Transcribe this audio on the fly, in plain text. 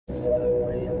Flyover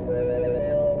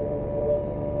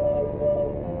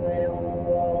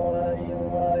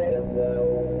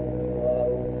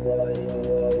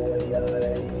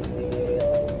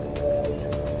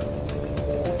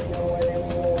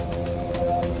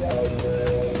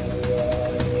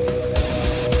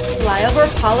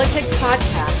Politic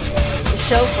Podcast, the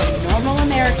show for normal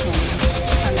Americans.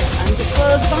 From this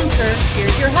undisclosed bunker,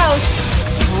 here's your host,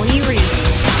 Tony Reed.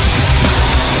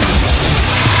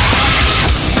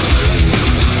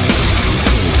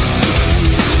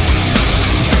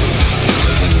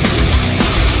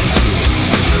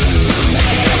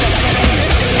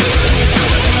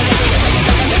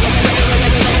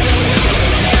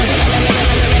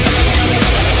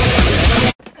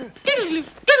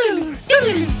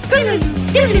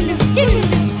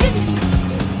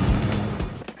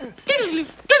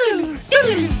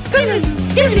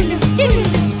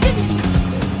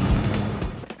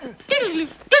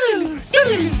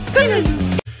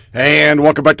 And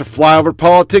welcome back to Flyover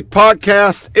Politic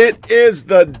Podcast. It is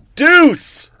the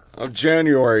deuce of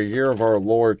January, year of our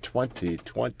Lord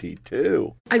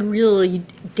 2022. I really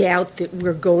doubt that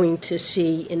we're going to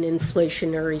see an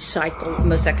inflationary cycle.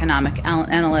 Most economic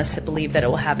analysts believe that it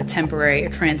will have a temporary or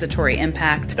transitory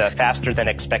impact. The faster than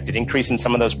expected increase in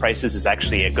some of those prices is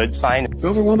actually a good sign. The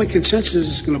overwhelming consensus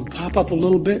is going to pop up a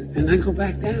little bit and then go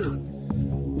back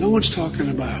down. No one's talking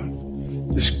about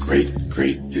this great,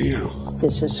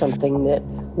 This is something that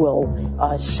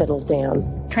will settle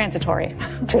down. Transitory.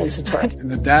 And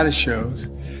the data shows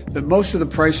that most of the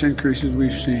price increases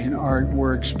we've seen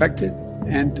were expected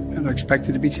and are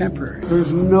expected to be temporary.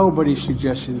 There's nobody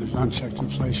suggesting there's unchecked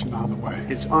inflation on the way.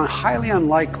 It's highly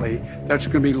unlikely that it's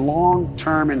going to be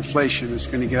long-term inflation that's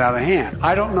going to get out of hand.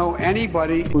 I don't know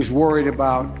anybody who's worried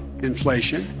about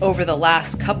inflation. Over the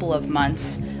last couple of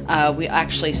months, we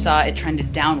actually saw it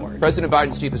trended downward. President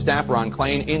Biden's chief of staff, Ron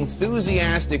Klain,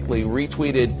 enthusiastically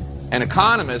retweeted an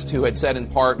economist who had said in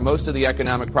part most of the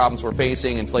economic problems we're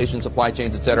facing, inflation, supply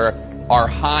chains, etc., are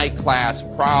high-class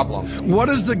problems. What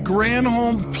is the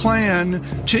Granholm plan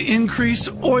to increase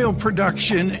oil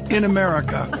production in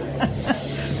America?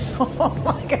 Oh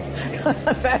my God,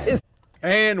 that is...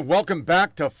 And welcome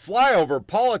back to Flyover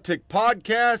Politic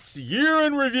Podcast's Year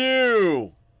in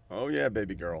Review. Oh yeah,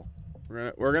 baby girl.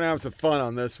 We're gonna have some fun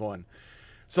on this one.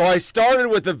 So I started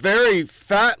with a very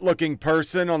fat-looking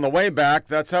person on the way back.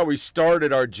 That's how we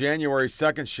started our January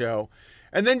 2nd show.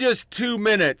 And then just 2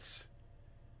 minutes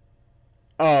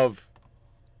of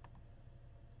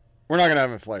we're not gonna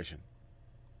have inflation.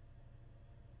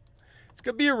 It's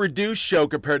gonna be a reduced show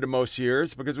compared to most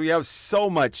years because we have so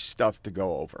much stuff to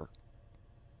go over.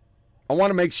 I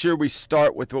want to make sure we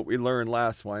start with what we learned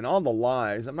last one. On the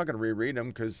lies, I'm not going to reread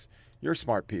them because you're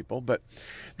smart people. But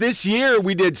this year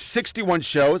we did 61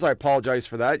 shows. I apologize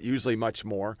for that. Usually much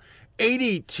more.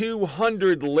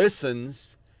 8,200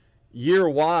 listens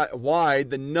year-wide.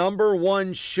 The number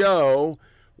one show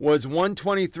was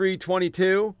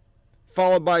 123.22,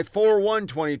 followed by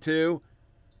 4122,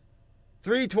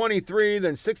 323,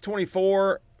 then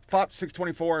 624, FOP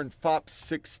 624, and FOP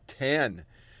 610.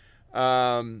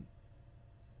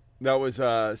 That was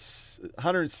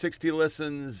 160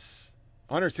 listens,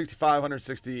 165,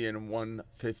 160, and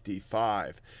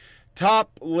 155.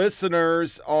 Top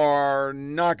listeners are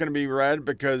not going to be read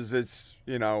because it's,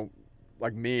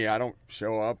 like me, I don't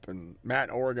show up, and Matt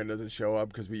in Oregon doesn't show up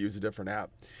because we use a different app.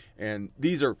 And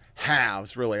these are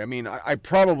halves, really. I mean, I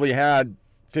probably had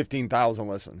 15,000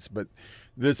 listens, but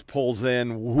this pulls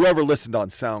in whoever listened on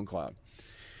SoundCloud.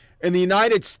 In the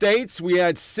United States, we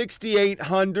had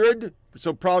 6,800,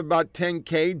 so probably about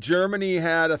 10K. Germany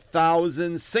had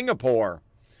 1,000. Singapore,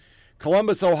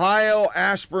 Columbus, Ohio,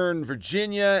 Ashburn,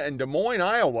 Virginia, and Des Moines,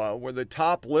 Iowa were the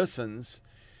top listens.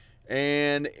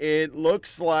 And it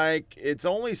looks like it's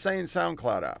only saying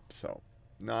SoundCloud app, so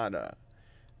not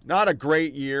a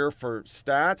great year for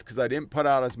stats because I didn't put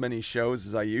out as many shows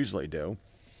as I usually do.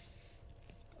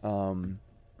 But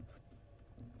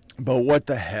what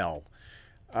the hell?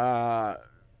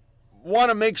 Want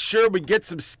to make sure we get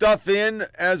some stuff in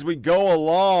as we go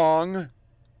along.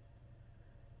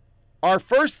 Our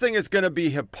first thing is going to be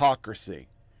hypocrisy.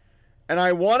 And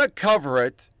I want to cover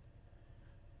it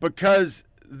because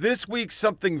this week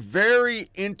something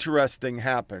very interesting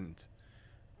happened.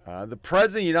 The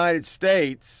President of the United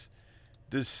States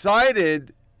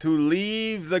decided to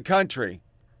leave the country.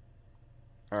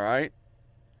 All right?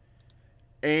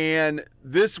 And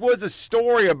this was a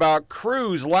story about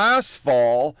Cruz last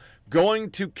fall going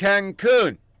to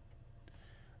Cancun.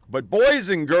 But boys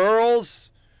and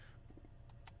girls,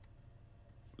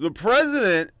 the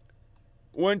president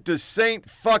went to St.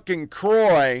 fucking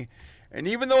Croix And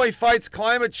even though he fights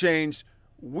climate change,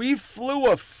 we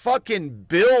flew a fucking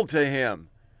bill to him.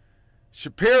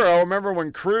 Shapiro, remember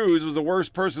when Cruz was the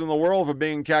worst person in the world for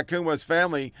being in Cancun with his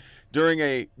family during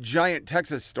a giant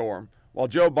Texas storm, while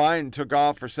Joe Biden took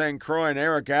off for saying Croy and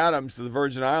Eric Adams to the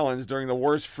Virgin Islands during the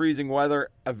worst freezing weather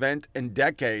event in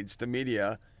decades to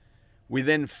media. We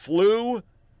then flew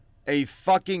a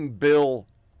fucking bill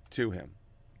to him.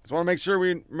 Just want to make sure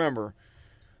we remember,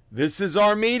 this is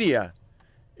our media.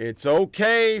 It's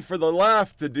okay for the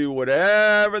left to do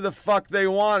whatever the fuck they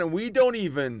want, and we don't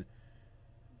even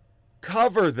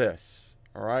cover this,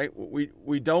 all right?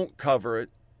 We don't cover it.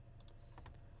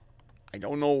 I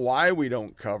don't know why we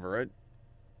don't cover it.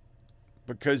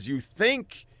 Because you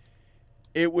think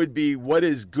it would be what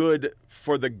is good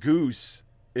for the goose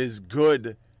is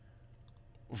good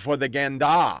for the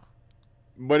gander.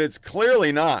 But it's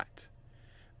clearly not.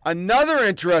 Another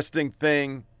interesting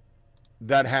thing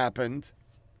that happened,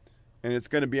 and it's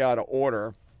going to be out of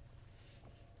order.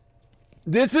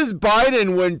 This is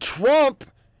Biden when Trump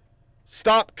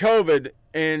stopped COVID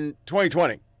in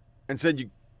 2020 and said you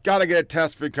got to get a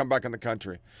test before you come back in the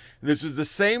country. This was the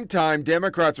same time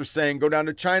Democrats were saying go down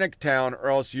to Chinatown or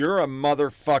else you're a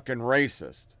motherfucking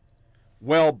racist.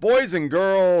 Well, boys and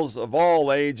girls of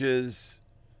all ages,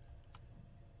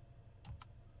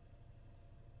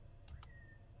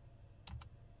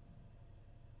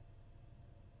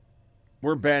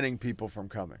 we're banning people from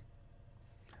coming.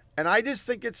 And I just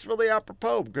think it's really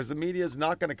apropos because the media is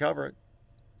not going to cover it.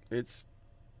 It's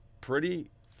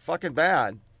pretty fucking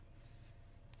bad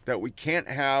that we can't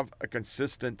have a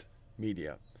consistent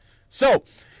media. So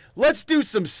let's do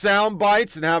some sound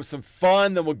bites and have some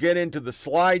fun. Then we'll get into the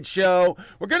slideshow.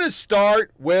 We're going to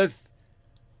start with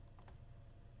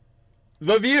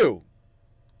The View.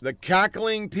 The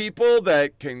cackling people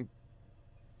that can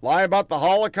lie about the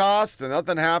Holocaust and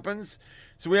nothing happens.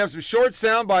 So we have some short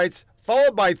sound bites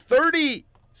followed by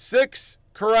 36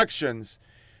 corrections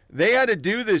they had to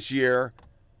do this year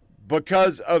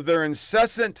because of their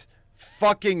incessant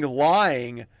fucking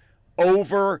lying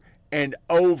over and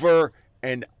over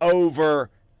and over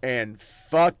and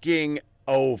fucking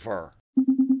over.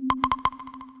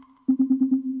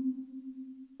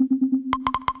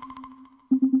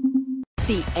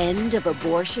 The end of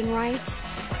abortion rights?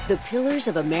 The pillars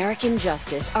of American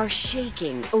justice are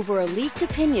shaking over a leaked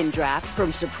opinion draft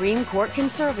from Supreme Court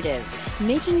conservatives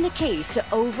making the case to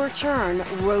overturn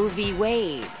Roe v.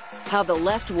 Wade. How the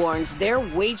left warns they're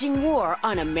waging war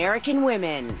on American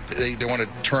women. They want to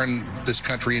turn this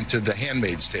country into the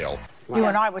Handmaid's Tale. You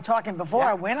and I were talking before.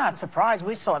 Yeah. We're not surprised.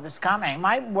 We saw this coming.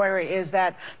 My worry is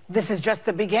that this is just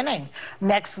the beginning.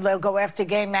 Next, they'll go after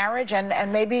gay marriage and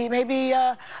maybe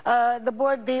the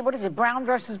board, what is it, Brown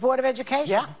versus Board of Education?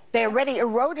 Yeah. They already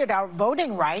eroded our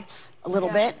voting rights a little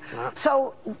bit. Yeah.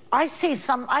 So I see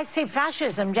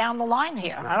fascism down the line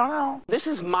here. I don't know. This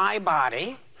is my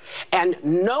body. And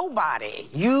nobody,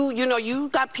 you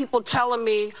got people telling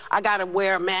me I got to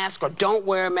wear a mask or don't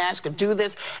wear a mask or do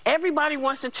this. Everybody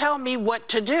wants to tell me what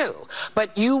to do.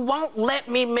 But you won't let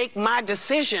me make my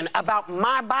decision about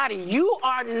my body. You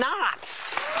are not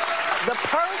the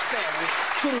person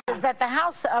to... Is that the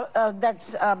House,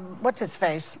 what's his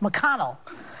face, McConnell,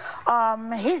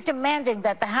 he's demanding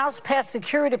that the House pass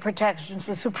security protections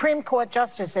for Supreme Court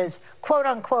justices, quote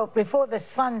unquote, before the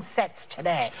sun sets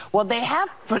today. Well, they have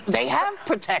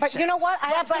protections. But you know what?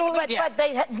 But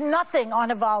they had nothing on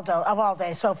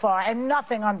Uvalde so far, and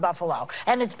nothing on Buffalo.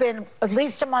 And it's been at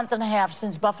least a month and a half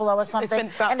since Buffalo or something,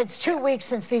 and it's 2 weeks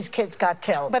since these kids got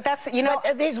killed. But that's,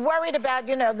 But he's worried about,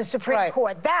 the Supreme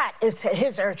Court. That is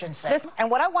his urgency.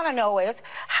 And what I want to know is,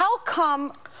 how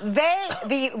come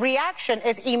the reaction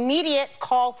is immediate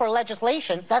call for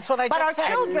legislation? That's what I just said. But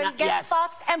our children get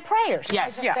thoughts and prayers.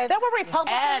 Yes. Yeah. There were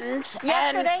Republicans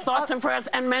yesterday. And thoughts and prayers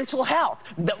and mental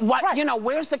health.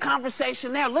 Where's the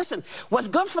conversation there? Listen, what's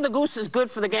good for the goose is good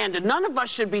for the gander. None of us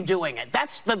should be doing it.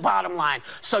 That's the bottom line.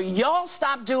 So y'all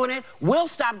stop doing it. We'll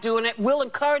stop doing it. We'll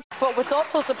encourage. But what's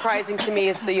also surprising to me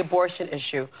is the abortion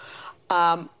issue.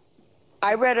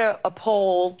 I read a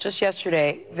poll just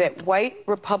yesterday that white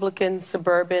Republican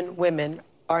suburban women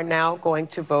are now going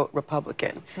to vote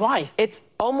Republican. Why? It's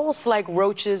almost like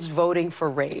roaches voting for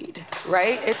Raid,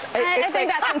 right? I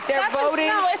think that's insulting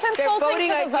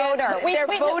to the voter. They're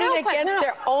voting against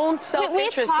their own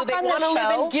self-interest. Do they want to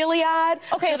live in Gilead?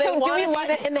 Okay, so do we love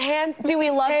in the hands? Do we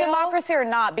love democracy or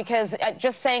not? Because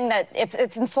just saying that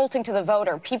it's insulting to the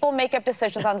voter. People make up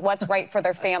decisions on what's right for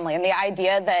their family, and the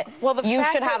idea that you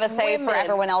should have a say for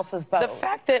everyone else's vote. The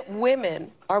fact that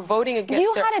women are voting against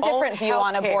you had a different view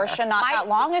on abortion not that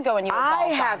long ago, and you I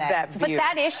have that view. But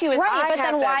that issue is right. But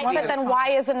then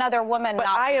why is another woman but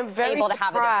not I am very able to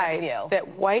have a different view? that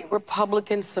white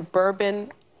Republican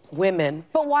suburban women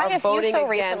but why are have voting you so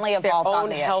recently against evolved their on own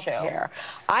the health issue? care.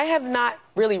 I have not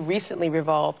really recently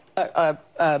evolved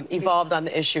on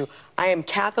the issue. I am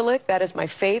Catholic. That is my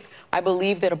faith. I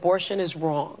believe that abortion is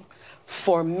wrong.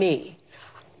 For me,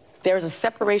 there's a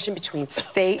separation between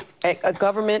state,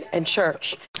 government, and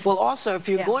church. Well, also, if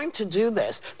you're going to do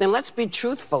this, then let's be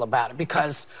truthful about it,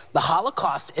 because the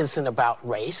Holocaust isn't about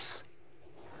race.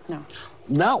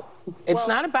 No, it's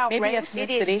not about race.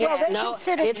 It's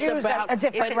about a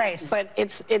different race. But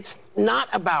it's not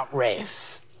about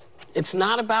race. It's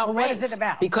not about race. What is it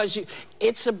about? Because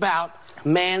it's about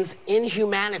man's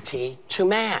inhumanity to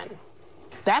man.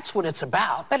 That's what it's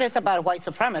about. But it's about white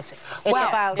supremacy. It's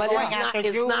about but going it's after not.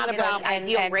 It's Jews not about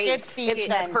and race.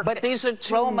 gypsies But these are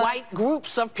two Romas. white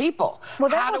groups of people. Well,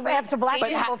 they were after black We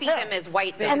people, didn't see them as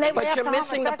white people. And they were But you're after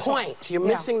missing the point. homosexuals. You're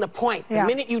missing the point. The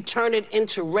minute you turn it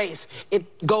into race,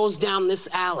 it goes down this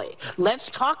alley. Let's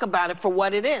talk about it for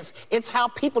what it is. It's how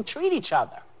people treat each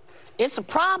other. It's a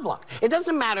problem. It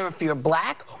doesn't matter if you're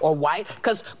black or white,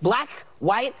 because black,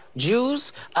 white,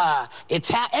 Jews,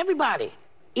 everybody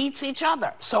eats each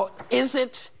other. So is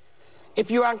it,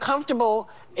 if you're uncomfortable,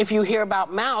 if you hear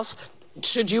about mouse,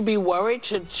 should you be worried?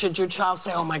 Should your child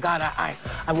say, oh my God, I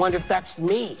wonder if that's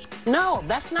me? No,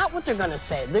 that's not what they're gonna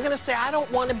say. They're gonna say, I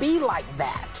don't wanna be like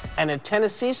that. And a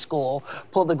Tennessee school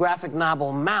pulled the graphic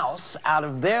novel Mouse out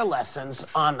of their lessons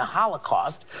on the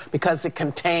Holocaust because it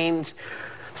contained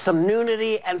some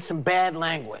nudity and some bad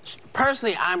language.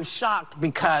 Personally, I'm shocked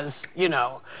because,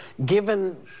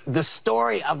 given the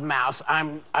story of Mouse,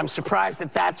 I'm surprised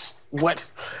that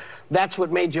that's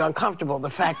what made you uncomfortable, the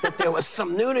fact that there was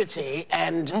some nudity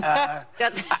and,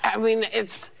 I mean,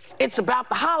 it's about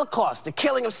the Holocaust, the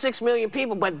killing of 6 million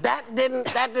people, but that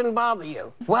didn't bother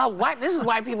you. Well, this is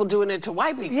white people doing it to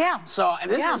white people. Yeah. So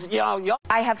this is,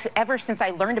 I have, ever since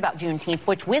I learned about Juneteenth,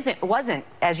 which wasn't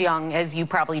as young as you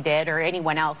probably did or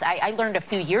anyone else, I learned a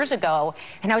few years ago,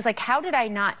 and I was like, how did I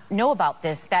not know about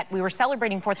this, that we were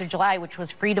celebrating 4th of July, which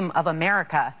was freedom of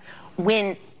America,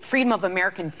 when freedom of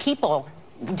American people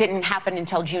didn't happen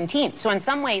until Juneteenth. So in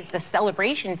some ways, the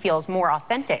celebration feels more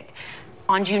authentic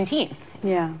on Juneteenth.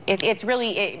 Yeah. It's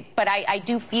really, but I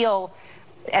do feel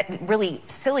really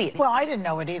silly. Well, I didn't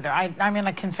know it either. I mean,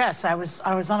 I confess, I was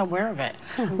unaware of it,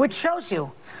 which shows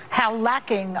you how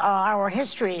lacking our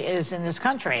history is in this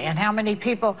country and how many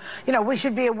people, we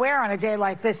should be aware on a day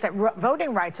like this that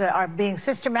voting rights are being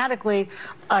systematically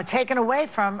taken away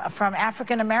from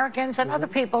African Americans and other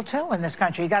people too in this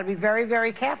country. You got to be very,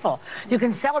 very careful. You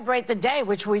can celebrate the day,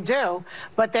 which we do,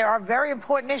 but there are very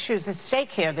important issues at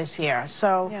stake here this year.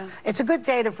 So it's a good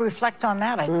day to reflect on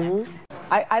that, I think.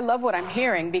 I love what I'm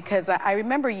hearing because I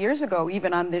remember years ago,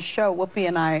 even on this show, Whoopi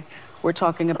and I were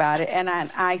talking about it, and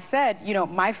I said,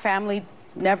 my family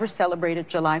never celebrated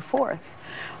July 4th.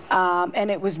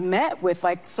 And it was met with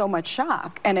so much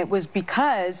shock. And it was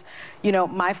because,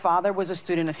 my father was a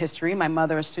student of history, my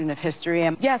mother a student of history.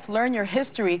 And yes, learn your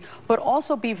history, but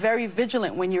also be very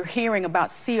vigilant when you're hearing about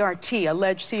CRT,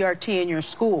 alleged CRT in your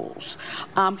schools.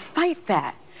 Fight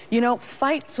that.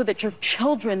 Fight so that your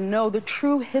children know the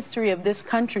true history of this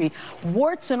country,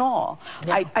 warts and all.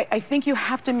 Yeah. I think you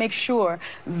have to make sure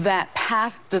that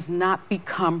past does not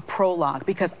become prologue,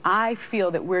 because I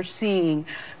feel that we're seeing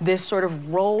this sort of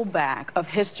rollback of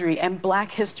history, and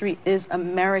Black history is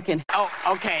American. Oh,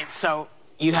 okay, so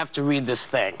you have to read this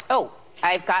thing. Oh.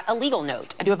 I've got a legal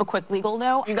note. I do have a quick legal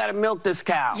note. You got to milk this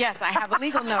cow. Yes, I have a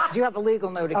legal note. Do you have a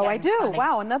legal note again? Oh, I do. Honey?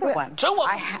 Wow, another one. Two of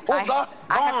them.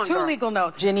 I have two legal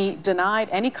notes. Ginny denied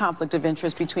any conflict of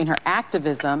interest between her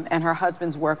activism and her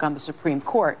husband's work on the Supreme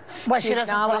Court. Well, she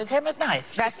doesn't talk to him at night.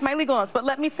 That's my legal notes. But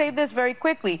let me say this very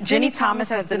quickly. Ginny Thomas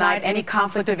has denied any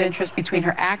conflict of interest between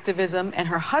her activism and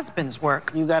her husband's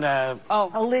work. You got a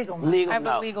legal note. I have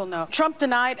a legal note. Trump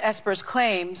denied Esper's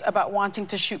claims about wanting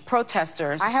to shoot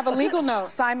protesters. I have a legal note.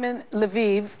 Simon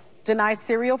Lviv denies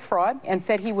serial fraud and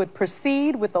said he would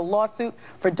proceed with a lawsuit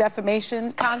for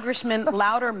defamation. Congressman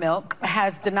Loudermilk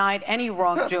has denied any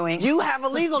wrongdoing. You have a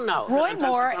legal note. Roy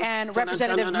Moore and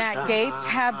Representative Matt Gaetz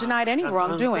have denied any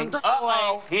wrongdoing.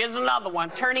 Uh-oh, here's another one.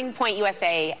 Turning Point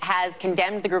USA has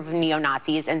condemned the group of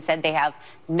neo-Nazis and said they have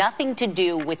nothing to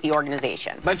do with the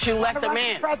organization. But you let them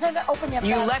in. President, open your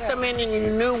You let them in and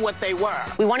you knew what they were.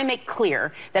 We want to make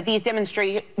clear that these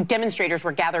demonstrators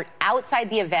were gathered outside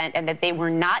the event and that they were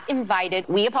not invited.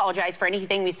 We apologize for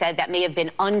anything we said that may have been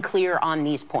unclear on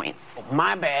these points.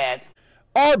 My bad.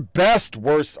 Our best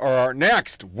worst or our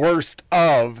next worst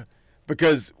of,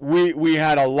 because we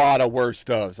had a lot of worst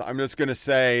ofs. I'm just going to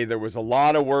say there was a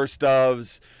lot of worst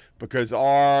ofs, because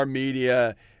our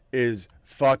media is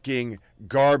fucking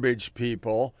garbage,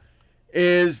 people,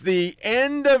 is the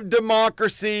end of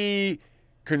democracy.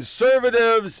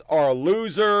 Conservatives are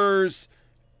losers.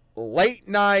 Late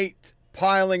night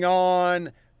piling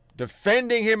on,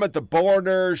 defending him at the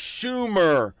border.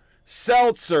 Schumer,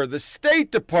 Seltzer, the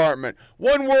State Department,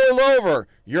 one world over.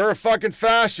 You're a fucking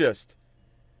fascist.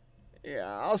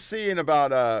 Yeah, I'll see you in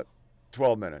about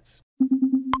 12 minutes.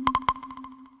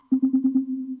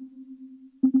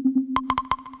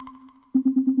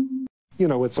 You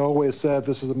know, it's always said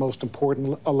this is the most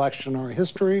important election in our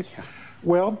history.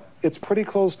 Well, it's pretty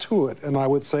close to it. And I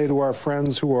would say to our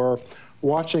friends who are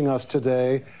watching us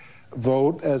today,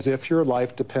 vote as if your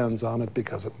life depends on it,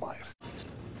 because it might.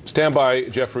 Stand by,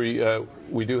 Jeffrey.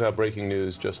 We do have breaking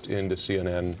news just into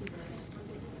CNN.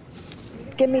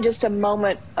 Give me just a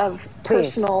moment of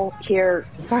personal here.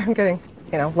 Sorry, I'm getting,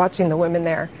 watching the women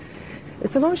there.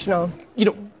 It's emotional.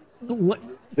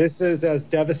 This is as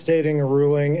devastating a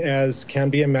ruling as can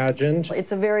be imagined.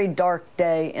 It's a very dark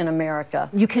day in America.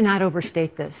 You cannot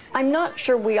overstate this. I'm not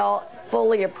sure we all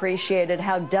fully appreciated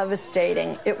how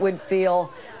devastating it would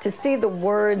feel to see the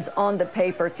words on the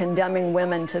paper condemning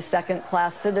women to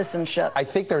second-class citizenship. I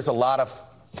think there's a lot of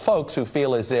folks who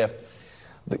feel as if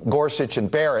Gorsuch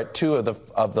and Barrett, two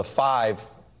of the five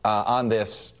on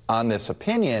this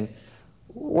opinion,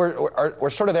 were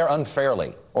sort of there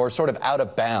unfairly or sort of out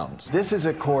of bounds. This is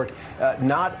a court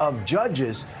not of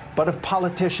judges, but of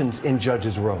politicians in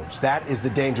judges' robes. That is the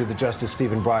danger that Justice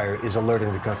Stephen Breyer is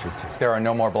alerting the country to. There are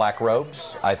no more black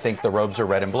robes. I think the robes are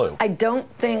red and blue. I don't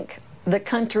think the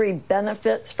country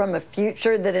benefits from a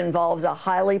future that involves a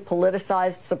highly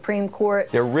politicized Supreme Court.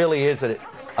 There really is a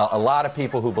lot of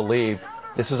people who believe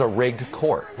this is a rigged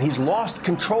court. He's lost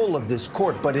control of this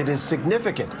court, but it is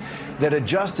significant that a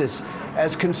justice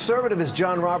as conservative as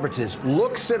John Roberts is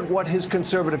looks at what his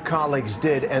conservative colleagues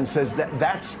did and says that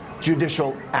that's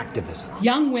judicial activism.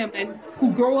 Young women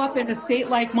who grow up in a state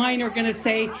like mine are going to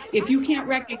say, if you can't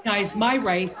recognize my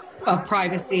right of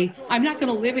privacy, I'm not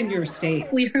going to live in your state.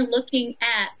 We are looking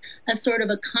at a sort of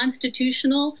a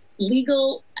constitutional,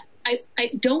 legal,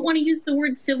 I don't want to use the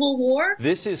word civil war.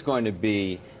 This is going to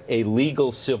be a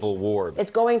legal civil war.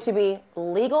 It's going to be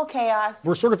legal chaos.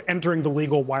 We're sort of entering the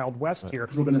legal Wild West here.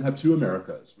 We're going to have two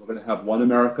Americas. We're going to have one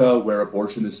America where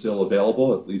abortion is still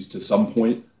available, at least to some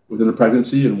point within a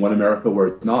pregnancy, and one America where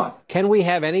it's not. Can we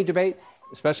have any debate,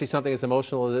 especially something as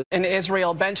emotional as this? In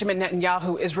Israel, Benjamin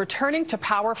Netanyahu is returning to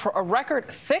power for a record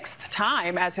 6th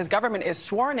time as his government is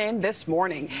sworn in this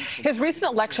morning. His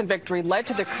recent election victory led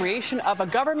to the creation of a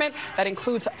government that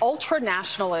includes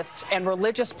ultra-nationalists and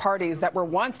religious parties that were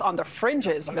once on the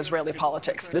fringes of Israeli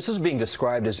politics. This is being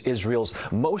described as Israel's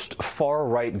most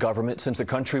far-right government since the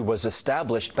country was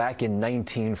established back in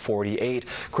 1948.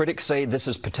 Critics say this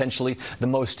is potentially the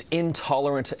most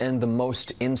intolerant and the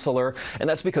most insular, and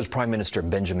that's because Prime Minister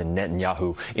Benjamin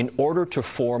Netanyahu, in order to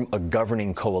form a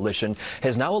governing coalition,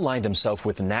 has now aligned himself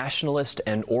with nationalist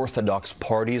and orthodox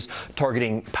parties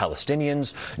targeting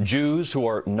Palestinians, Jews who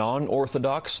are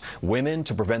non-orthodox, women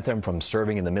to prevent them from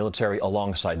serving in the military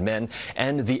alongside men,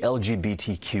 and the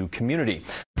LGBTQ community.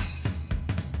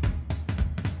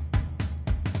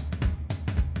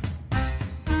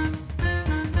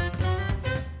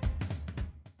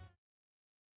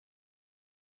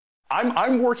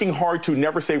 I'm working hard to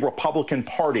never say Republican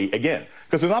Party again,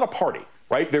 because they're not a party,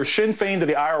 right? They're Sinn Féin to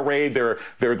the IRA. They're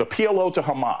the PLO to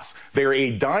Hamas. They're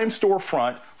a dime store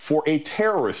front for a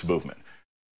terrorist movement.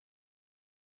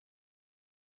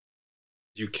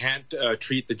 You can't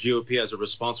treat the GOP as a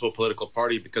responsible political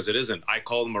party because it isn't. I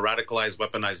call them a radicalized,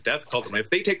 weaponized death cult. And if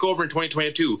they take over in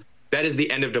 2022, that is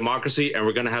the end of democracy, and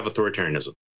we're going to have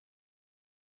authoritarianism.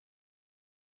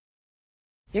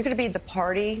 You're going to be the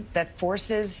party that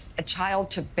forces a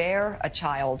child to bear a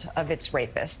child of its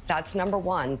rapist. That's number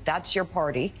one. That's your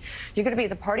party. You're going to be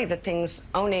the party that thinks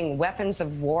owning weapons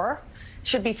of war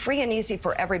should be free and easy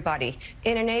for everybody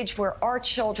in an age where our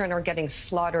children are getting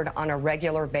slaughtered on a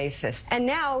regular basis. And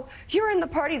now you're in the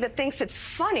party that thinks it's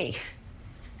funny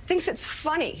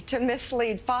to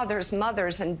mislead fathers,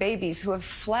 mothers, and babies who have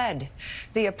fled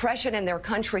the oppression in their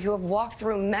country, who have walked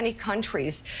through many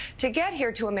countries to get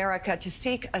here to America to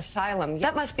seek asylum.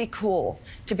 That must be cool,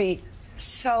 to be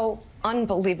so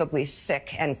unbelievably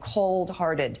sick and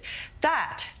cold-hearted.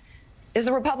 That is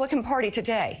the Republican Party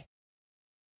today.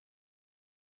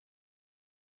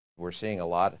 We're seeing a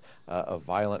lot of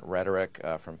violent rhetoric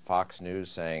from Fox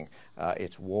News saying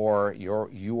it's war,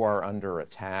 you are under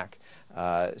attack.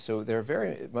 So they're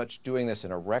very much doing this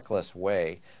in a reckless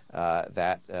way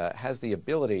that has the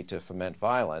ability to foment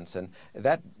violence. And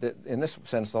that, in this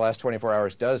sense, the last 24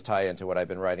 hours does tie into what I've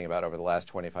been writing about over the last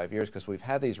 25 years, because we've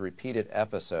had these repeated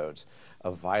episodes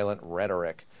of violent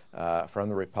rhetoric from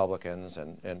the Republicans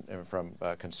and from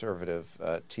conservative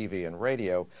TV and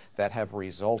radio that have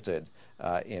resulted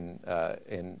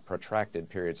in protracted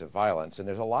periods of violence. And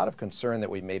there's a lot of concern that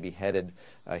we may be headed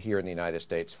here in the United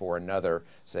States for another,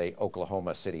 say,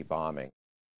 Oklahoma City bombing.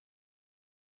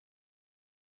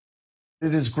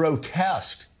 It is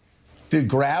grotesque to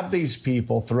grab these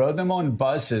people, throw them on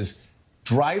buses,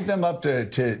 drive them up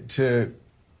to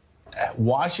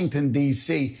Washington,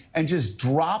 D.C., and just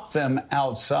drop them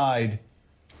outside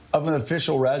of an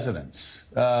official residence,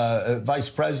 vice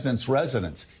president's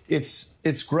residence.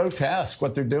 It's grotesque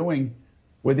what they're doing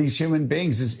with these human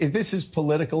beings. This is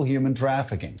political human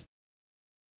trafficking.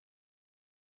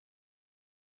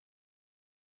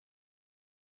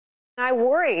 I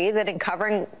worry that in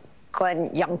covering Glenn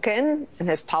Youngkin and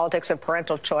his politics of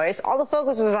parental choice, all the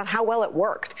focus was on how well it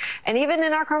worked. And even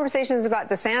in our conversations about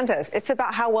DeSantis, it's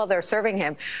about how well they're serving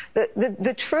him.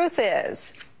 The truth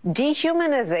is,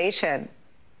 dehumanization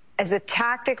as a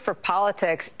tactic for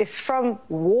politics is from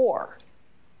war.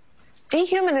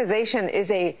 Dehumanization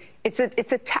is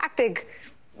a tactic.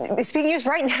 It's being used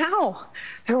right now.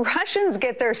 The Russians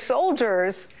get their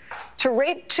soldiers to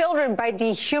rape children by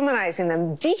dehumanizing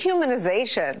them.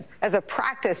 Dehumanization as a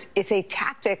practice is a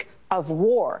tactic of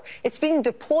war. It's being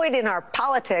deployed in our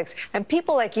politics, and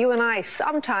people like you and I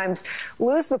sometimes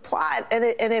lose the plot and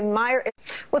admire.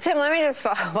 Well, Tim, let me just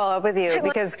follow up with you,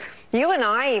 because you and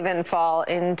I even fall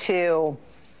into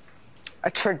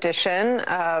a tradition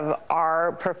of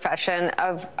our profession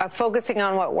of focusing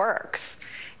on what works.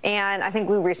 And I think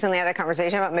we recently had a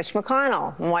conversation about Mitch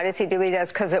McConnell. And why does he do what he does?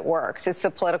 Because it works. It's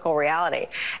the political reality.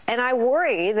 And I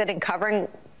worry that in covering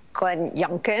Glenn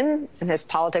Youngkin and his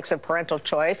politics of parental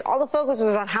choice, all the focus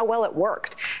was on how well it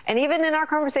worked. And even in our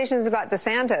conversations about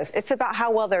DeSantis, it's about how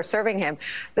well they're serving him.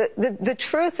 The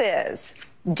truth is,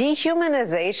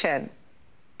 dehumanization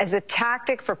as a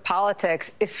tactic for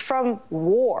politics is from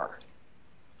war.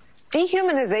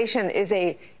 Dehumanization is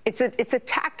a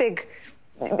tactic.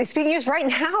 It's being used right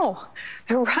now.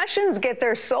 The Russians get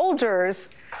their soldiers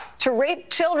to rape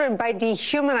children by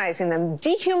dehumanizing them.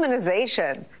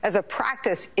 Dehumanization as a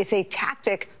practice is a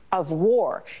tactic of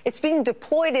war. It's being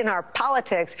deployed in our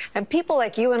politics, and people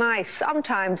like you and I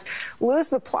sometimes lose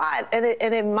the plot and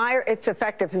admire its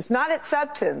effectiveness, not its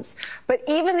substance, but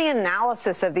even the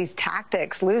analysis of these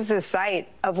tactics loses sight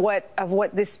of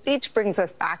what this speech brings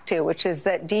us back to, which is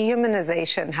that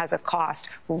dehumanization has a cost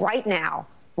right now.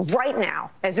 Right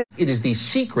now. It is the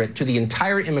secret to the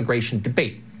entire immigration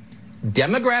debate.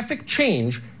 Demographic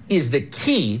change is the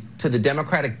key to the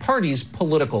Democratic Party's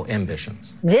political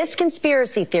ambitions. This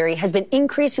conspiracy theory has been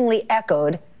increasingly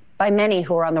echoed by many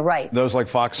who are on the right. Those like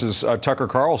Fox's Tucker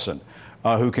Carlson,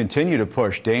 who continue to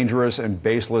push dangerous and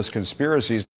baseless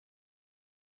conspiracies.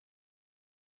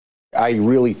 I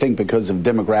really think because of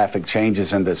demographic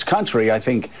changes in this country, I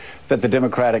think that the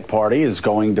Democratic Party is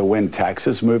going to win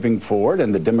Texas moving forward,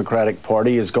 and the Democratic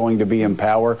Party is going to be in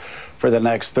power for the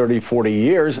next 30, 40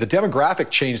 years. The demographic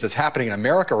change that's happening in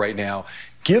America right now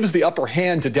gives the upper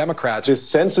hand to Democrats. This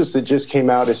census that just came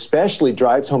out especially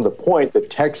drives home the point that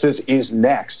Texas is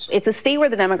next. It's a state where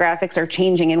the demographics are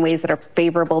changing in ways that are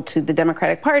favorable to the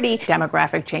Democratic Party.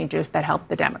 Demographic changes that help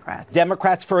the Democrats.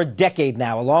 Democrats for a decade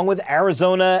now, along with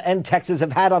Arizona and Texas,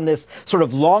 have had on this sort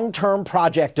of long-term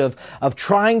project of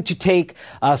trying to take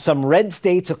some red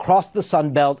states across the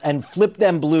Sun Belt and flip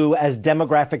them blue as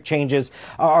demographic changes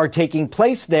are taking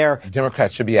place there.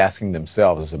 Democrats should be asking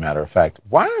themselves, as a matter of fact,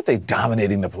 why aren't they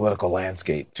dominating the political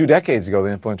landscape? 2 decades ago,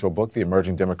 the influential book, The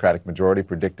Emerging Democratic Majority,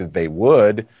 predicted they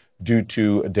would due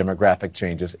to demographic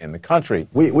changes in the country.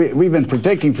 We've been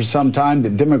predicting for some time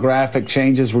that demographic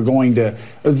changes were going to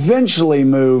eventually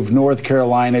move North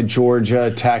Carolina,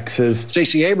 Georgia, Texas.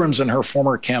 Stacey Abrams and her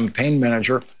former campaign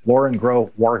manager, Lauren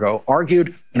Groh-Wargo,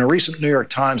 argued in a recent New York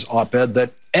Times op-ed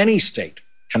that any state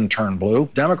can turn blue.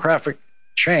 Demographic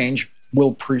change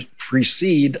will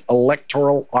precede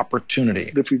electoral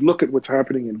opportunity. If we look at what's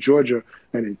happening in Georgia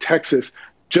and in Texas,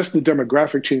 just the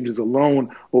demographic changes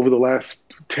alone over the last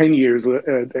 10 years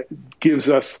gives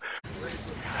us.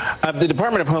 The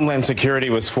Department of Homeland Security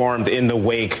was formed in the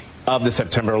wake of the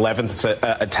September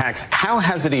 11th attacks. How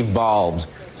has it evolved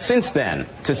since then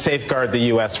to safeguard the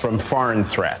U.S. from foreign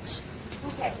threats?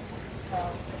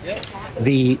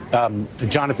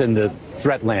 Jonathan, the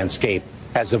threat landscape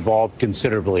has evolved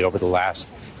considerably over the last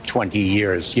 20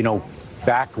 years. You know,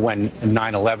 back when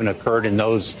 9/11 occurred, in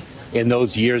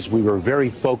those years, we were very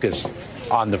focused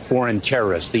on the foreign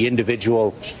terrorist, the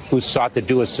individual who sought to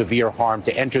do us severe harm,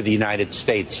 to enter the United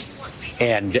States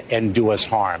and do us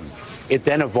harm. It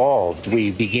then evolved.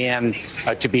 We began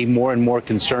to be more and more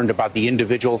concerned about the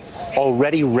individual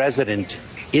already resident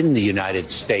in the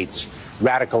United States,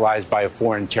 radicalized by a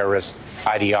foreign terrorist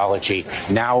ideology.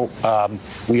 Now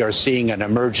we are seeing an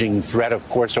emerging threat, of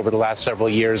course, over the last several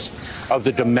years, of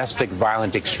the domestic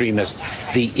violent extremist,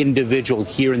 the individual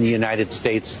here in the United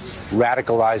States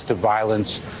radicalized to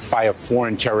violence by a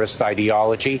foreign terrorist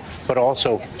ideology, but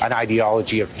also an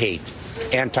ideology of hate,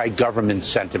 anti-government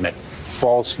sentiment,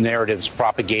 false narratives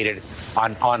propagated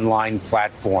on online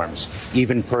platforms,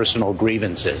 even personal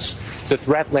grievances. The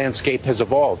threat landscape has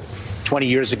evolved. 20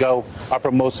 years ago,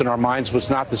 uppermost in our minds was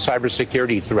not the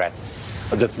cybersecurity threat,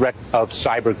 the threat of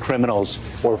cyber criminals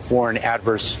or foreign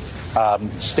adverse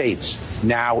states.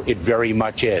 Now it very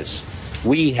much is.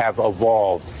 We have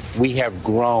evolved. We have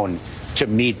grown to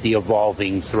meet the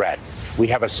evolving threat. We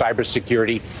have a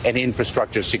cybersecurity and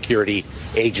infrastructure security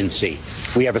agency.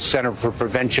 We have a Center for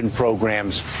Prevention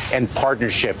Programs and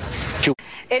partnership to.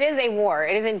 It is a war.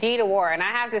 It is indeed a war. And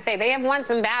I have to say, they have won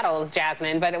some battles,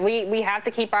 Jasmine, but we have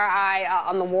to keep our eye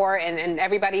on the war, and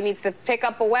everybody needs to pick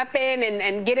up a weapon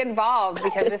and get involved,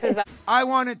 because this is I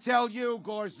want to tell you,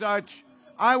 Gorsuch,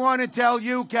 I want to tell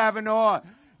you, Kavanaugh,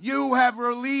 you have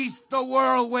released the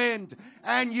whirlwind,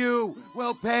 and you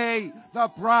will pay the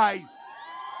price.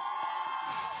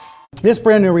 This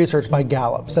brand new research by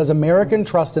Gallup says American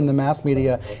trust in the mass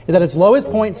media is at its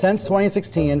lowest point since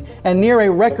 2016 and near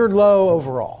a record low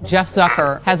overall. Jeff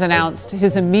Zucker has announced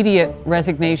his immediate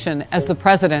resignation as the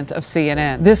president of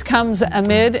CNN. This comes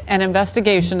amid an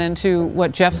investigation into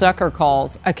what Jeff Zucker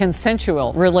calls a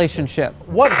consensual relationship.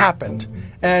 What happened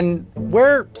and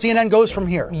where CNN goes from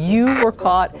here? You were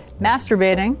caught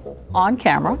masturbating on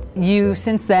camera. You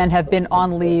since then have been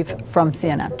on leave from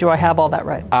CNN. Do I have all that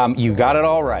right? You got it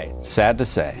all right. Sad to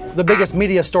say. The biggest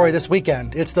media story this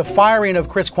weekend, it's the firing of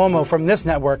Chris Cuomo from this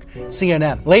network,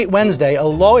 CNN. Late Wednesday, a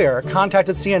lawyer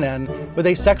contacted CNN with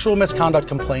a sexual misconduct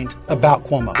complaint about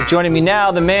Cuomo. Joining me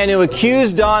now, the man who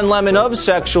accused Don Lemon of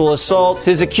sexual assault.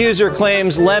 His accuser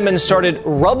claims Lemon started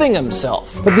rubbing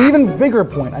himself. But the even bigger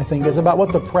point, I think, is about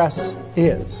what the press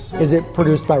is. Is it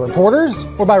produced by reporters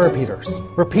or by repeaters?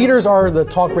 Repeaters are the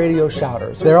talk radio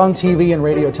shouters. They're on TV and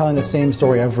radio telling the same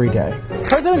story every day.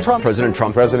 President Trump. President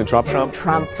Trump. President Trump. Trump.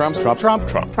 Trump. Trump. Trump. Trump.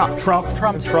 Trump. Trump. Trump.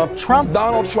 Trump. Trump. Trump.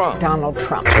 Donald Trump. Donald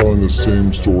Trump. Telling the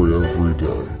same story every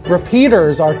day.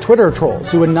 Repeaters are Twitter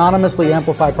trolls who anonymously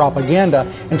amplify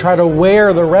propaganda and try to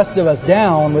wear the rest of us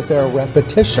down with their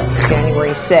repetition.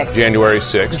 January 6th. January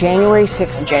 6th. January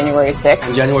 6th. January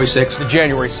 6th. January 6th. The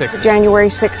January 6th. January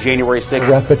 6th. January 6th.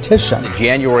 Repetition. The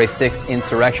January 6th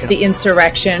insurrection. The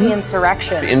insurrection. The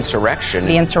insurrection. The insurrection. The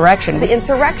insurrection. The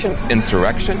insurrection.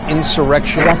 Insurrection.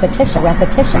 Insurrection. Repetition.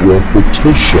 Repetition.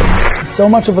 Repetition. So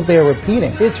much of what they are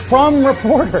repeating is from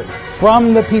reporters,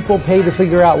 from the people paid to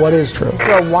figure out what is true.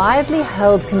 A widely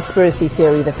held conspiracy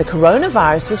theory that the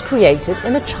coronavirus was created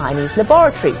in a Chinese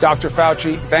laboratory. Dr.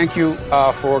 Fauci, thank you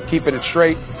for keeping it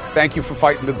straight. Thank you for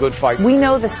fighting the good fight. We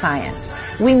know the science.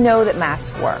 We know that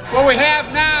masks work. What we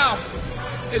have now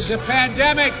is a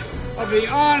pandemic of the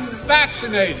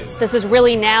unvaccinated. This is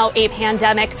really now a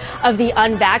pandemic of the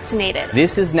unvaccinated.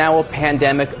 This is now a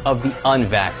pandemic of the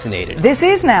unvaccinated. This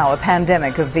is now a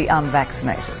pandemic of the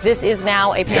unvaccinated. This is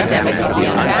now a pandemic of the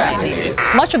unvaccinated.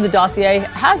 Much of the dossier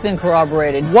has been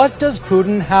corroborated. What does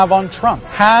Putin have on Trump?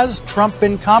 Has Trump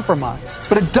been compromised?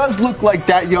 But it does look like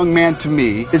that young man to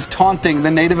me is taunting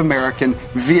the Native American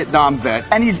Vietnam vet,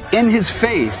 and he's in his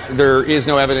face. There is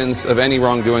no evidence of any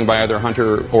wrongdoing by either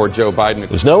Hunter or Joe Biden.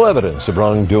 There's no evidence of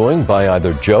wrongdoing by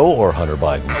either Joe or Hunter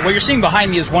Biden. What you're seeing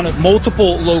behind me is one of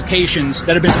multiple locations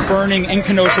that have been burning in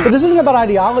Kenosha. But this isn't about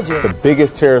ideology. The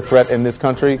biggest terror threat in this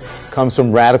country comes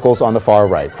from radicals on the far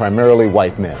right, primarily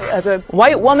white men. As a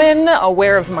white woman,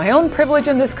 aware of my own privilege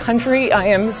in this country, I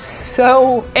am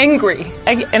so angry,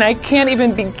 and I can't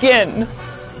even begin.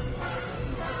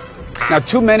 Now,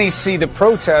 too many see the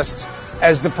protests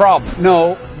as the problem.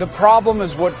 No, the problem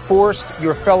is what forced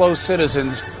your fellow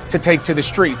citizens to take to the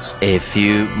streets. A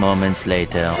few moments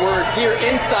later. We're here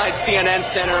inside CNN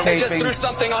Center. We just threw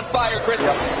something on fire, Chris.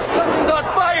 Something's on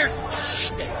fire.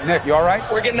 Nick, you all right?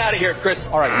 We're getting out of here, Chris.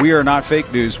 All right. We are not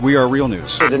fake news. We are real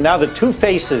news. So now the two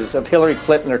faces of Hillary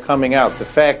Clinton are coming out. The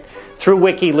fact through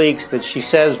WikiLeaks that she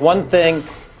says one thing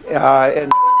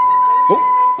and...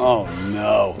 Oh,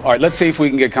 no. All right, let's see if we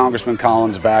can get Congressman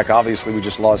Collins back. Obviously, we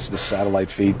just lost the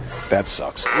satellite feed. That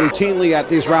sucks. Routinely at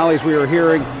these rallies, we are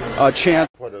hearing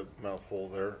chants. Quite a mouthful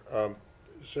there.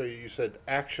 So you said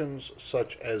actions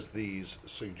such as these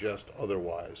suggest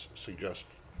otherwise. Suggest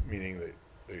meaning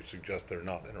they suggest they're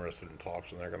not interested in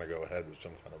talks and they're going to go ahead with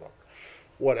some kind of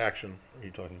what action are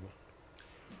you talking about?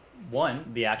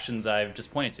 One, the actions I've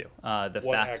just pointed to.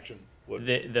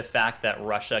 The fact that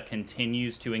Russia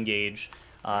continues to engage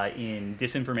in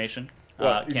disinformation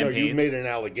campaigns. You made an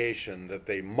allegation that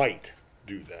they might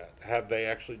do that. Have they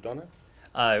actually done it?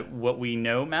 What we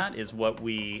know, Matt, is what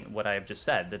I have just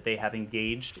said, that they have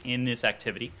engaged in this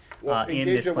activity, in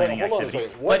this planning activity.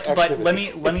 But let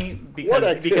me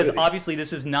because obviously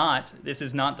this is not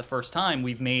the first time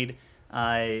we've made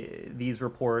these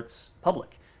reports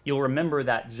public. You'll remember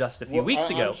that just a few weeks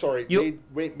ago. I'm sorry.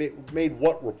 Made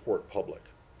what report public?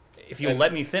 If you'll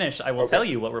let me finish, I will tell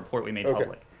you what report we made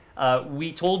public.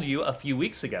 We told you a few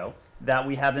weeks ago that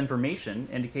we have information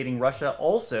indicating Russia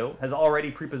also has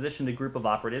already prepositioned a group of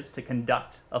operatives to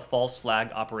conduct a false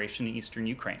flag operation in eastern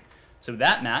Ukraine. So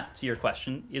that, Matt, to your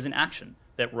question, is an action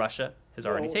that Russia has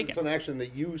already taken. It's an action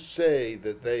that you say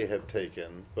that they have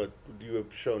taken, but you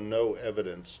have shown no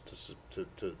evidence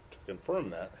to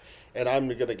confirm that. And I'm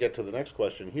going to get to the next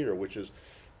question here, which is,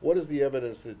 what is the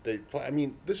evidence that they... I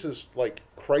mean, this is like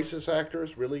crisis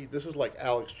actors, really? This is like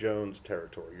Alex Jones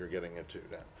territory you're getting into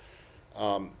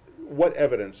now. What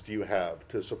evidence do you have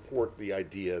to support the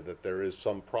idea that there is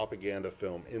some propaganda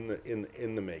film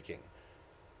in the making?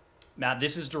 Matt,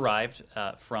 this is derived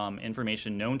from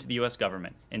information known to the U.S.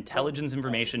 government, intelligence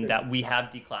information that we have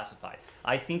declassified.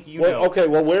 I think you know... Okay,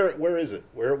 well, where is it?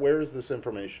 Where is this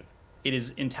information? It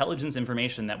is intelligence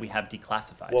information that we have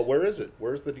declassified. Well, where is it?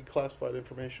 Where's the declassified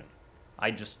information? I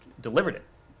just delivered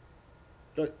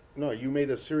it. No, you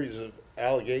made a series of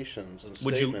allegations and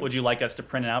statements. Would you like us to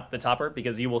print out the topper?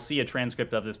 Because you will see a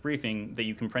transcript of this briefing that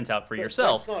you can print out for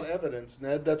yourself. That's not evidence,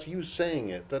 Ned. That's you saying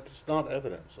it. That's not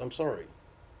evidence. I'm sorry.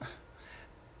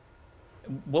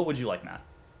 What would you like, Matt?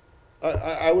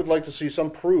 I would like to see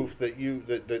some proof that you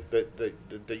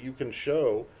can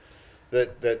show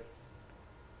that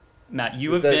Matt,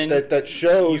 you have been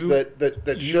shows that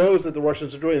the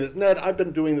Russians are doing this. Ned, I've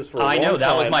been doing this for a long time. I know,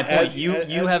 that was my point.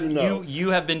 You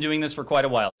have been doing this for quite a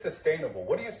while. Sustainable.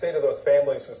 What do you say to those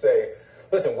families who say,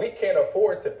 listen, we can't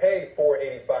afford to pay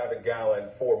 $4.85 a gallon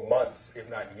for months, if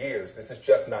not years. This is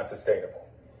just not sustainable.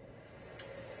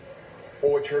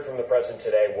 Well, what you heard from the president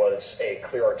today was a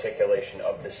clear articulation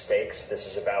of the stakes. This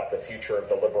is about the future of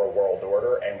the liberal world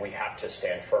order, and we have to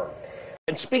stand firm.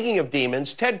 And speaking of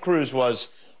demons, Ted Cruz was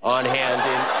on hand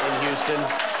in Houston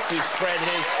to spread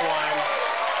his swine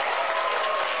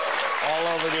all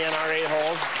over the NRA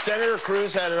holes. Senator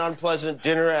Cruz had an unpleasant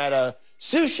dinner at a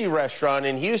sushi restaurant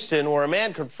in Houston where a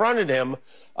man confronted him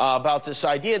about this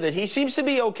idea that he seems to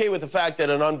be okay with the fact that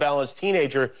an unbalanced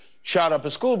teenager shot up a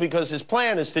school because his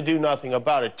plan is to do nothing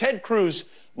about it. Ted Cruz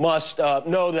must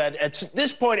know that at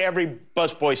this point every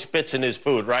busboy spits in his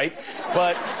food, right?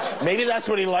 But maybe that's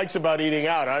what he likes about eating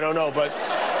out. I don't know, but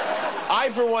I,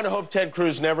 for one, hope Ted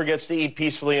Cruz never gets to eat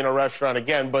peacefully in a restaurant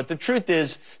again. But the truth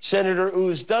is, Senator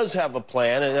Ooze does have a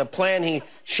plan, and a plan he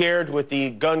shared with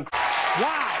the gun...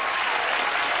 Wow!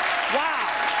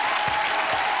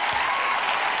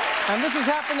 And this is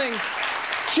happening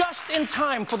just in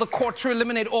time for the court to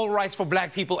eliminate all rights for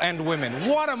black people and women.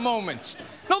 What a moment.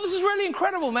 No, this is really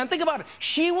incredible, man. Think about it.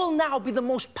 She will now be the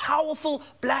most powerful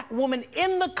black woman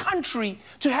in the country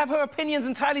to have her opinions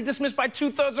entirely dismissed by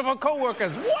 2/3 of her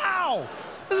co-workers. Wow!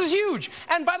 This is huge.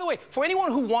 And by the way, for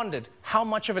anyone who wondered how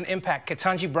much of an impact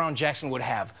Ketanji Brown Jackson would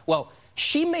have, well,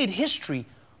 she made history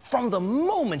from the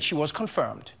moment she was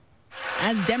confirmed.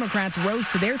 As Democrats rose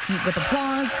to their feet with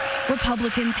applause,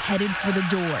 Republicans headed for the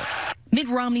door. Mitt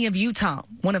Romney of Utah,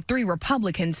 one of 3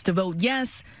 Republicans to vote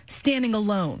yes, standing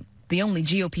alone, the only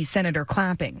GOP senator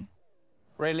clapping.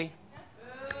 Really?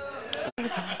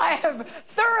 I have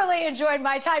thoroughly enjoyed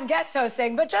my time guest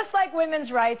hosting, but just like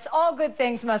women's rights, all good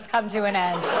things must come to an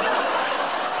end.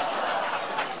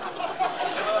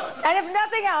 And if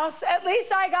nothing else, at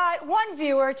least I got one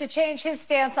viewer to change his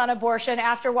stance on abortion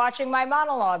after watching my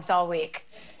monologues all week.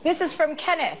 This is from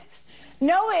Kenneth.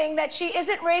 Knowing that she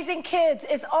isn't raising kids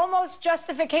is almost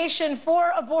justification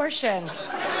for abortion.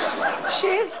 She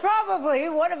is probably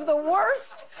one of the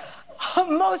worst,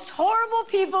 most horrible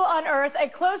people on earth, a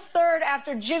close third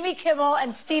after Jimmy Kimmel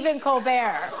and Stephen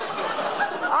Colbert.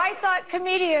 I thought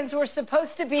comedians were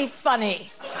supposed to be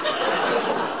funny.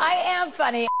 I am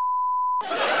funny.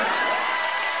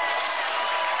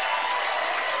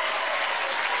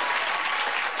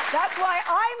 That's why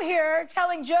I'm here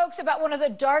telling jokes about one of the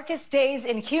darkest days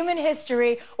in human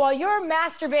history while you're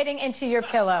masturbating into your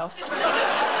pillow.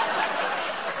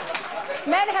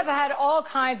 Men have had all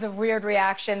kinds of weird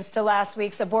reactions to last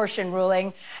week's abortion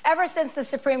ruling. Ever since the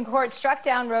Supreme Court struck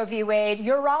down Roe v. Wade,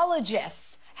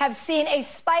 urologists have seen a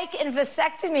spike in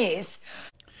vasectomies.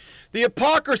 The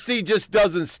hypocrisy just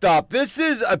doesn't stop. This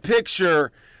is a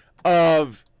picture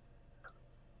of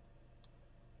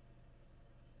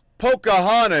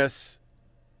Pocahontas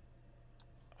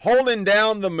holding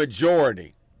down the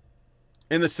majority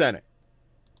in the Senate.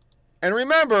 And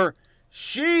remember,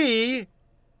 she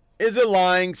is a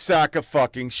lying sack of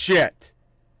fucking shit.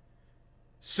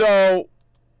 So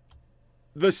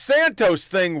the Santos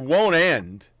thing won't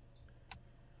end.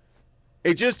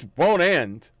 It just won't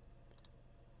end.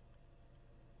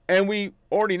 And we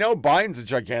already know Biden's a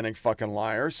gigantic fucking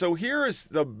liar. So here is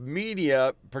the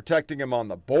media protecting him on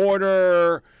the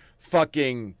border,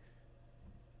 fucking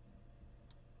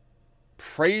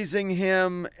praising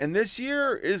him. And this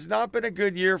year has not been a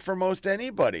good year for most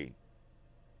anybody.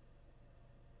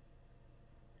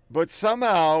 But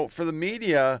somehow, for the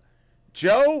media,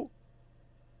 Joe,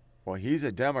 well, he's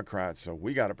a Democrat, so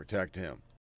we got to protect him.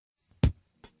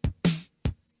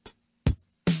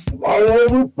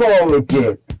 Miami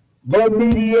politics, the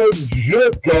media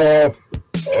jerk off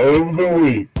of the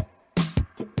week.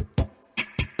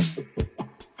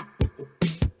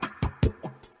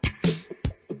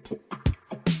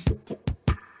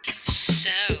 So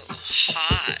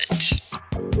hot.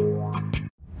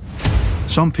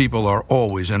 Some people are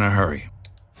always in a hurry.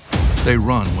 They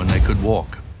run when they could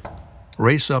walk,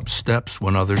 race up steps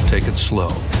when others take it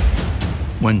slow.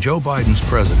 When Joe Biden's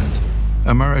president,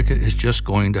 America is just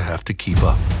going to have to keep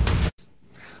up.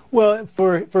 Well,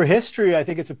 for history, I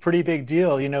think it's a pretty big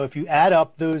deal. You know, if you add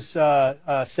up those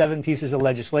 7 pieces of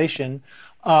legislation,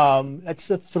 that's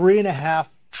a $3.5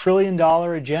 trillion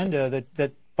agenda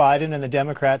that Biden and the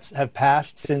Democrats have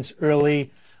passed since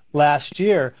early last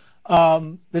year.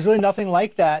 There's really nothing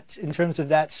like that in terms of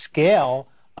that scale.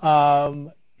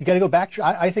 You got to go back,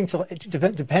 I think, to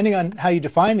depending on how you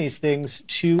define these things,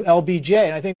 to LBJ.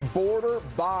 And I think border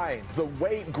bind. The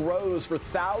wait grows for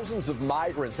thousands of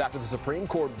migrants after the Supreme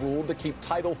Court ruled to keep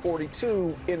Title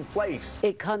 42 in place.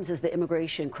 It comes as the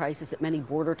immigration crisis at many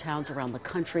border towns around the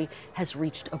country has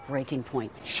reached a breaking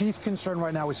point. Chief concern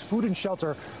right now is food and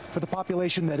shelter for the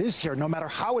population that is here, no matter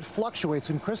how it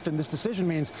fluctuates. And Kristen, this decision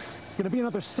means it's going to be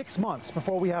another 6 months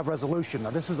before we have resolution.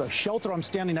 Now, this is a shelter I'm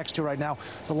standing next to right now.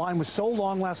 The line was so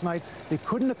long last night, they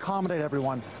couldn't accommodate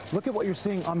everyone. Look at what you're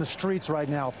seeing on the streets right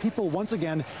now. People, once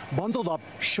again, bundled up,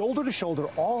 shoulder to shoulder,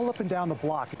 all up and down the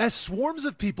block. As swarms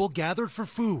of people gathered for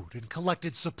food and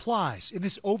collected supplies in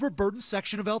this overburdened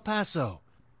section of El Paso,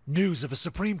 news of a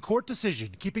Supreme Court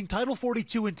decision keeping Title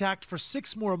 42 intact for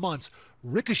 6 more months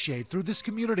ricocheted through this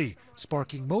community,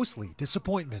 sparking mostly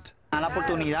disappointment. We're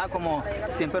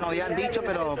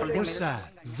sad,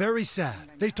 very sad.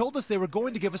 They told us they were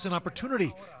going to give us an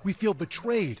opportunity. We feel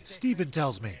betrayed, Stephen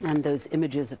tells me. And those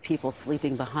images of people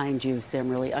sleeping behind you, Sam,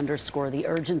 really underscore the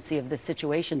urgency of this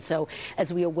situation. So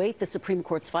as we await the Supreme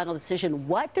Court's final decision,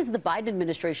 what does the Biden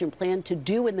administration plan to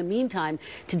do in the meantime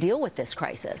to deal with this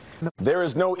crisis? There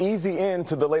is no easy end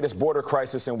to the latest border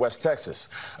crisis in West Texas.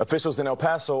 Officials in El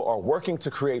Paso are working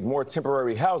to create more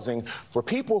temporary housing for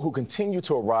people who continue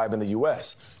to arrive in the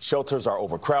U.S. Shelters are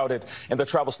overcrowded, and the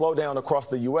travel slowdown across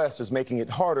the U.S. is making it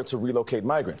harder to relocate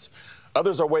migrants.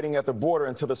 Others are waiting at the border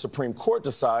until the Supreme Court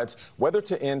decides whether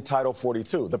to end Title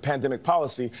 42, the pandemic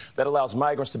policy that allows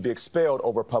migrants to be expelled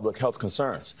over public health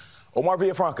concerns. Omar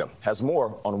Villafranca has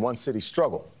more on one city's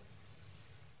struggle.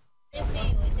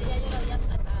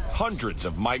 Hundreds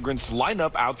of migrants line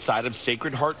up outside of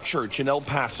Sacred Heart Church in El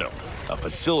Paso, a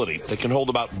facility that can hold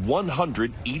about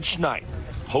 100 each night,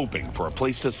 hoping for a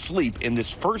place to sleep in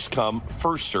this first-come,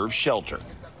 first-served shelter.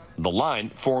 The line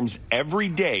forms every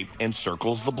day and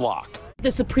circles the block.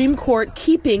 The Supreme Court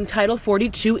keeping Title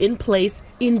 42 in place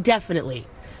indefinitely,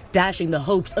 dashing the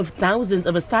hopes of thousands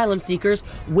of asylum seekers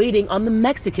waiting on the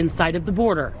Mexican side of the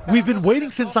border. We've been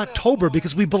waiting since October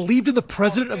because we believed in the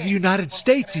President of the United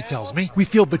States, he tells me. We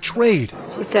feel betrayed.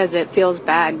 She says it feels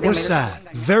bad. We're sad,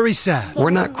 very sad. We're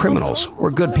not criminals.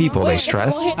 We're good people, they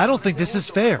stress. I don't think this is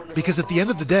fair because at the end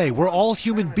of the day, we're all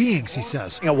human beings, he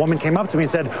says. A woman came up to me and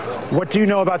said, "What do you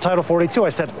know about Title 42? I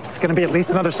said, it's going to be at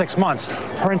least another 6 months.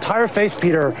 Her entire face,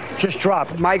 Peter, just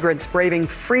dropped. Migrants braving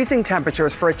freezing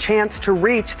temperatures for a chance to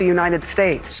reach the United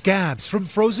States. Scabs from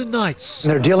frozen nights.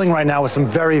 And they're dealing right now with some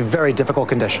very, very difficult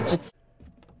conditions.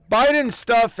 Biden's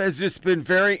stuff has just been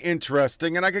very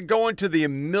interesting, and I could go into the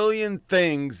 1,000,000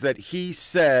 things that he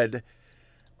said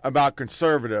about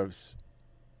conservatives.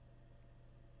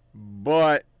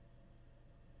 but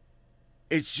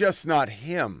it's just not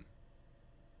him.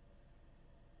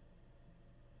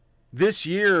 This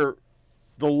year,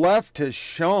 the left has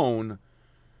shown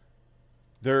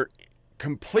their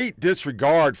complete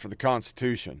disregard for the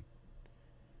Constitution,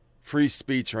 free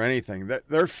speech, or anything.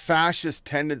 Their fascist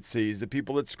tendencies, the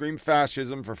people that scream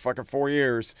fascism for fucking 4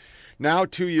 years, now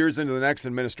 2 years into the next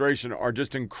administration, are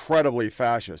just incredibly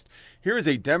fascist. Here is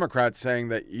a Democrat saying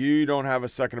that you don't have a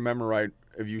Second Amendment right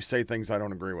if you say things I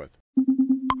don't agree with.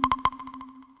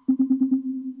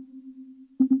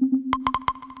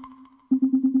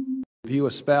 If you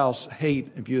espouse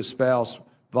hate, if you espouse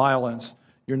violence,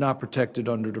 you're not protected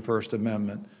under the First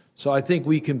Amendment. So I think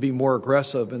we can be more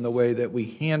aggressive in the way that we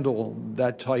handle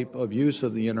that type of use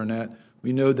of the internet.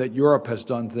 We know that Europe has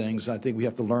done things. I think we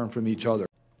have to learn from each other.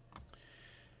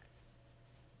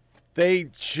 They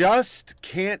just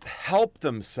can't help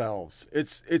themselves.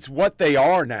 It's what they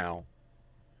are now.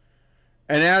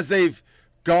 And as they've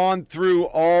gone through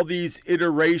all these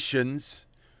iterations,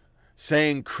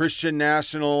 saying Christian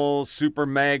National, Super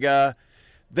Mega,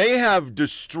 they have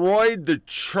destroyed the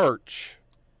church,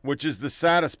 which is the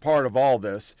saddest part of all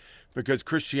this, because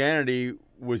Christianity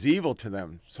was evil to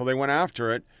them. So they went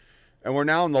after it, and we're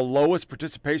now in the lowest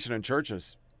participation in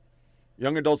churches.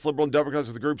 Young adults, liberal, and Democrats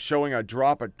with the group showing a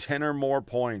drop of 10 or more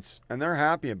points, and they're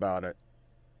happy about it.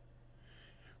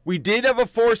 We did have a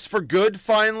force for good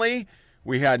finally.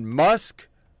 We had Musk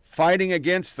fighting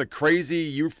against the crazy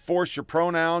you force your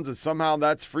pronouns and somehow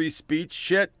that's free speech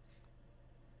shit.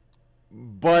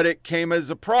 But it came as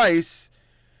a price,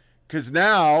 because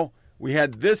now we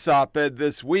had this op-ed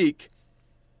this week.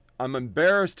 I'm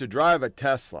embarrassed to drive a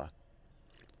Tesla.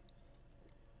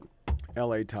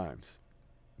 LA Times.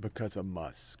 Because of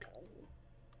Musk.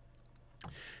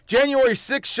 January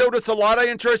 6th showed us a lot of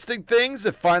interesting things.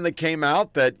 It finally came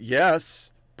out that,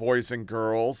 yes, boys and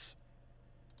girls,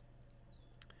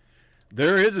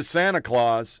 there is a Santa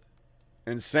Claus.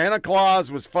 And Santa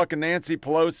Claus was fucking Nancy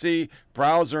Pelosi,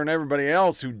 Browser, and everybody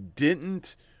else who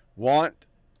didn't want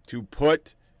to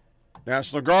put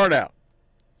National Guard out.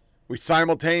 We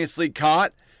simultaneously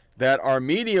caught that our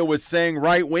media was saying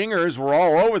right-wingers were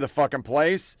all over the fucking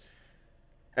place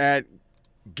at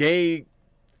gay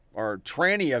or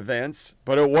tranny events,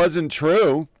 but it wasn't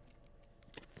true.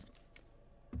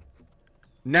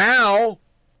 Now,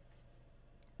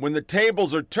 when the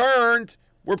tables are turned,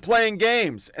 we're playing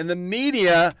games, and the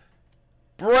media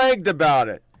bragged about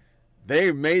it.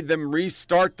 They made them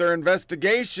restart their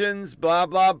investigations, blah,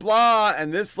 blah, blah,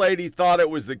 and this lady thought it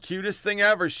was the cutest thing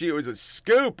ever. It was a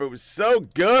scoop. It was so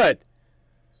good.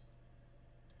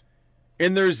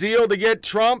 In their zeal to get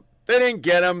Trump, they didn't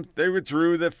get him. They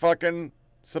withdrew the fucking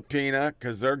subpoena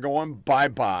because they're going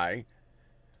bye-bye.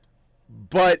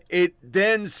 But it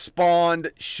then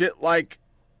spawned shit like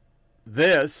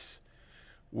this.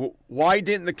 Why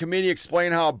didn't the committee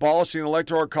explain how abolishing the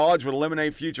Electoral College would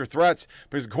eliminate future threats?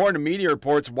 Because according to media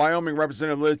reports, Wyoming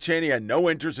Representative Liz Cheney had no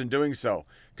interest in doing so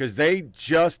because they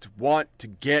just want to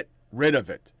get rid of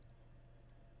it.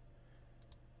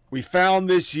 We found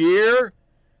this year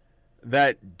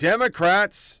that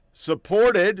Democrats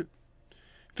supported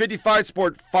 55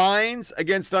 support fines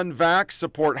against unvax,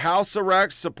 support house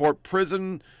arrests, support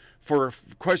prison for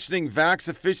questioning vax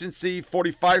efficiency,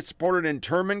 45 supported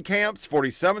internment camps,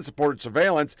 47 supported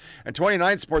surveillance, and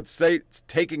 29 support the states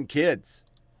taking kids.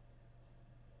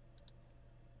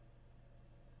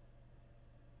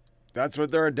 That's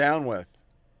what they're down with.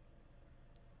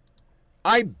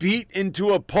 I beat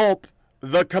into a pulp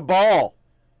the cabal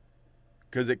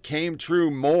because it came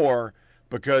true more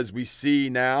because we see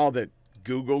now that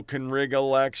Google can rig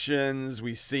elections.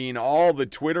 We've seen all the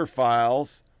Twitter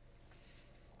files.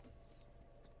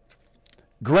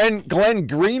 Glenn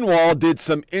Greenwald did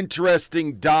some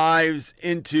interesting dives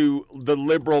into the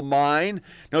liberal mind.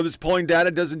 Now, this polling data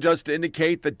doesn't just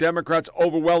indicate that Democrats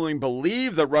overwhelmingly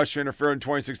believe that Russia interfered in the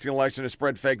 2016 election to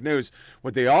spread fake news.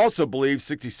 What they also believe,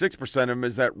 66% of them,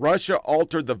 is that Russia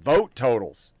altered the vote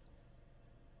totals.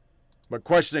 But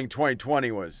questioning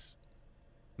 2020 was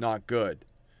not good.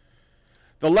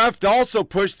 The left also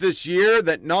pushed this year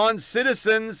that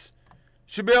non-citizens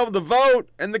should be able to vote,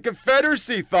 and the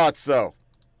Confederacy thought so.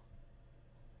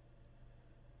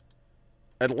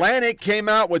 Atlantic came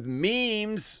out with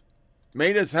memes,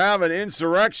 made us have an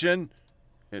insurrection.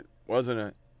 It wasn't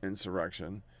an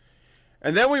insurrection.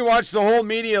 And then we watched the whole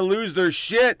media lose their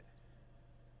shit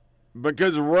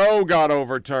because Roe got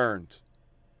overturned.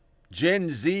 Gen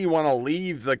Z want to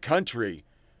leave the country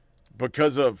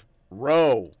because of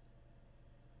Roe.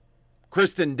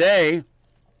 Kristen Day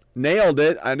nailed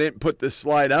it. I didn't put this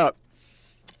slide up.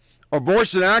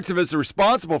 Abortion activists are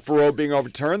responsible for Roe being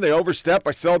overturned. They overstepped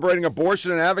by celebrating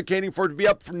abortion and advocating for it to be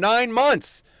up for 9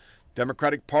 months.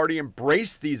 Democratic Party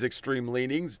embraced these extreme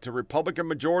leanings to Republican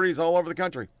majorities all over the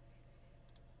country.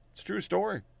 It's a true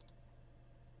story.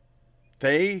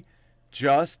 They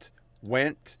just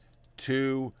went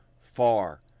too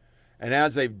far. And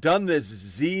as they've done this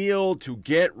zeal to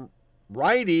get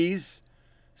righties,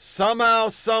 somehow,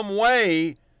 some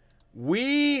way,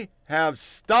 we have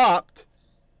stopped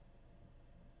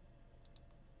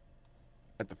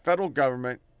at the federal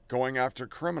government going after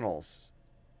criminals.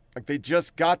 Like, they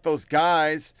just got those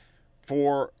guys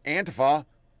for Antifa,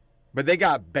 but they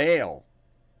got bail.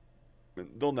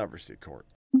 They'll never see court.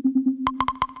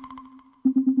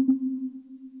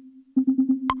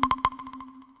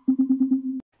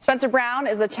 Spencer Brown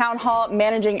is the Town Hall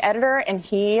managing editor, and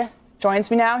he joins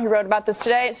me now. He wrote about this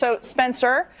today. So,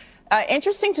 Spencer,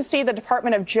 interesting to see the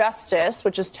Department of Justice,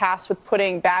 which is tasked with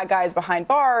putting bad guys behind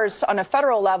bars on a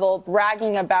federal level,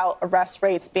 bragging about arrest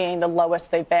rates being the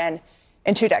lowest they've been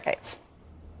in 2 decades.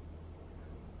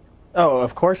 Oh,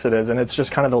 of course it is. And it's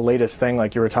just kind of the latest thing,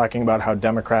 like you were talking about how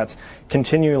Democrats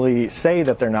continually say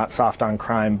that they're not soft on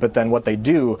crime, but then what they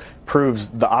do proves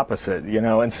the opposite, you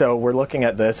know. And so we're looking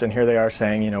at this, and here they are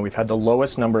saying, you know, we've had the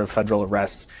lowest number of federal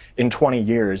arrests in 20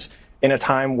 years in a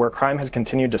time where crime has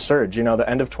continued to surge. You know, the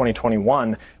end of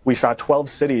 2021, we saw 12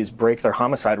 cities break their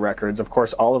homicide records. Of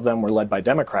course, all of them were led by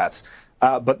Democrats.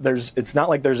 But it's not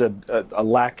like there's a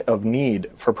lack of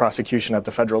need for prosecution at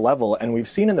the federal level. And we've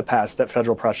seen in the past that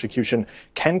federal prosecution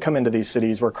can come into these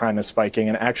cities where crime is spiking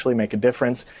and actually make a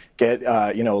difference, get,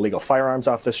 illegal firearms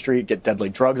off the street, get deadly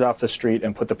drugs off the street,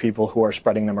 and put the people who are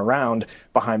spreading them around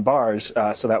behind bars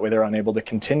so that way they're unable to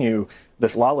continue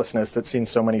this lawlessness that's seen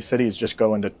so many cities just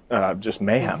go into just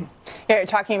mayhem. Yeah, you're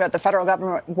talking about the federal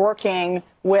government working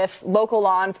with local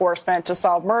law enforcement to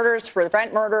solve murders, to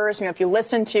prevent murders. You know, if you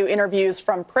listen to interviews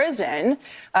from prison,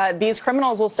 these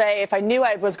criminals will say, if I knew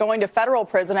I was going to federal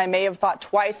prison, I may have thought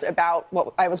twice about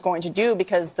what I was going to do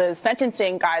because the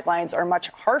sentencing guidelines are much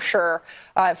harsher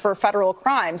for federal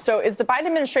crime. So is the Biden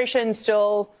administration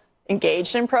still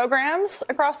engaged in programs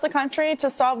across the country to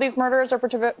solve these murders or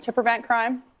to prevent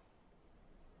crime?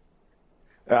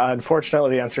 Unfortunately,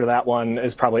 the answer to that one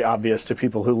is probably obvious to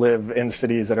people who live in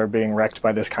cities that are being wrecked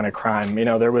by this kind of crime. You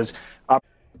know, there was...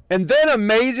 And then,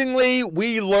 amazingly,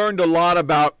 we learned a lot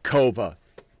about COVID,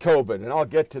 and I'll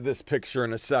get to this picture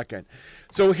in a second.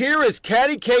 So here is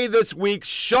Katty K this week,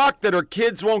 shocked that her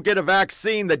kids won't get a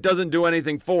vaccine that doesn't do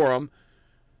anything for them.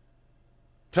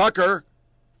 Tucker,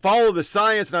 follow the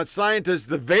science, not scientists,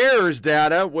 the VAERS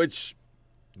data, which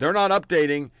they're not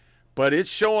updating, but it's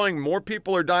showing more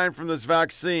people are dying from this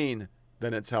vaccine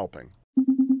than it's helping.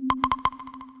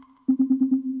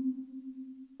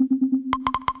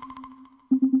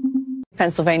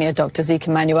 Pennsylvania, Dr. Zeke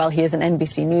Emanuel. He is an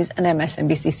NBC News and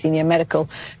MSNBC senior medical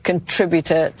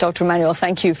contributor. Dr. Emanuel,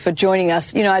 thank you for joining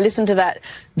us. You know, I listened to that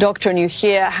doctor and you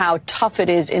hear how tough it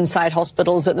is inside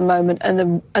hospitals at the moment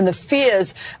and the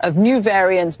fears of new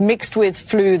variants mixed with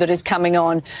flu that is coming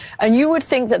on. And you would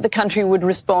think that the country would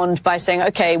respond by saying,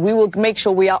 okay, we will make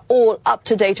sure we are all up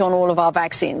to date on all of our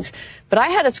vaccines. But I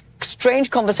had a strange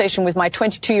conversation with my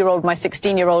 22-year-old, my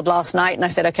 16-year-old last night, and I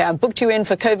said, okay, I booked you in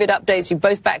for COVID updates. You're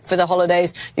both back for the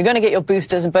holidays. You're going to get your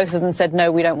boosters. And both of them said,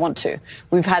 no, we don't want to.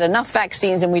 We've had enough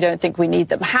vaccines and we don't think we need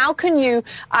them. How can you,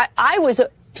 I was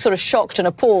sort of shocked and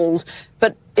appalled,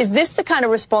 but is this the kind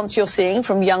of response you're seeing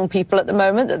from young people at the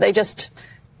moment, that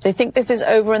they think this is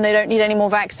over and they don't need any more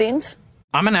vaccines?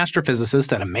 I'm an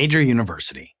astrophysicist at a major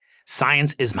university.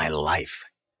 Science is my life.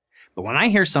 But when I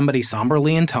hear somebody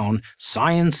somberly intone,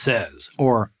 "Science says,"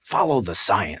 or "follow the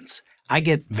science," I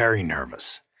get very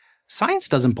nervous. Science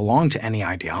doesn't belong to any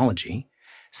ideology.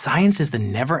 Science is the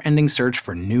never-ending search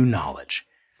for new knowledge.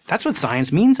 That's what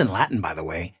science means in Latin, by the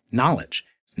way, knowledge.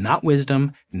 Not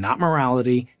wisdom, not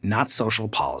morality, not social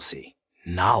policy.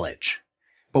 Knowledge.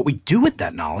 What we do with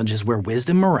that knowledge is where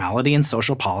wisdom, morality, and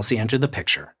social policy enter the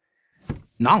picture.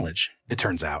 Knowledge, it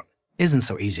turns out, isn't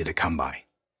so easy to come by.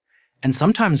 And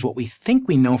sometimes what we think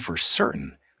we know for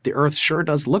certain, the Earth sure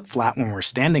does look flat when we're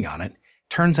standing on it,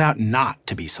 turns out not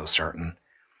to be so certain.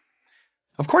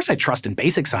 Of course I trust in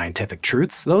basic scientific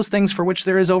truths, those things for which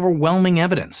there is overwhelming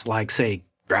evidence, like, say,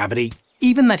 gravity,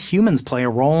 even that humans play a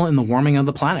role in the warming of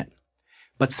the planet.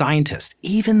 But scientists,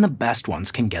 even the best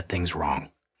ones, can get things wrong.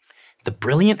 The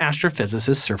brilliant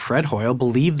astrophysicist Sir Fred Hoyle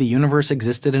believed the universe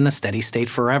existed in a steady state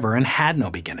forever and had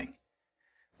no beginning.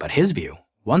 But his view,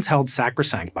 once held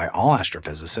sacrosanct by all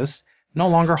astrophysicists, no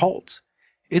longer holds.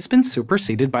 It's been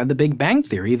superseded by the Big Bang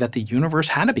theory that the universe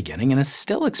had a beginning and is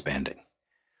still expanding.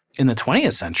 In the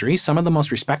 20th century, some of the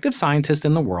most respected scientists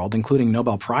in the world, including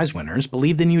Nobel Prize winners,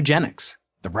 believed in eugenics,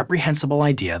 the reprehensible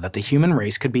idea that the human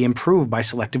race could be improved by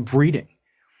selective breeding.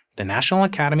 The National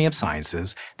Academy of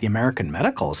Sciences, the American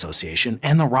Medical Association,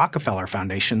 and the Rockefeller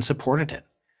Foundation supported it.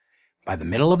 By the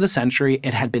middle of the century,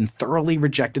 it had been thoroughly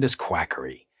rejected as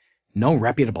quackery. No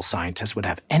reputable scientist would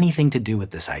have anything to do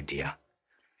with this idea.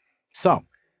 So,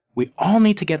 we all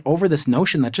need to get over this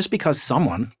notion that just because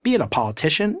someone, be it a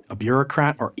politician, a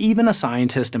bureaucrat, or even a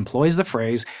scientist, employs the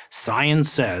phrase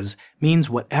 "science says," means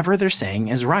whatever they're saying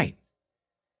is right.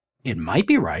 It might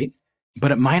be right,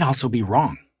 but it might also be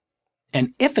wrong.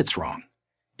 And if it's wrong,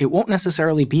 it won't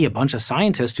necessarily be a bunch of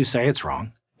scientists who say it's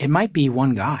wrong. It might be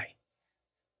one guy.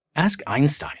 Ask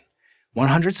Einstein.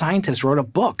 100 scientists wrote a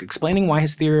book explaining why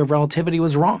his theory of relativity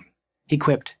was wrong. He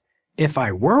quipped, "If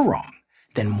I were wrong,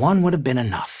 then one would have been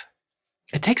enough."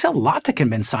 It takes a lot to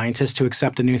convince scientists to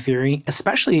accept a new theory,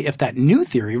 especially if that new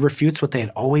theory refutes what they had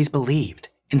always believed.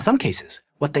 In some cases,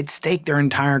 what they'd staked their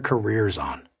entire careers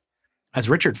on. As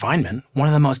Richard Feynman, one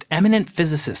of the most eminent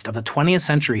physicists of the 20th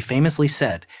century, famously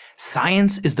said,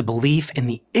 "Science is the belief in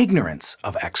the ignorance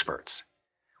of experts."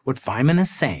 What Feynman is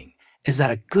saying is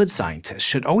that a good scientist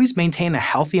should always maintain a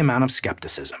healthy amount of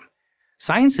skepticism.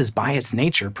 Science is by its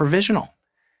nature provisional.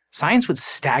 Science would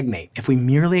stagnate if we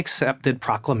merely accepted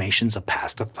proclamations of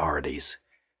past authorities.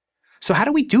 So how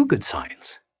do we do good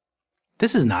science?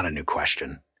 This is not a new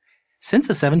question. Since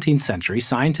the 17th century,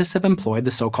 scientists have employed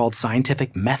the so-called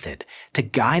scientific method to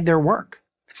guide their work.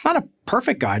 It's not a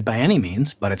perfect guide by any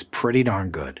means, but it's pretty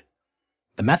darn good.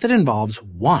 The method involves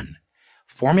 1.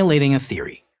 Formulating a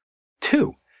theory.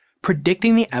 2.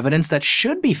 Predicting the evidence that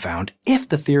should be found if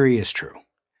the theory is true.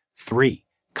 3.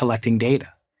 Collecting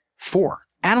data. 4.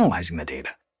 Analyzing the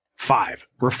data. 5.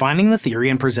 Refining the theory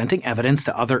and presenting evidence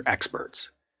to other experts.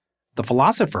 The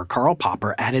philosopher Karl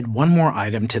Popper added one more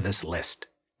item to this list.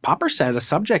 Popper said a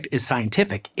subject is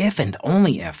scientific if and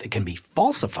only if it can be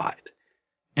falsified.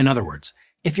 In other words,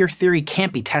 if your theory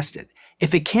can't be tested,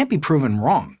 if it can't be proven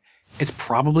wrong, it's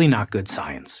probably not good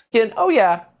science. Oh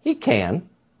yeah, he can.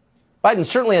 Biden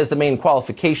certainly has the main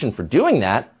qualification for doing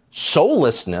that,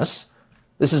 soullessness.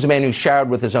 This is a man who's showered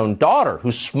with his own daughter,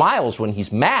 who smiles when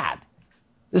he's mad.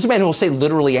 This is a man who will say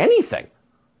literally anything.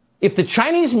 If the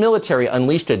Chinese military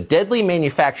unleashed a deadly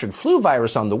manufactured flu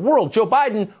virus on the world, Joe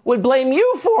Biden would blame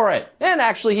you for it. And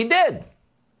actually he did.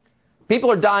 People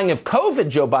are dying of COVID,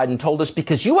 Joe Biden told us,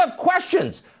 because you have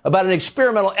questions about an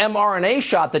experimental mRNA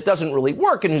shot that doesn't really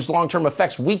work and whose long-term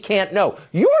effects we can't know.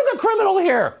 You're the criminal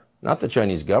here, not the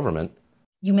Chinese government.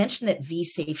 You mentioned that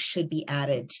VSafe should be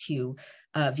added to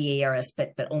VARS,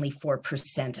 but only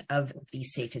 4% of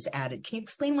VSafe is added. Can you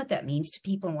explain what that means to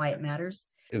people and why it matters?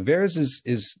 VARS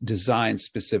is designed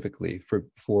specifically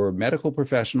for medical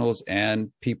professionals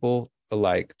and people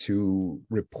alike to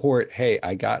report, hey,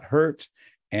 I got hurt.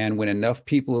 And when enough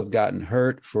people have gotten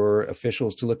hurt, for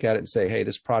officials to look at it and say, hey,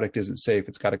 this product isn't safe,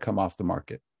 it's got to come off the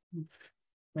market.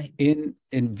 Right. In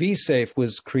VSafe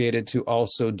was created to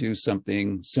also do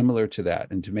something similar to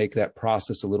that and to make that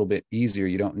process a little bit easier.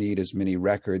 You don't need as many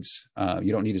records.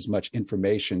 You don't need as much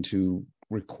information to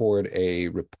record a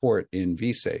report in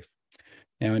VSafe.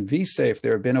 Now, in VSafe,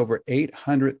 there have been over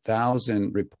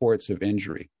 800,000 reports of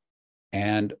injury.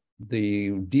 And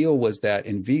the deal was that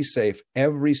in VSafe,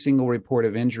 every single report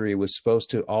of injury was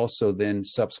supposed to also then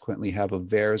subsequently have a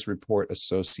VAERS report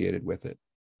associated with it.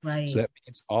 Right. So that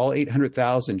means all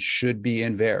 800,000 should be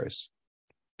in VAERS.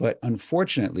 But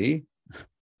unfortunately,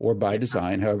 or by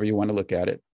design, however you want to look at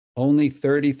it, only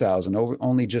 30,000,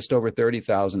 only just over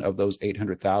 30,000 of those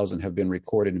 800,000 have been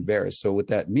recorded in VAERS. So what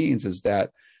that means is that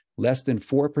less than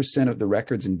 4% of the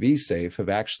records in VSafe have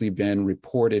actually been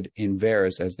reported in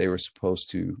VAERS as they were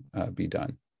supposed to be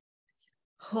done.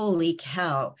 Holy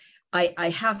cow. I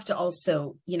have to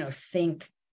also,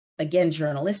 think, again,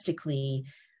 journalistically,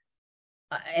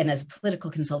 and as a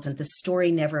political consultant, the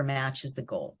story never matches the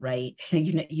goal, right?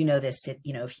 You know this, if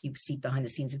you see behind the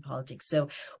scenes in politics. So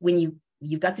when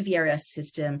you've got the VRS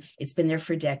system, it's been there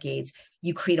for decades.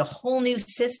 You create a whole new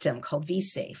system called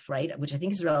VSafe, right? Which I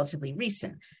think is relatively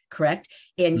recent, correct?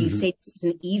 And you say this is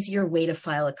an easier way to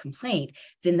file a complaint,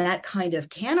 then that kind of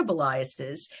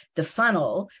cannibalizes the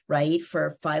funnel, right,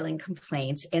 for filing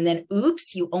complaints. And then,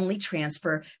 oops, you only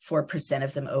transfer 4%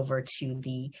 of them over to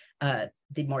the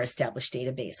more established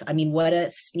database. I mean, what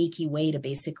a sneaky way to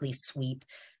basically sweep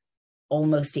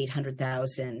almost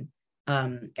 800,000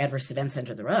 adverse events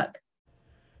under the rug.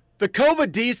 The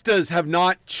COVIDistas have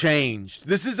not changed.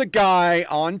 This is a guy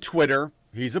on Twitter.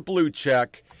 He's a blue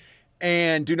check.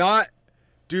 And do not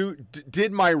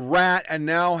did my rat and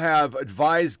now have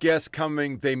advised guests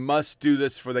coming. They must do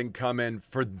this for they can come in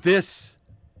for this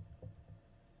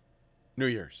New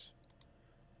Year's.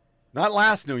 Not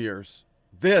last New Year's.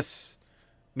 This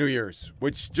New Year's,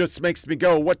 which just makes me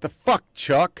go, what the fuck,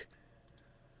 Chuck?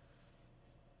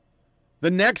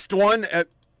 The next one,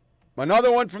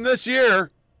 another one from this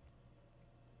year.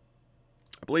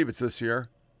 I believe it's this year.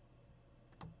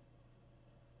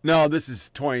 No, this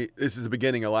is the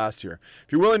beginning of last year.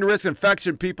 If you're willing to risk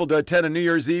infection people to attend a New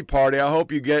Year's Eve party, I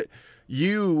hope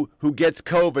you who gets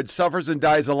COVID suffers and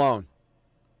dies alone.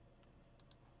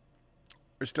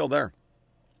 They're still there.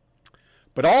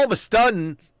 But all of a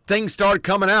sudden, things started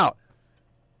coming out.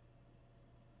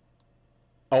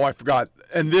 Oh, I forgot.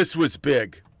 And this was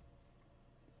big.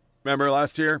 Remember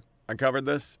last year? I covered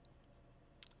this.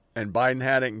 And Biden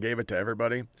had it and gave it to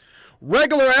everybody.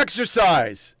 Regular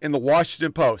exercise in the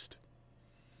Washington Post.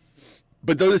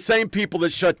 But they're the same people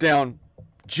that shut down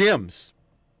gyms.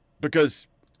 Because,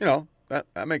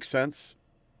 that makes sense.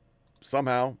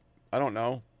 Somehow. I don't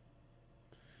know.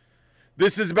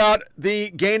 This is about the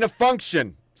gain of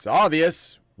function. It's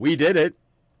obvious. We did it.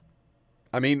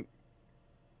 I mean,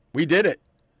 we did it.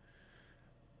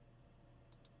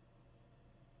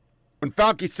 When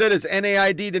Fauci said his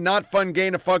NIAID did not fund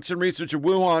gain-of-function research at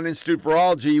Wuhan Institute for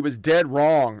Virology, he was dead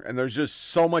wrong. And there's just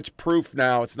so much proof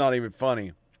now, it's not even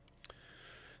funny.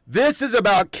 This is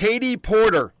about Katie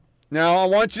Porter. Now, I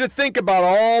want you to think about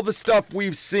all the stuff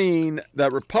we've seen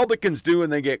that Republicans do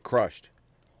and they get crushed.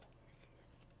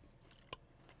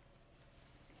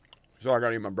 Sorry, I got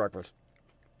to eat my breakfast.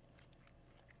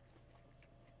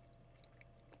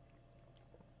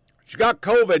 She got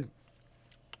COVID.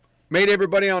 Made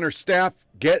everybody on her staff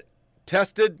get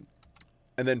tested,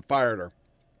 and then fired her.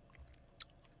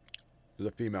 It was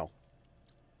a female.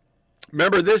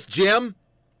 Remember this, Jim?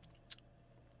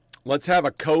 Let's have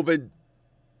a COVID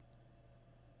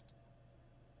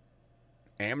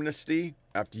amnesty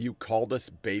after you called us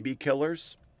baby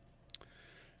killers.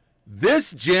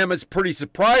 This, Jim, is pretty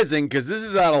surprising because this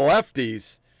is out of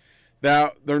lefties.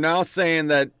 That they're now saying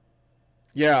that,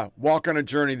 yeah, walk on a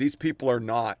journey. These people are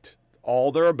not.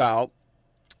 All they're about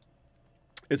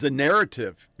is a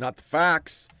narrative, not the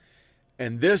facts.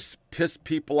 And this pissed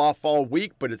people off all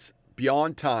week, but it's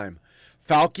beyond time.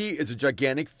 Fauci is a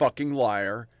gigantic fucking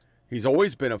liar. He's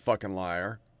always been a fucking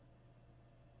liar.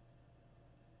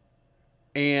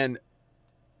 And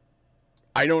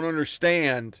I don't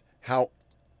understand how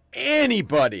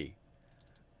anybody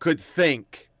could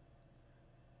think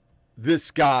this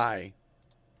guy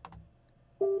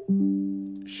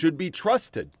should be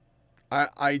trusted.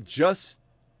 I just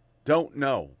don't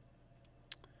know.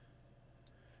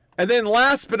 And then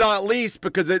last but not least,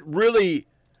 because it really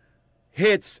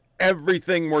hits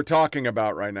everything we're talking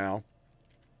about right now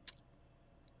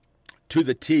to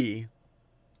the T.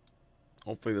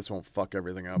 Hopefully this won't fuck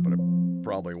everything up, but it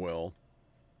probably will.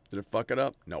 Did it fuck it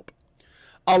up? Nope.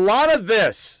 A lot of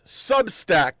this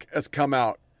Substack has come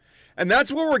out. And that's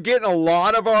where we're getting a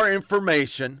lot of our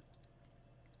information.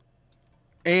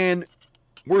 And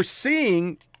we're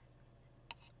seeing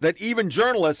that even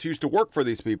journalists who used to work for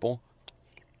these people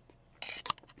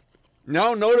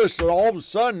now notice that all of a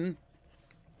sudden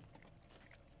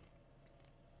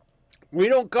we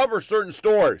don't cover certain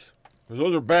stories because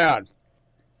those are bad.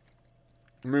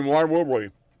 I mean, why would we?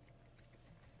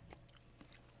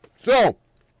 So,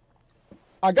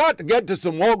 I got to get to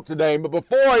some woke today, but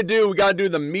before I do, we got to do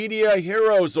the Media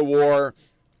Heroes Award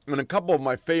and a couple of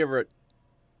my favorite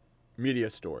media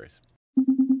stories.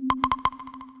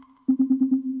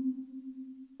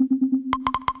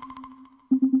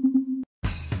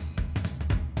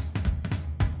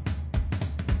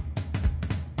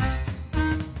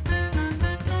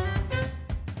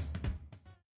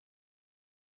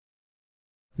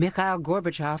 Mikhail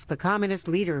Gorbachev, the communist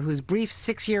leader whose brief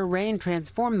 6-year reign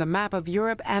transformed the map of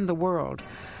Europe and the world.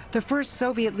 The first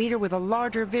Soviet leader with a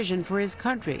larger vision for his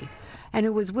country, and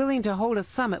who was willing to hold a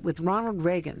summit with Ronald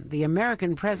Reagan, the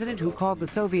American president who called the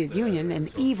Soviet Union an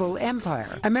evil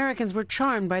empire. Americans were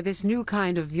charmed by this new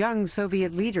kind of young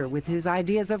Soviet leader with his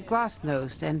ideas of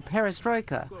glasnost and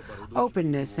perestroika,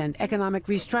 openness and economic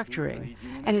restructuring,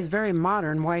 and his very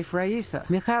modern wife Raisa.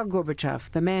 Mikhail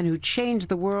Gorbachev, the man who changed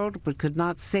the world but could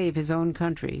not save his own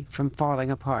country from falling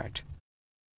apart.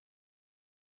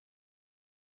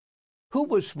 Who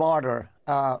was smarter,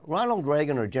 Ronald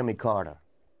Reagan or Jimmy Carter?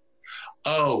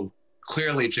 Oh,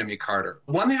 clearly Jimmy Carter.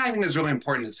 One thing I think is really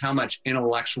important is how much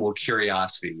intellectual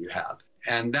curiosity you have.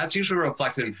 And that's usually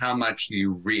reflected in how much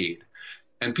you read.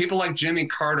 And people like Jimmy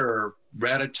Carter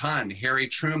read a ton. Harry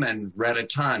Truman read a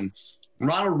ton.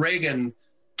 Ronald Reagan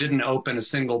didn't open a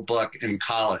single book in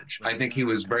college. I think he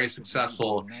was very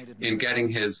successful in getting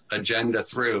his agenda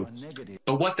through.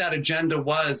 But what that agenda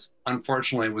was,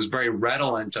 unfortunately, was very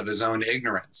redolent of his own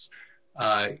ignorance.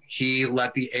 He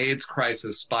let the AIDS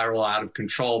crisis spiral out of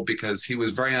control because he was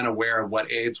very unaware of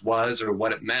what AIDS was or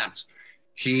what it meant.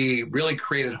 He really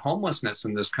created homelessness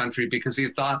in this country because he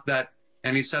thought that,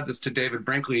 and he said this to David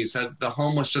Brinkley, he said the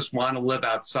homeless just want to live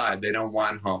outside. They don't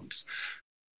want homes.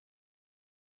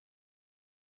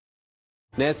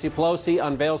 Nancy Pelosi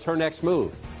unveils her next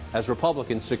move as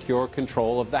Republicans secure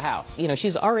control of the House. You know,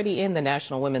 she's already in the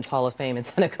National Women's Hall of Fame in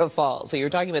Seneca Falls. So you're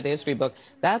talking about the history book,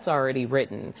 that's already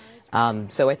written.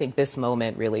 So I think this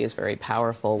moment really is very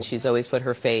powerful. She's always put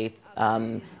her faith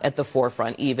at the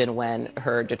forefront, even when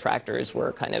her detractors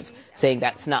were kind of saying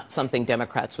that's not something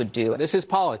Democrats would do. This is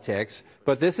politics,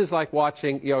 but this is like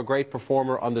watching, a great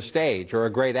performer on the stage or a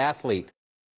great athlete.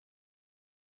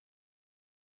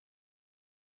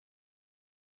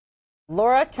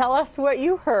 Laura, tell us what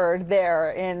you heard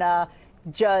there in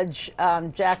Judge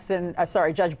Brown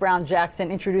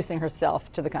Jackson introducing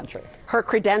herself to the country. Her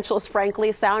credentials,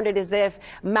 frankly, sounded as if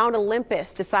Mount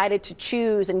Olympus decided to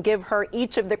choose and give her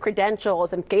each of the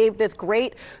credentials and gave this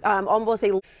great, almost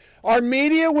a... Our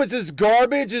media was as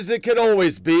garbage as it could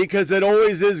always be, because it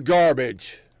always is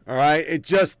garbage. All right?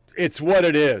 It's what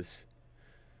it is.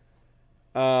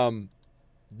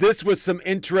 This was some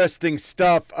interesting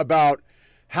stuff about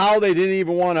how they didn't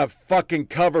even want to fucking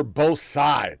cover both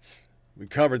sides. We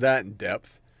covered that in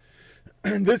depth.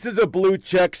 This is a blue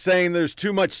check saying there's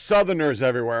too much Southerners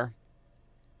everywhere.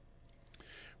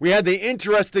 We had the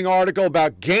interesting article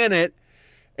about Gannett,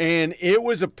 and it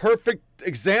was a perfect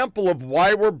example of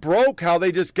why we're broke, how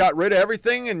they just got rid of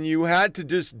everything and you had to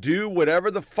just do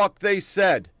whatever the fuck they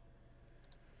said.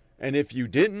 And if you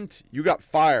didn't, you got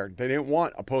fired. They didn't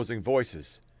want opposing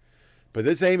voices. But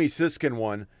this Amy Siskin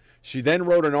one, she then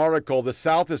wrote an article, "The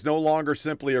South is no longer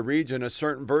simply a region. A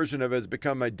certain version of it has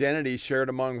become identity shared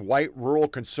among white, rural,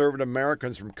 conservative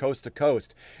Americans from coast to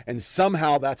coast. And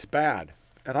somehow that's bad."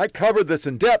 And I covered this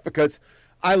in depth because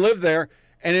I live there,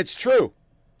 and it's true.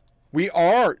 We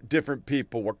are different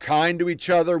people. We're kind to each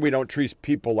other. We don't treat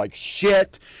people like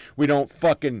shit. We don't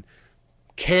fucking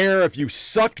care if you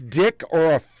suck dick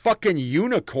or a fucking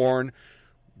unicorn.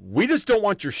 We just don't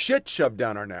want your shit shoved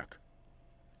down our neck.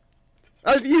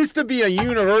 That used to be a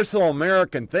universal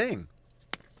American thing,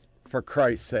 for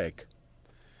Christ's sake.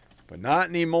 But not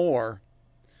anymore.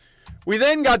 We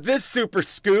then got this super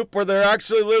scoop where they're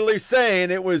actually literally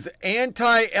saying it was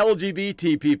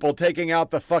anti-LGBT people taking out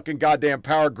the fucking goddamn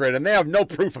power grid, and they have no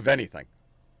proof of anything.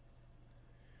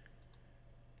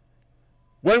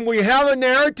 When we have a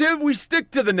narrative, we stick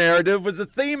to the narrative. Was a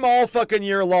theme all fucking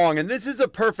year long, and this is a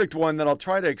perfect one that I'll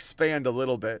try to expand a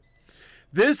little bit.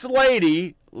 This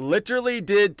lady literally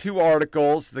did 2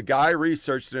 articles. The guy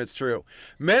researched, and it's true.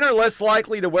 Men are less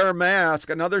likely to wear a mask,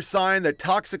 another sign that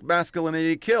toxic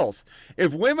masculinity kills.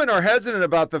 If women are hesitant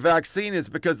about the vaccine, it's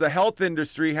because the health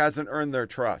industry hasn't earned their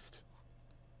trust.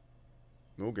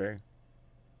 Okay.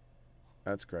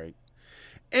 That's great.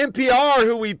 NPR,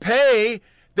 who we pay,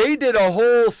 they did a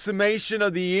whole summation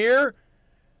of the year.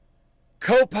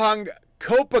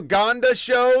 Propaganda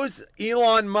shows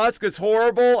Elon Musk is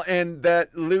horrible and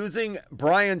that losing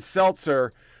Brian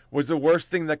Seltzer was the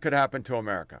worst thing that could happen to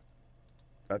America.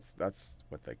 That's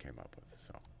what they came up with.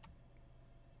 So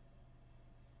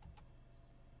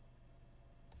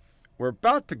we're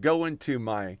about to go into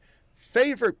my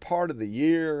favorite part of the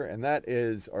year, and that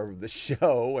is, or the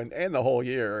show and the whole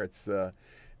year, it's the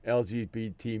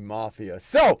LGBT mafia.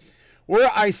 So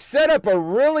where I set up a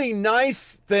really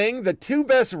nice thing, the 2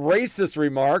 best racist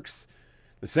remarks,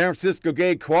 the San Francisco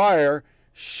Gay Choir,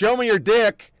 show me your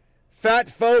dick, fat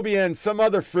phobia, and some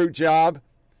other fruit job.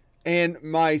 And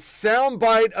my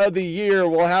soundbite of the year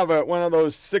will have one of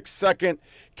those 6-second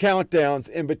countdowns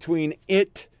in between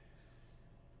it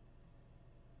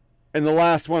and the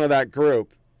last one of that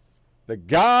group. The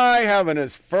guy having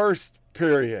his first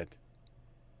period.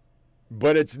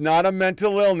 But it's not a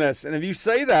mental illness. And if you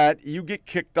say that, you get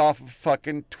kicked off of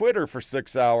fucking Twitter for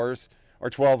 6 hours or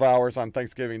 12 hours on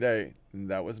Thanksgiving Day. And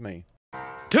that was me.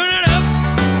 Turn it up,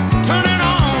 turn it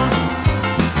on.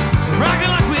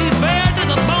 Rockin' like we bad to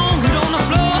the bone. Get on the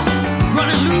floor,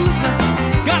 running loose.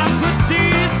 Gotta put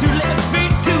these 2 left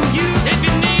feet to use. If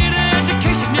you need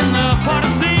education in the party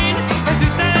scene, if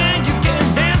you think you can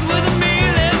dance with me,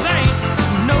 this ain't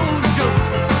no joke.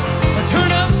 Turn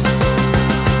up.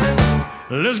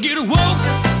 Let's get woke.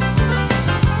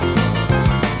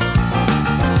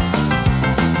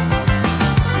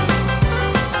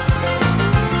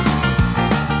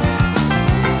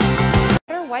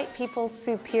 White white people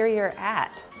superior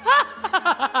at?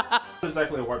 What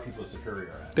exactly are white people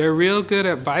superior at? They're real good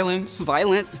at violence.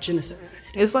 Violence. Genocide.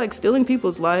 It's like stealing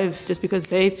people's lives just because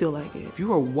they feel like it. If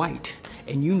you are white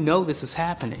and you know this is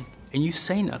happening and you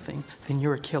say nothing, then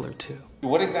you're a killer too.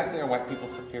 What exactly are white people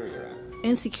superior at?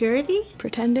 Insecurity.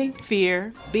 Pretending.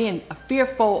 Fear. Being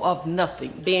fearful of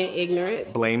nothing. Being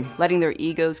ignorant. Blame. Letting their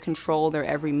egos control their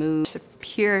every move.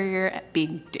 Superior at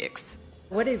being dicks.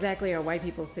 What exactly are white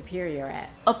people superior at?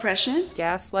 Oppression.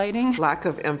 Gaslighting. Lack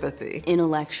of empathy.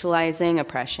 Intellectualizing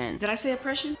oppression. Did I say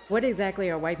oppression? What exactly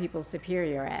are white people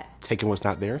superior at? Taking what's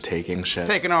not there. Taking shit.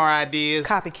 Taking our ideas.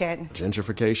 Copycatting.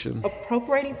 Gentrification.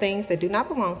 Appropriating things that do not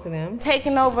belong to them.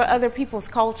 Taking over other people's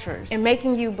cultures and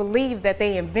making you believe that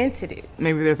they invented it.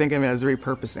 Maybe they're thinking of it as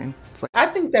repurposing. I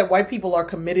think that white people are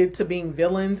committed to being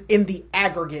villains in the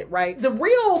aggregate, right? The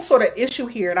real sort of issue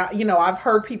here, and I've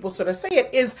heard people sort of say it,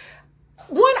 is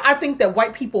one, I think that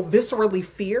white people viscerally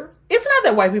fear. It's not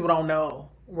that white people don't know,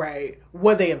 right,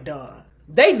 what they have done.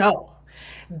 They know.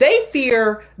 They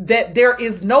fear that there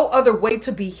is no other way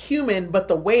to be human but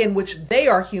the way in which they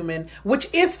are human, which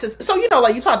is to, so,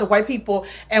 like you talk to white people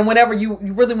and whenever you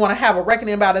really want to have a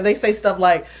reckoning about it, they say stuff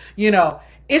like,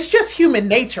 it's just human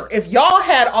nature. If y'all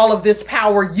had all of this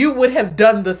power, you would have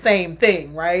done the same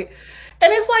thing, right?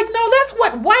 And it's like, no, that's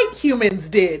what white humans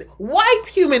did. White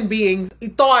human beings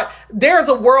thought there's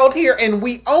a world here and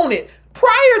we own it.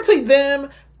 Prior to them,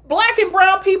 black and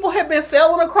brown people have been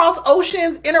sailing across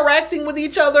oceans, interacting with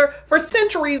each other for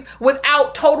centuries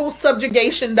without total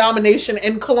subjugation, domination,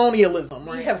 and colonialism.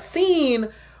 We have seen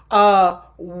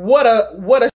what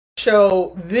a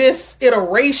show this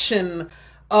iteration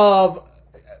of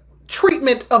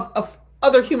treatment of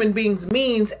other human beings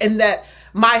means, and that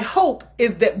my hope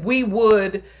is that we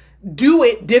would do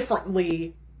it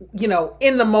differently,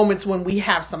 in the moments when we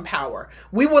have some power.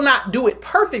 We will not do it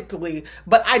perfectly,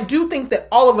 but I do think that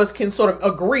all of us can sort of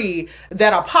agree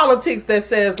that a politics that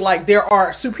says like there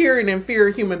are superior and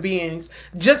inferior human beings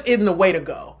just isn't the way to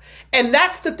go. And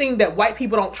that's the thing that white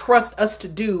people don't trust us to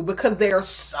do because they are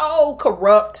so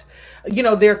corrupt.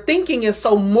 Their thinking is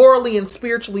so morally and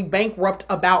spiritually bankrupt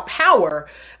about power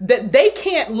that they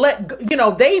can't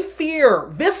they fear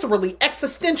viscerally,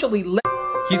 existentially.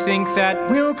 You think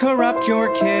that we'll corrupt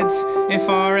your kids if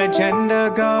our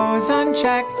agenda goes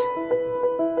unchecked?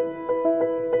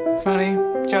 Funny,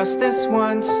 just this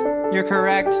once, you're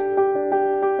correct.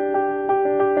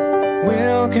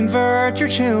 We'll convert your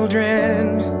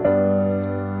children.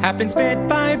 Happens bit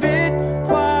by bit,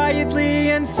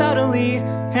 quietly and subtly,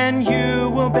 and you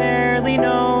will barely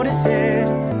notice it.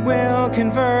 We'll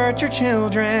convert your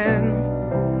children.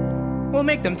 We'll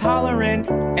make them tolerant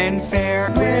and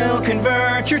fair. We'll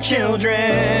convert your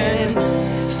children.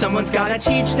 Someone's gotta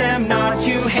teach them not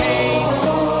to hate.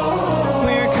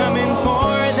 We're coming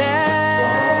for them.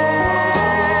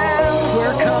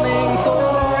 We're coming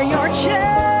for your children.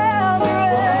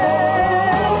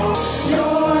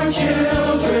 Your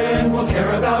children will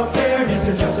care about fairness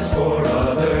and justice for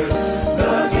others.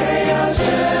 The gay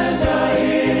agenda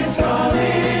is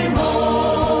coming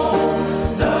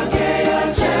home. The gay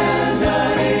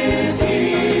agenda is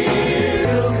here.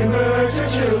 We'll convert your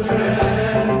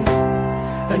children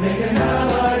and make an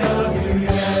ally of you,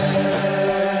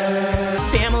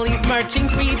 yeah. Families marching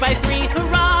 3 by 3,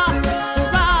 hurrah,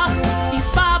 hurrah. These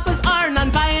papas are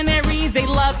non-binary. They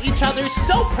love each other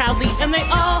so proudly, and they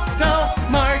all go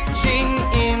marching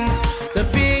in the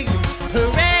big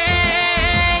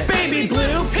hooray. Baby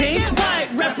blue, pink, white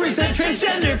represent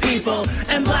transgender people,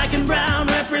 and black and brown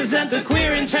represent the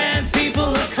queer and trans people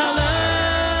of color.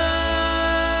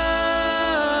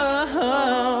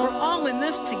 We're all in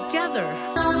this together.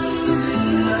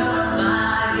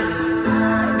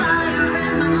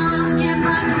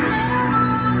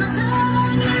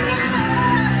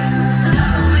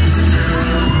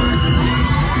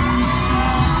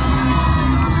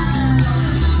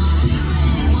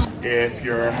 If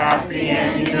you're happy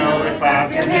and you know it,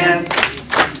 clap your hands.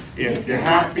 If you're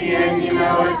happy and you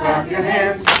know it, clap your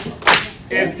hands.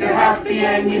 If you're happy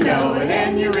and you know it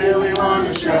and you really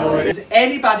want to show it. Does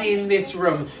anybody in this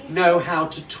room know how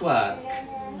to twerk?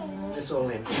 It's all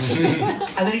in.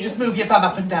 And then you just move your bum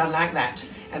up and down like that.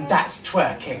 And that's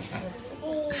twerking.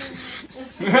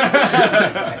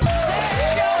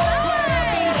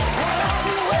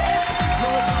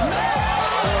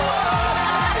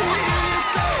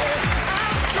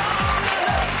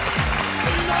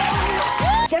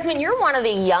 Jasmine, you're one of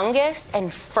the youngest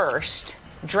and first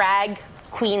drag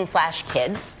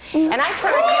queen/kids. And I've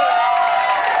heard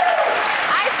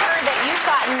that you've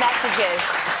gotten messages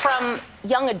from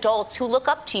young adults who look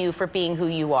up to you for being who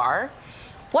you are.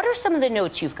 What are some of the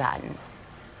notes you've gotten?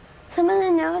 Some of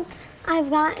the notes I've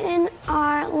gotten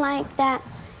are like that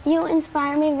you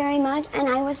inspire me very much, and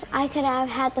I wish I could have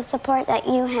had the support that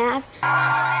you have.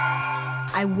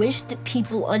 I wish that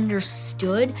people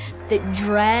understood that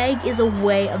drag is a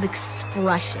way of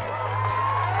expression.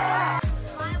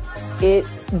 It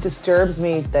disturbs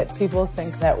me that people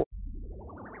think that.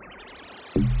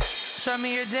 Show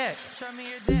me your dick. Show me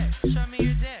your dick. Show me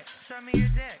your dick. Show me your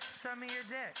dick. Show me your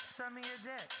dick. Show me your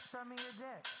dick. Show me your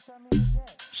dick. Show me your dick.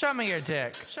 Show me your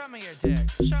dick. Show me your dick.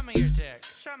 Show me your dick.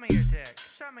 Show me your dick.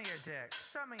 Show me your dick.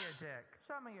 Show me your dick.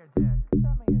 Show me your dick.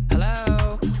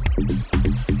 Hello.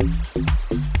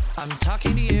 I'm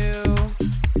talking to you.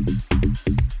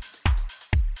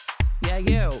 Yeah,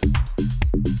 you.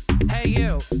 Hey,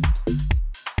 you.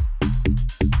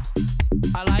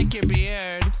 I like your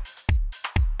beard.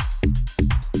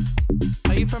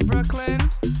 Are you from Brooklyn?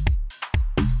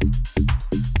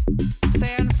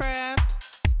 San Fran?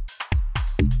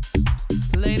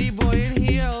 Lady boy in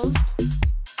heels?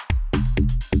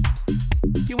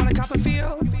 You want a cup of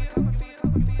feel?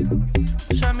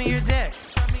 Show me your dick.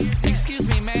 Excuse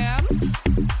me, ma'am.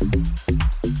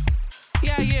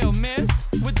 Yeah, you, miss,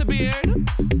 with the beard.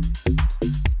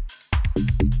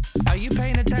 Are you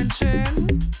paying attention?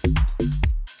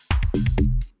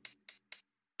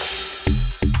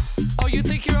 Oh, you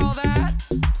think you're all that?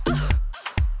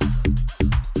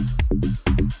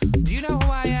 Do you know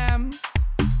who I am?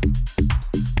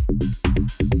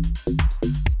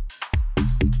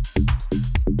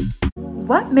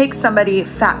 What makes somebody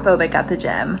fat phobic at the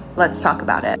gym? Let's talk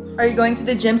about it. Are you going to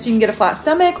the gym so you can get a flat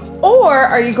stomach, or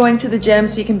are you going to the gym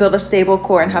so you can build a stable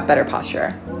core and have better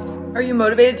posture? Are you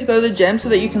motivated to go to the gym so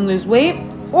that you can lose weight,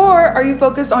 or are you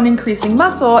focused on increasing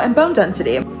muscle and bone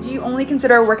density? Do you only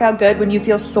consider a workout good when you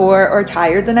feel sore or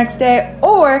tired the next day,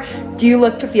 or do you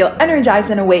look to feel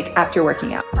energized and awake after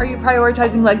working out? Are you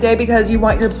prioritizing leg day because you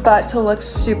want your butt to look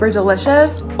super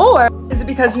delicious, or is it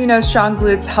because you know strong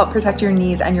glutes help protect your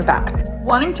knees and your back?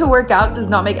 Wanting to work out does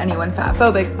not make anyone fat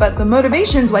phobic, but the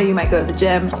motivations why you might go to the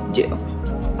gym do.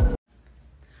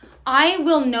 I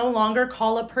will no longer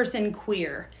call a person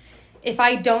queer if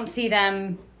I don't see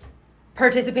them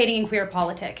participating in queer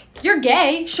politic. You're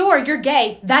gay, sure, you're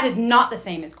gay. That is not the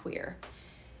same as queer.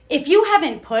 If you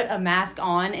haven't put a mask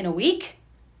on in a week,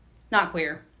 not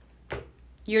queer.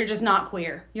 You're just not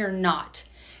queer. You're not.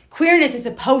 Queerness is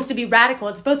supposed to be radical.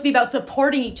 It's supposed to be about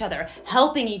supporting each other,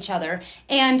 helping each other,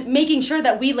 and making sure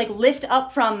that we lift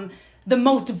up from the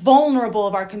most vulnerable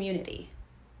of our community.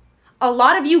 A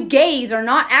lot of you gays are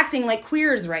not acting like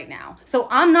queers right now, so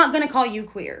I'm not gonna call you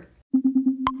queer.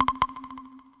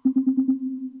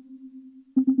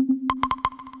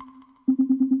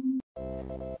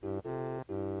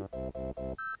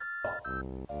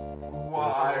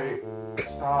 Why?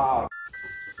 Stop.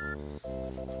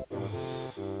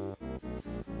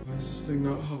 Why is this thing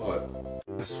not hot?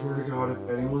 I swear to God, if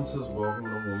anyone says welcome to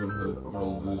womanhood, I'm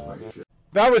gonna lose my shit.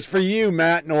 That was for you,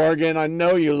 Matt in Oregon. I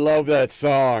know you love that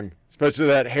song, especially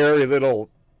that hairy little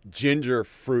ginger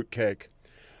fruitcake.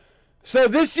 So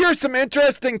this year, some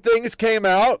interesting things came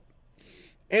out.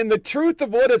 And the truth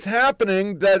of what is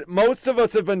happening that most of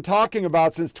us have been talking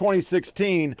about since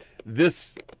 2016,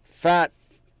 this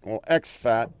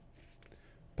ex-fat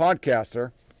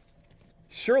podcaster,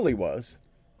 Shirley was,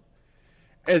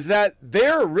 is that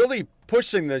they're really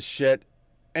pushing this shit,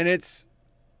 and it's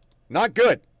not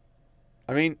good.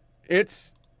 I mean,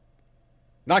 it's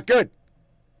not good.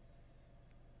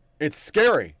 It's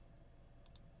scary.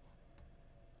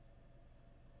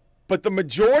 But the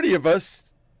majority of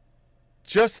us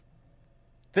just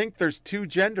think there's two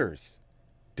genders.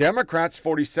 Democrats,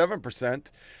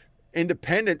 47%.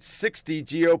 Independents, 60%.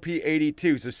 GOP,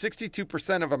 82%. So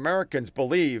 62% of Americans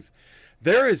believe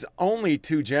there is only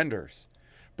two genders.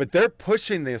 But they're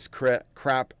pushing this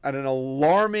crap at an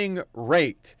alarming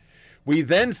rate. We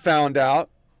then found out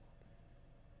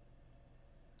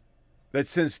that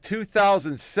since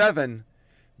 2007,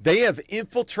 they have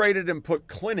infiltrated and put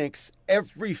clinics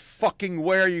every fucking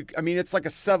where you... I mean, it's like a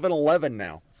 7-Eleven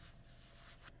now.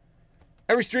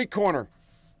 Every street corner.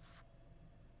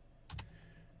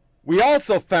 We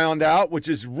also found out, which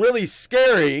is really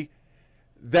scary,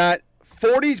 that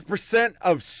 40%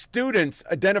 of students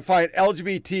identify as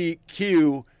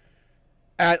LGBTQ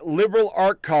at liberal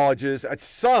art colleges. At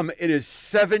some, it is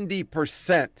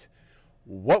 70%.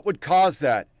 What would cause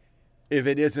that if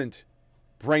it isn't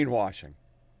brainwashing?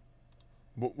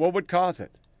 What would cause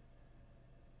it?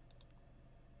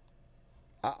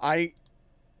 I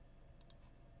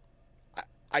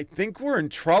think we're in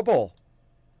trouble.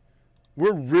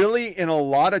 We're really in a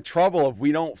lot of trouble if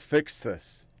we don't fix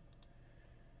this.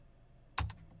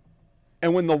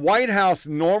 And when the White House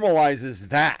normalizes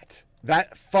that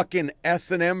fucking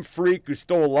S&M freak who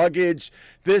stole luggage,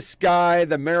 this guy,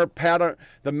 the male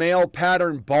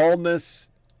pattern baldness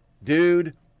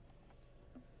dude,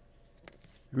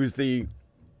 who's the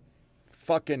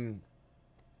fucking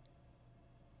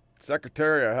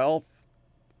Secretary of Health,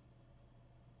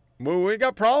 well, we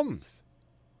got problems.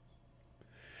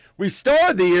 We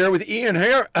started the year with Ian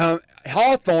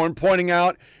Hawthorne pointing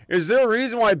out, is there a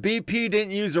reason why BP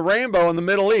didn't use a rainbow in the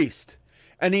Middle East?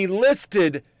 And he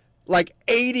listed like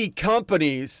 80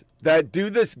 companies that do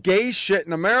this gay shit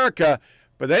in America,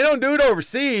 but they don't do it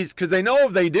overseas because they know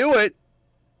if they do it,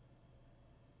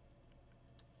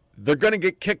 they're going to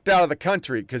get kicked out of the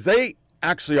country because they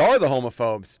actually are the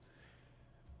homophobes.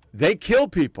 They kill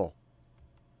people.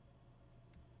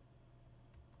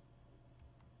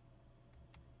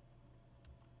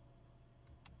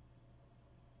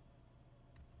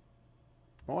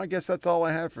 Well, I guess that's all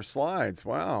I had for slides.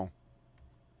 Wow.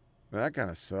 That kind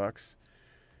of sucks.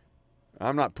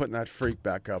 I'm not putting that freak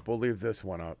back up. We'll leave this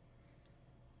one up.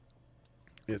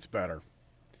 It's better.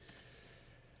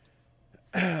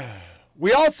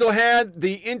 We also had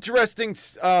the interesting,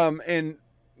 and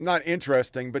not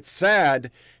interesting, but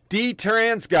sad,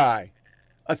 D-trans guy.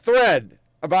 A thread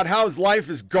about how his life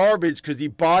is garbage because he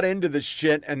bought into this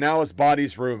shit and now his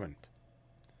body's ruined.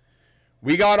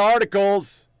 We got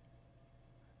articles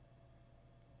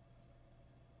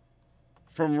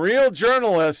from real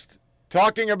journalists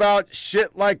talking about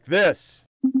shit like this.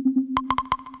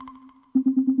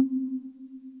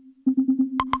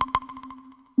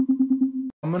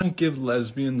 I'm gonna give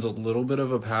lesbians a little bit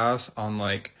of a pass on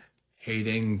like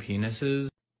hating penises.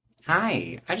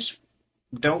 Hi, I just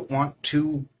don't want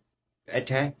to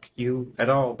attack you at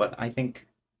all, but I think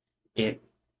it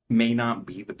may not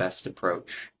be the best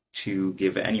approach to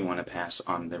give anyone a pass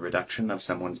on the reduction of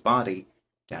someone's body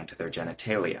down to their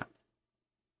genitalia.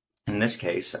 In this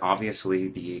case, obviously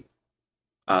the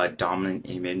dominant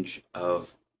image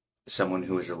of someone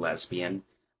who is a lesbian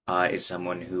is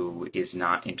someone who is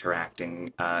not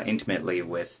interacting intimately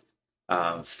with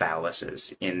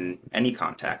phalluses in any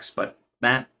context, but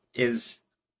that is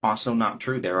also not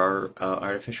true. There are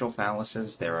artificial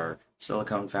phalluses, there are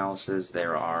silicone phalluses,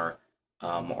 there are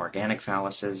organic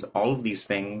phalluses. All of these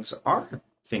things are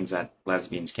things that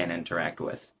lesbians can interact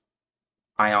with.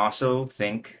 I also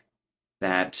think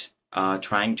that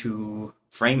trying to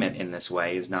frame it in this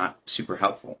way is not super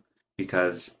helpful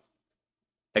because,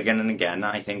 again and again,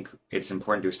 I think it's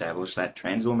important to establish that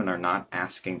trans women are not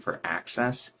asking for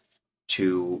access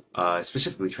to,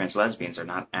 specifically trans lesbians are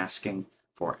not asking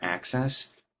for access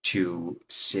to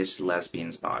cis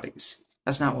lesbians' bodies.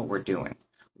 That's not what we're doing.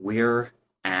 We're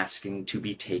asking to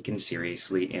be taken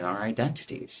seriously in our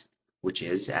identities, which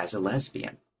is as a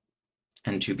lesbian,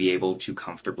 and to be able to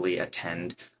comfortably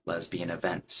attend lesbian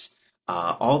events.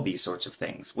 All these sorts of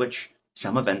things, which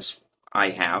some events I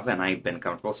have and I've been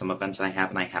comfortable, some events I have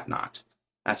and I have not.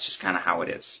 That's just kind of how it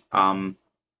is. I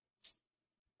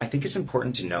think it's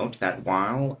important to note that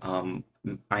while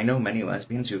I know many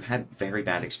lesbians who've had very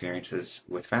bad experiences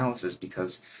with phalluses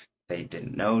because they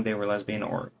didn't know they were lesbian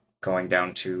or going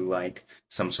down to like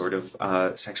some sort of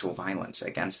sexual violence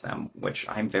against them, which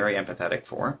I'm very empathetic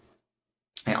for.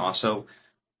 I also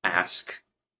ask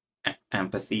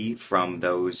empathy from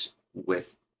those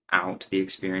without the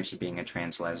experience of being a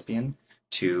trans lesbian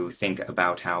to think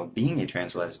about how being a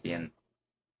trans lesbian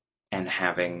and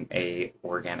having a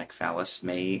organic phallus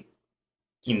may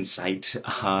incite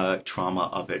trauma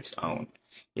of its own.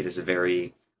 It is a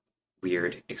very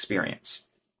weird experience.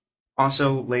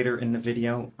 Also, later in the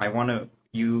video,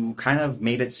 you kind of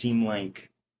made it seem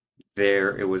like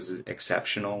it was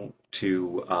exceptional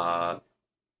to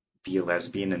be a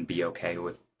lesbian and be okay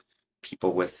with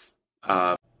people with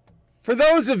For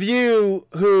those of you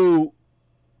who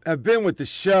have been with the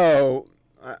show,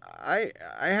 I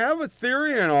have a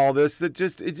theory on all this that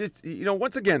just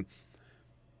once again,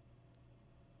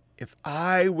 if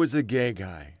I was a gay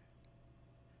guy,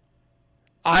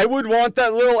 I would want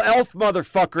that little elf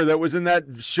motherfucker that was in that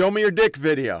Show Me Your Dick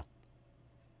video.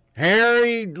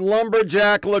 Hairy,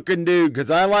 lumberjack looking dude,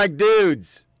 because I like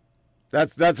dudes.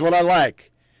 That's what I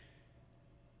like.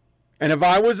 And if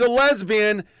I was a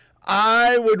lesbian,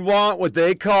 I would want what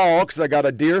they call, because I got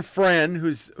a dear friend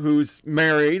who's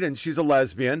married and she's a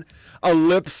lesbian, a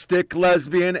lipstick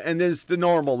lesbian, and there's the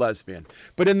normal lesbian.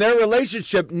 But in their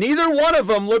relationship, neither one of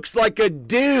them looks like a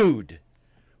dude.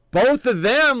 Both of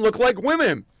them look like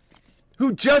women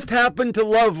who just happen to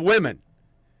love women.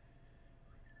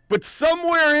 But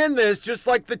somewhere in this, just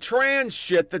like the trans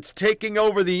shit that's taking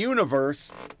over the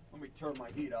universe, let me turn my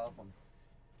heat off, I'm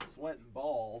sweating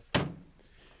balls.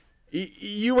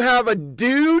 You have a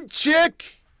dude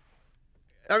chick.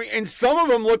 I mean, and some of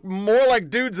them look more like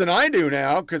dudes than I do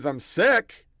now because I'm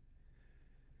sick.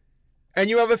 And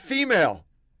you have a female.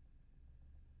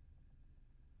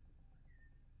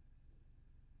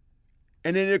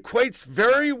 And it equates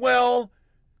very well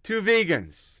to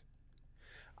vegans.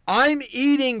 I'm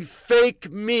eating fake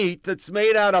meat that's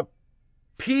made out of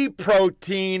pea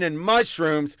protein and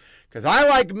mushrooms because I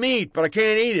like meat, but I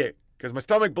can't eat it because my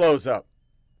stomach blows up.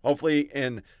 Hopefully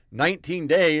in 19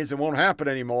 days it won't happen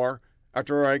anymore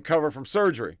after I recover from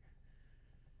surgery.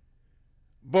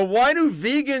 But why do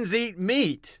vegans eat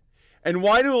meat? And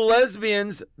why do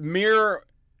lesbians mirror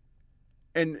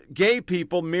and gay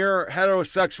people mirror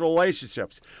heterosexual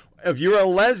relationships? If you're a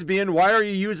lesbian, why are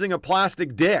you using a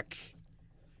plastic dick?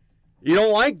 You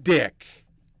don't like dick.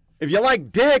 If you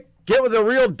like dick, get with a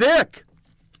real dick.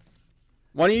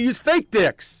 Why don't you use fake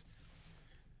dicks?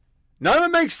 None of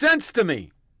it makes sense to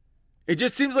me. It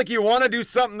just seems like you want to do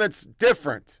something that's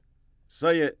different. So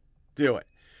you do it.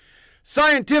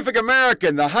 Scientific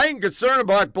American, the heightened concern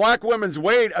about black women's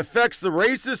weight affects the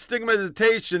racist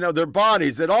stigmatization of their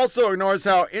bodies. It also ignores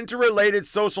how interrelated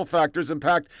social factors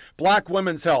impact black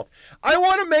women's health. I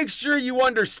want to make sure you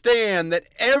understand that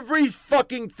every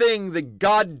fucking thing the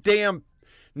goddamn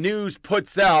news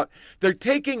puts out, they're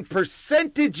taking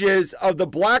percentages of the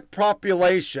black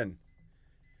population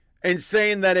and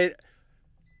saying that it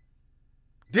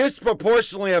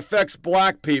disproportionately affects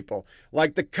black people,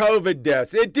 like the COVID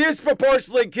deaths. It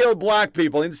disproportionately killed black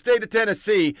people. In the state of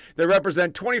Tennessee, they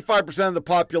represent 25% of the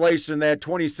population. They had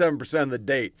 27% of the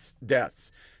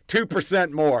deaths.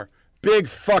 2% more. Big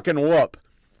fucking whoop.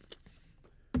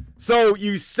 So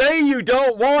you say you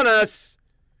don't want us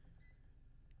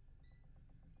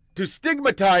to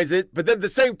stigmatize it, but then at the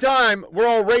same time, we're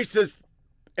all racist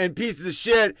and pieces of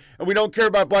shit, and we don't care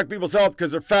about black people's health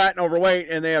because they're fat and overweight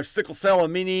and they have sickle cell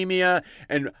anemia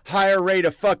and higher rate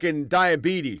of fucking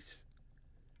diabetes.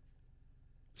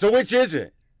 So which is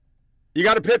it? You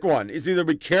got to pick one. It's either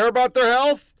we care about their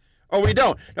health or we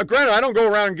don't. Now, granted, I don't go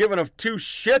around giving a two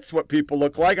shits what people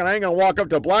look like, and I ain't going to walk up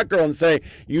to a black girl and say,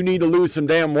 you need to lose some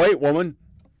damn weight, woman.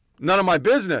 None of my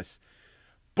business.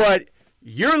 But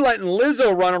you're letting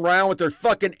Lizzo run around with her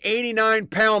fucking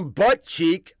 89-pound butt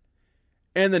cheek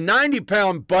and the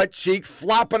 90-pound butt cheek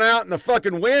flopping out in the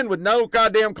fucking wind with no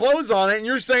goddamn clothes on it, and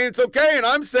you're saying it's okay, and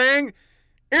I'm saying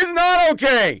it's not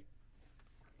okay.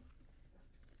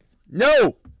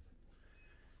 No.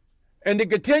 And to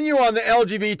continue on the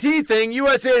LGBT thing,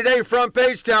 USA Today front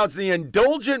page touts the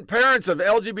indulgent parents of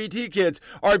LGBT kids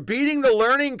are beating the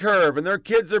learning curve, and their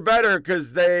kids are better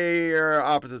because they are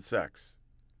opposite sex.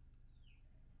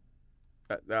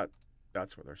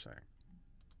 That's what they're saying.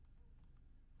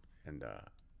 And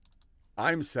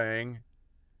I'm saying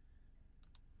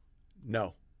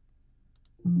no.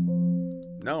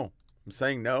 No. I'm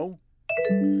saying no.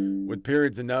 With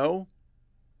periods of no.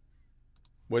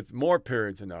 With more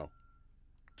periods of no.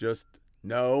 Just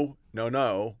no, no,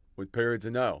 no. With periods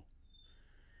of no.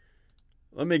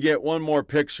 Let me get one more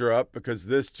picture up because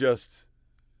this just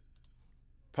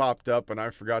popped up and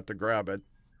I forgot to grab it.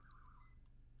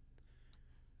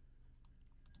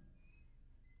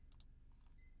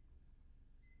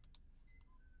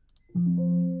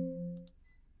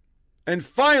 And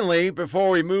finally, before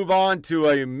we move on to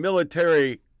a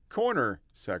military corner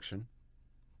section,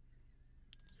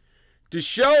 to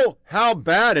show how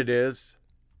bad it is,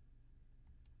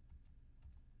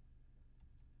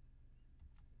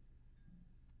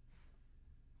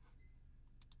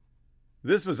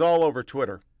 this was all over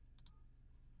Twitter.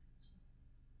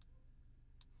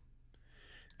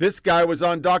 This guy was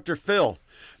on Dr. Phil.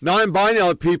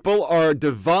 Non-binary people are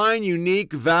divine,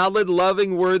 unique, valid,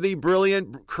 loving, worthy,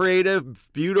 brilliant,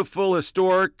 creative, beautiful,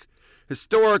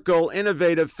 historical,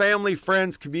 innovative, family,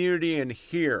 friends, community, and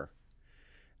here.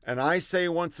 And I say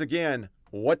once again,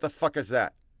 what the fuck is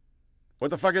that? What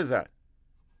the fuck is that?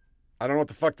 I don't know what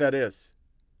the fuck that is.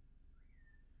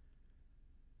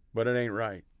 But it ain't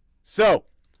right. So,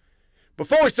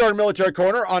 before we start Military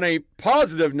Corner, on a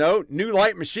positive note, new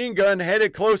light machine gun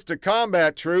headed close to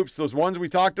combat troops. Those ones we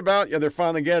talked about, yeah, they're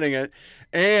finally getting it.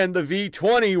 And the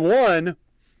V-21,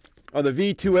 or the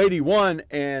V-281,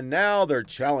 and now they're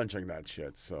challenging that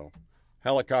shit. So,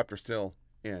 helicopter still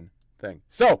in thing.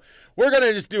 So, we're going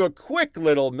to just do a quick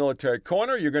little Military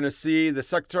Corner. You're going to see the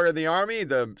Secretary of the Army,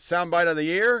 the soundbite of the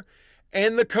year,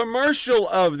 and the commercial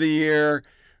of the year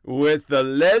with the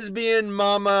Lesbian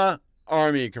Mama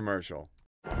Army commercial.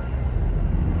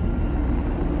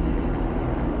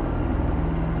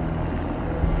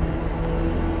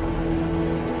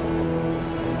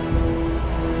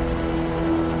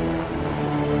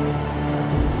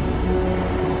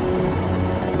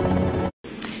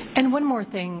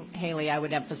 more thing, Haley, I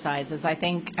would emphasize is I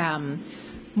think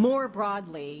more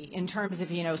broadly in terms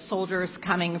of, soldiers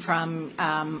coming from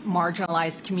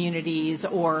marginalized communities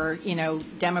or,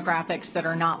 demographics that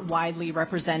are not widely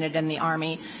represented in the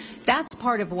Army. That's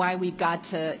part of why we've got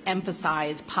to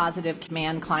emphasize positive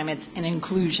command climates and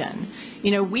inclusion.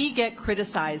 We get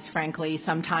criticized, frankly,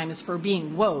 sometimes for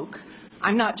being woke.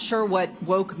 I'm not sure what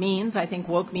woke means. I think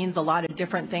woke means a lot of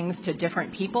different things to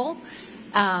different people.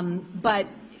 But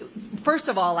first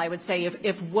of all, I would say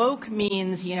if woke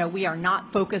means, we are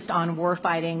not focused on war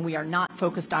fighting, we are not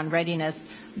focused on readiness,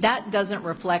 that doesn't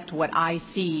reflect what I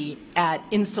see at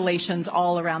installations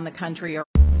all around the country.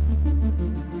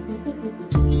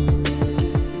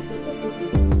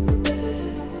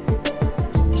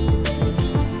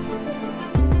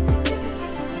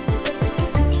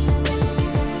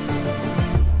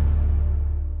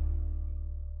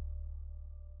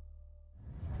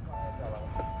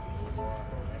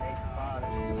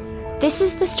 This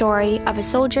is the story of a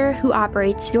soldier who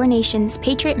operates your nation's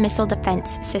Patriot missile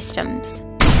defense systems.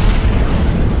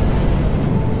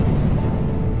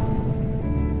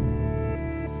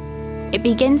 It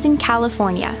begins in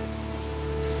California,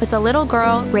 with a little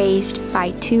girl raised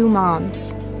by two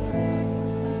moms.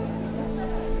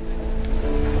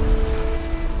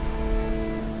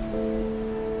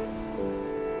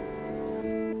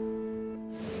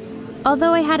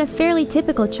 Although I had a fairly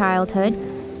typical childhood,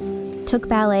 took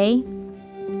ballet,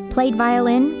 played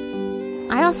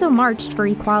violin, I also marched for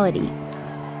equality.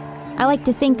 I like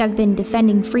to think I've been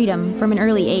defending freedom from an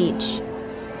early age.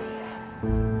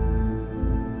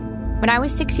 When I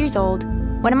was 6 years old,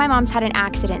 one of my moms had an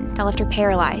accident that left her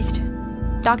paralyzed.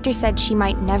 Doctors said she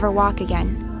might never walk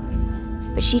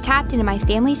again. But she tapped into my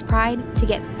family's pride to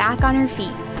get back on her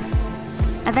feet,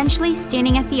 eventually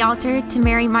standing at the altar to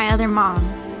marry my other mom.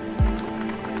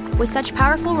 With such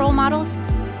powerful role models,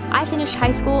 I finished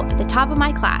high school at the top of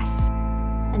my class,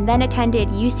 and then attended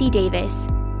UC Davis,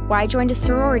 where I joined a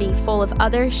sorority full of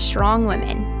other strong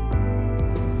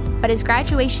women. But as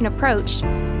graduation approached,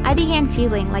 I began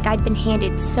feeling like I'd been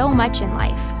handed so much in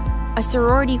life, a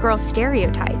sorority girl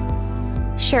stereotype.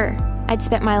 Sure, I'd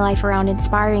spent my life around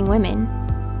inspiring women,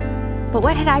 but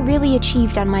what had I really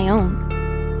achieved on my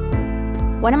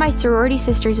own? One of my sorority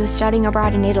sisters was studying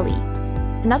abroad in Italy.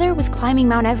 Another was climbing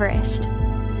Mount Everest.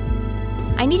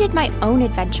 I needed my own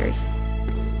adventures,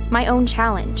 my own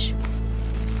challenge.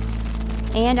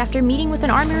 And after meeting with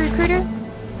an Army recruiter,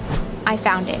 I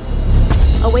found it.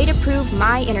 A way to prove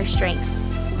my inner strength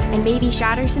and maybe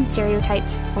shatter some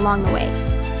stereotypes along the way.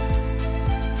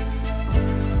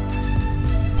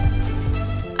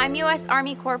 I'm U.S.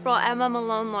 Army Corporal Emma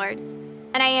Malone Lord,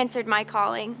 and I answered my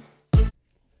calling.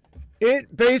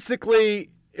 It basically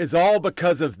is all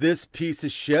because of this piece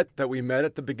of shit that we met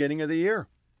at the beginning of the year.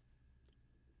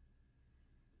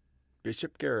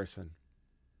 Bishop Garrison.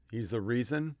 He's the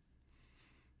reason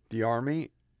the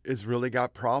Army has really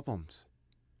got problems.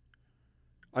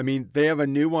 I mean, they have a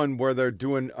new one where they're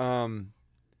doing, let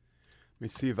me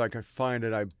see if I can find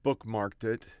it. I bookmarked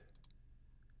it.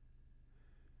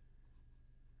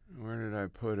 Where did I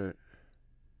put it?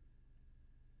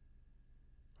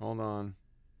 Hold on.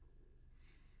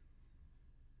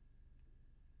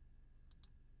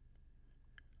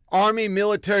 Army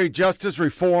military justice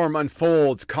reform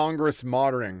unfolds, Congress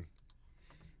monitoring.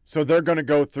 So they're going to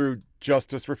go through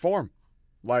justice reform.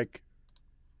 Like,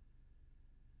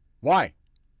 why?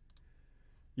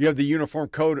 You have the Uniform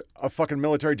Code of fucking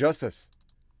military justice.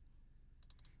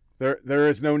 There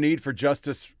is no need for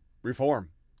justice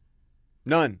reform.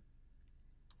 None.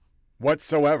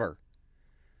 Whatsoever.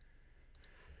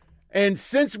 And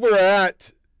since we're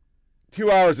at 2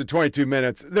 hours and 22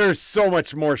 minutes, there's so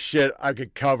much more shit I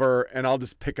could cover, and I'll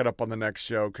just pick it up on the next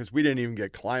show, because we didn't even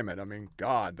get climate. I mean,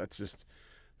 God, that's just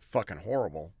fucking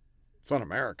horrible. It's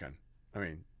un-American. I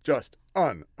mean, just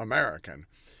un-American.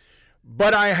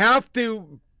 But I have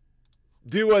to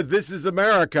do a This Is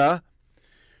America.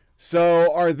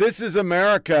 So our This Is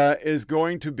America is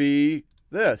going to be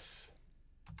this.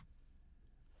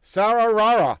 Sarah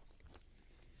Rara.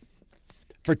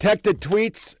 Protected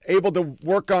tweets, able to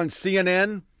work on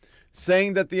CNN,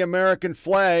 saying that the American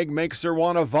flag makes her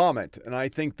want to vomit. And I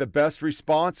think the best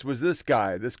response was this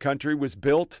guy. This country was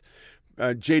built,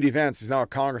 J.D. Vance is now a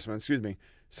congressman,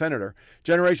 senator.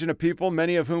 Generation of people,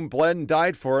 many of whom bled and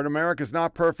died for it. America's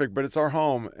not perfect, but it's our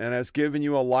home and has given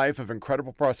you a life of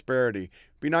incredible prosperity.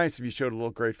 It'd be nice if you showed a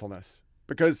little gratefulness,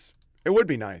 because it would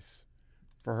be nice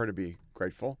for her to be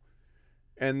grateful.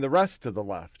 And the rest to the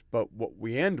left. But what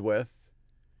we end with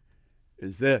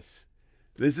is this.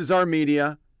 This is our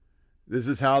media. This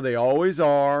is how they always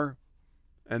are,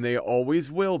 and they always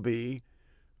will be.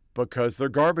 because they're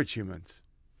garbage humans.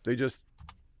 They just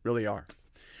really are.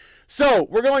 So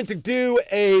we're going to do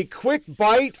a quick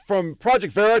bite from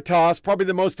Project Veritas, probably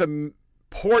the most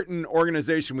important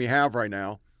organization we have right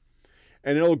now.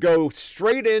 And it'll go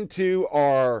straight into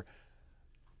our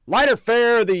lighter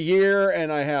fare of the year.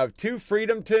 And I have 2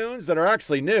 Freedom tunes that are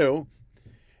actually new.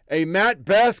 A Matt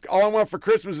Besk, All I Want for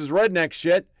Christmas is Redneck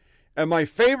Shit. And my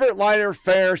favorite lighter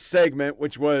fare segment,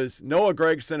 which was Noah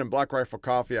Gregson and Black Rifle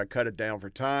Coffee. I cut it down for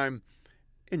time.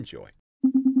 Enjoy.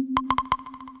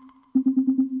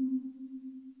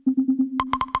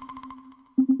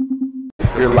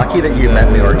 You're lucky that you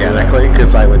met me organically,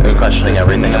 because I would be questioning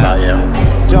everything about you.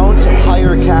 Don't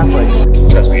hire Catholics.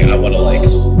 Trust me, I want to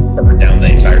burn down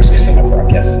the entire system of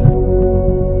broadcasting.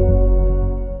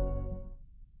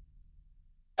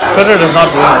 Twitter does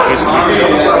not ruin free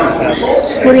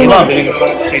speech. Elon doing is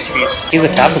free speech. He's a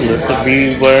capitalist, so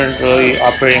we weren't really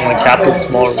operating like capitalists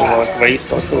more. We were very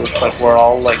socialist, like we're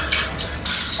all like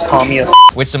communists.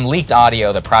 With some leaked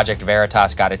audio that Project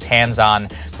Veritas got its hands on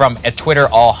from a Twitter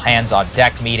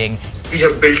all-hands-on-deck meeting. We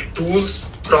have built tools,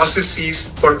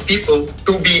 processes for people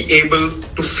to be able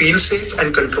to feel safe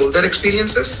and control their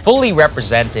experiences. Fully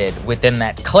represented within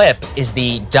that clip is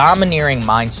the domineering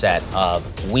mindset of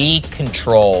we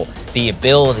control the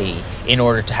ability in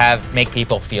order to make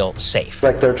people feel safe.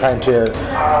 Like they're trying to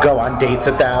go on dates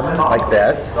with them like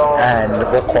this and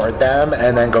record them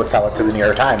and then go sell it to the New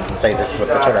York Times and say this is what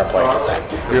the Twitter employee just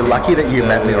said. You're lucky that you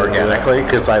met me organically,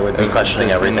 because I would be questioning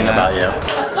everything about you.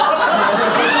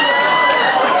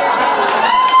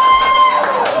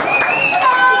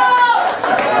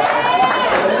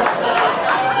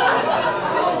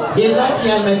 You're lucky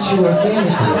I met you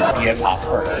organically. He has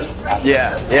Asperger's.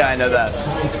 Yeah, I know that.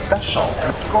 He's special.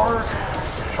 You're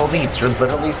special needs. You're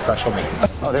literally special needs.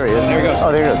 Oh, there he is. There he goes.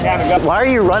 Oh, there he goes. Why are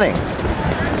you running?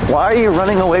 Why are you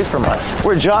running away from us?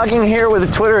 We're jogging here with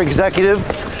a Twitter executive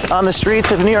on the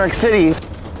streets of New York City. You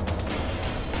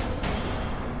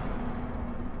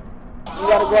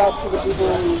gotta go out to the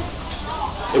people who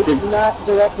it's not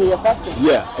directly affected.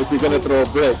 Yeah, if you're gonna throw a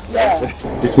brick. Yeah.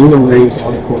 If you were raised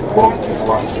on court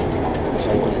it's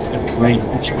like a brain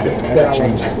that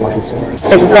changes what you say.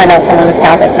 So if you find out someone is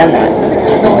Catholic, then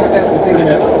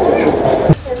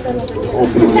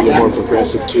Hopefully the more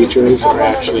progressive teachers are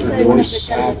actually more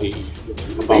savvy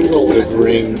about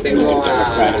delivering the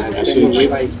democratic message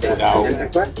without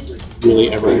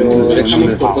really ever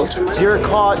mentioning politics. You're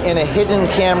caught in a hidden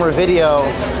camera video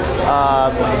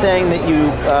saying that you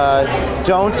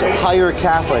don't hire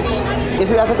Catholics.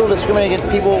 Is it ethical to discriminate against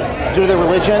people due to their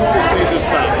religion?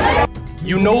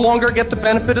 You no longer get the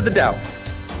benefit of the doubt.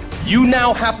 You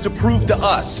now have to prove to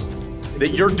us that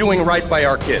you're doing right by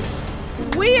our kids.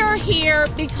 We are here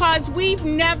because we've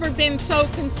never been so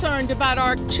concerned about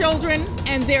our children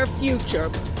and their future.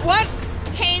 What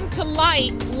came to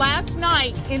light last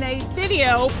night in a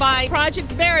video by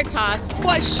Project Veritas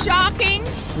was shocking.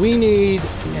 We need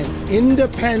an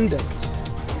independent,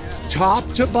 top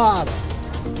to bottom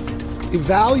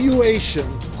evaluation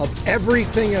of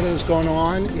everything that has gone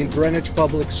on in Greenwich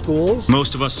Public Schools.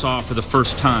 Most of us saw for the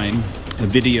first time a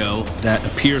video that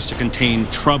appears to contain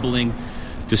troubling,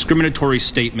 discriminatory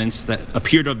statements that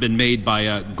appear to have been made by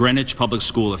a Greenwich Public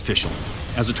School official.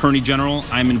 As Attorney General,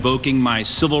 I'm invoking my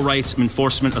civil rights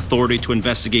enforcement authority to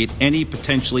investigate any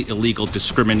potentially illegal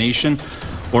discrimination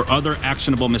or other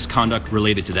actionable misconduct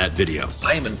related to that video.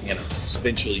 I am an anarchist.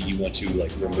 Eventually you want to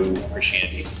remove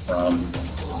Christianity from,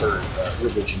 or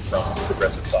religion from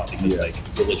progressive thought, because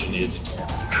religion is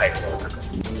hierarchical.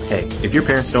 Hey, if your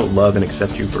parents don't love and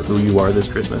accept you for who you are this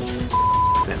Christmas,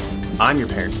 I'm your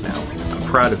parents now. I'm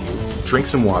proud of you. Drink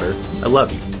some water. I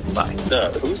love you. Bye.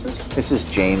 Who is this? This is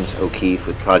James O'Keefe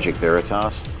with Project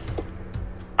Veritas.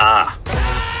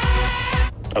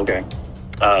 Okay.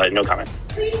 No comment.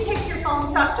 Please take your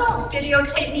phones out. Don't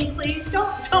videotape me, please. Don't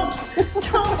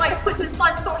put this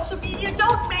on social media.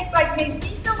 Don't make me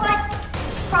feel like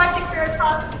Project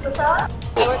Veritas is the best.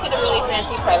 I work in a really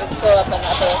fancy private school up on the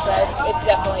Upper West Side. It's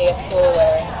definitely a school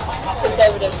where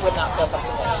conservatives would not feel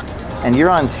comfortable. And you're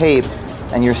on tape,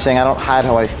 and you're saying, I don't hide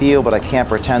how I feel, but I can't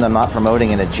pretend I'm not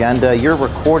promoting an agenda. You're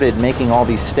recorded making all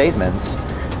these statements.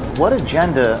 What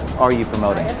agenda are you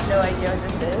promoting? I have no idea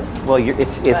what this is. Well,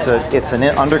 it's an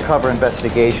undercover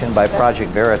investigation by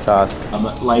Project Veritas.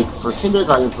 Like for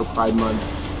kindergarten for Pride Month,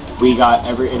 we got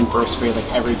in first grade,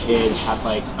 every kid had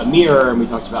a mirror, and we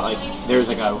talked about there's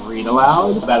a read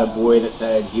aloud about a boy that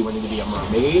said he wanted to be a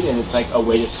mermaid, and it's a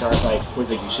way to start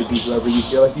was you should be whoever you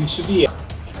feel like you should be.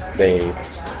 They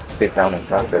sit down and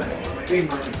talk to me.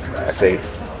 If they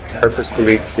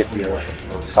purposefully sit you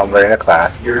somewhere in a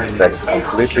class that is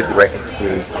completely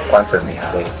directly sponsored me.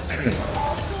 They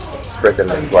spread the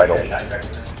news wide open.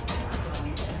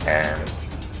 And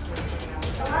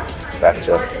that's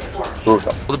just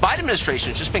brutal. Well, the Biden administration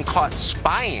has just been caught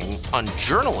spying on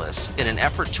journalists in an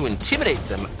effort to intimidate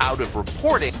them out of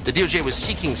reporting. The DOJ was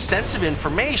seeking sensitive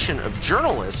information of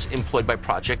journalists employed by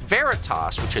Project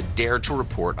Veritas, which had dared to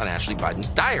report on Ashley Biden's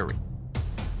diary.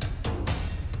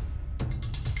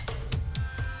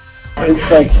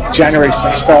 It's like January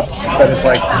 6th stuff that is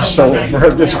like so over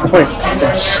at this point.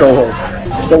 It's so over.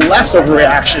 The left's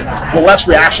overreaction, the left's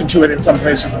reaction to it in some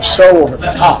places was so over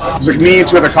the top. It was like me and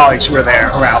two other colleagues who were there,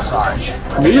 who were outside.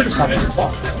 And we were just having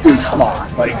fun. Dude, come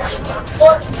on. Like,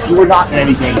 you were not in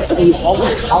anything. I mean, all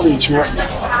these colleagues who were in the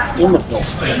film, a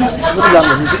little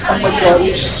younger, who's like, oh my God,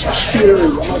 this is so scary.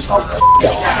 I'm like,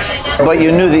 oh, But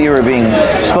you knew that you were being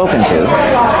spoken to.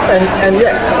 And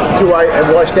yeah,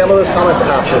 will I stand by those comments?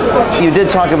 Absolutely. You did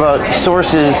talk about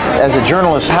sources as a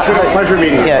journalist. It's been a pleasure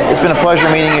meeting you. Yeah, it's been a pleasure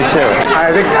meeting you too.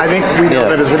 I think we know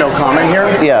that there's been no comment here.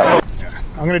 Yeah.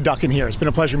 I'm going to duck in here. It's been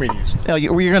a pleasure meeting you. No,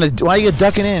 why are you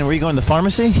ducking in? Were you going to the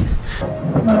pharmacy?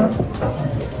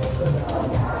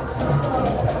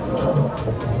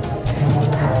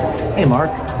 Hey, Mark.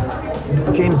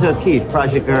 James O'Keefe,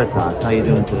 Project Veritas. How you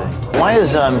doing today? Why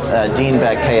is Dean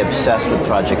Baquet obsessed with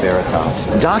Project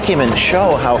Veritas? Documents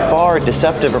show how far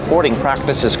deceptive reporting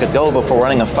practices could go before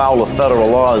running afoul of federal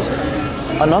laws.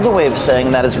 Another way of saying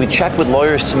that is we checked with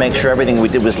lawyers to make sure everything we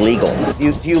did was legal.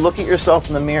 Do you look at yourself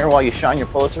in the mirror while you shine your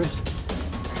Pulitzers?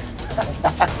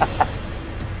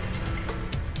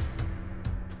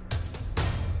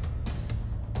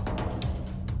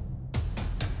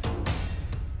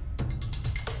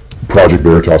 Project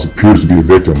Veritas appears to be a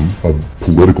victim of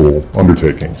political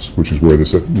undertakings, which is where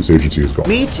this agency is going.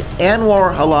 Meet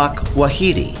Anwar Halak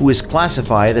Wahidi, who is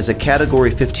classified as a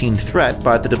Category 15 threat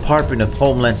by the Department of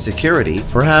Homeland Security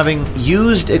for having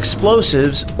used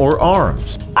explosives or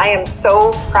arms. I am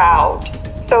so proud,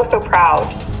 so proud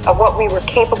of what we were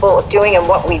capable of doing and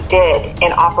what we did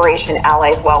in Operation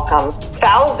Allies Welcome.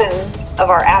 Thousands of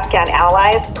our Afghan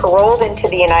allies paroled into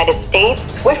the United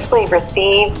States swiftly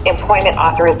received employment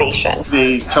authorization.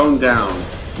 They toned down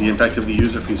the effective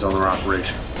user fees on their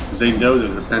operations because they know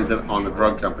they're dependent on the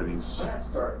drug companies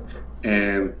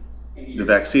and the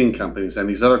vaccine companies and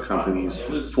these other companies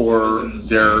for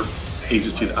their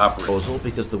agency to operate.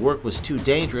 Because the work was too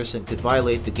dangerous and could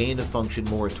violate the gain of function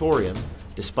moratorium,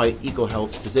 despite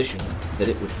EcoHealth's position that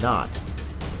it would not.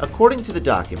 According to the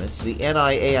documents, the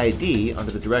NIAID,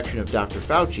 under the direction of Dr.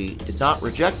 Fauci, did not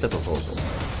reject the proposal.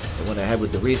 They went ahead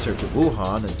with the research at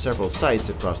Wuhan and several sites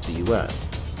across the U.S.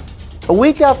 A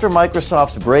week after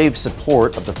Microsoft's brave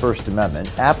support of the First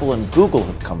Amendment, Apple and Google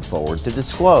have come forward to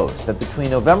disclose that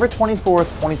between November 24th,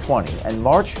 2020 and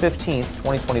March 15th,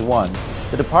 2021,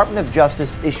 the Department of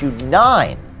Justice issued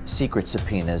 9 secret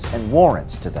subpoenas and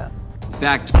warrants to them. In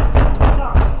fact,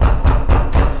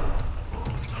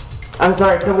 I'm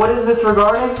sorry, so what is this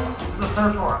regarding? This is the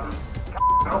search warrant.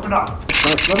 Open up.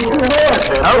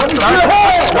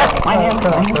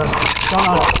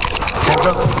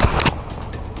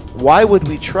 Why would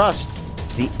we trust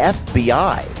the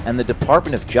FBI and the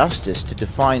Department of Justice to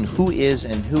define who is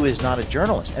and who is not a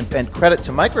journalist? And credit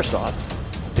to Microsoft,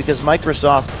 because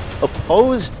Microsoft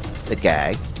opposed the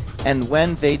gag, and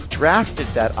when they drafted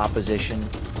that opposition,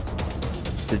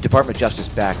 the Department of Justice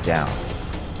backed down.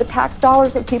 The tax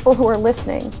dollars of people who are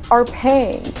listening are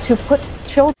paying to put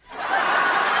children.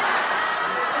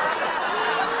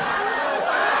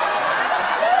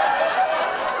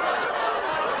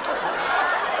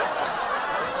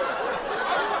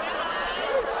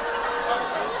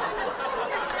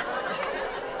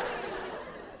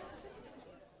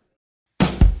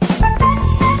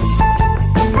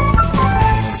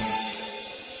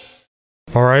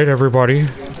 All right, everybody.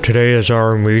 Today is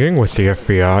our meeting with the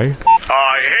FBI.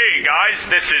 Hey guys,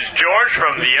 this is George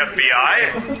from the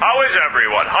FBI. How is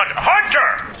everyone?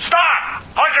 Hunter! Stop!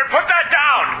 Hunter, put that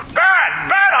down!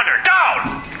 Bad, Hunter!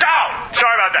 Down!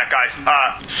 Sorry about that, guys.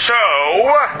 So,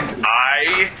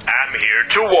 I am here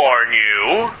to warn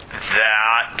you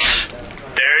that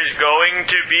there's going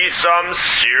to be some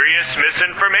serious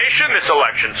misinformation this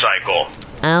election cycle.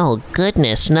 Oh,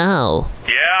 goodness, no.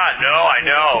 Yeah, no, I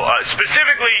know.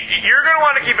 Specifically, you're going to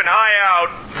want to keep an eye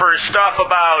out for stuff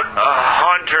about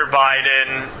Hunter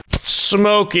Biden.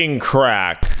 Smoking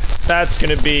crack. That's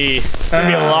going to be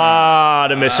a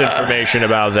lot of misinformation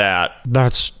about that.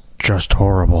 That's just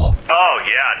horrible. Oh,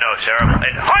 yeah, no, terrible.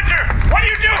 And Hunter, what are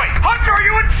you doing? Hunter, are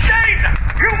you insane?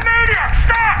 You maniac,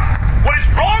 stop! What is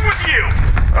wrong with you?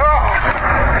 Oh.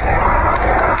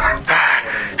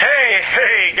 Hey,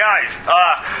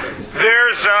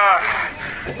 There's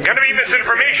gonna be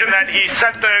misinformation that he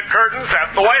set the curtains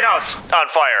at the White House on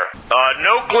fire.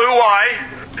 No clue why.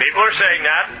 People are saying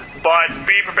that, but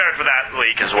be prepared for that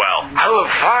leak as well. I love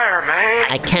fire, man.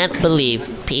 I can't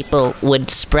believe people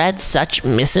would spread such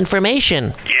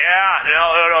misinformation. Yeah,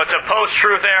 no, it's a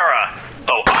post-truth era.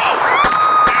 Oh,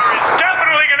 there is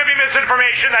definitely gonna be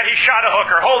misinformation that he shot a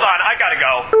hooker. Hold on, I gotta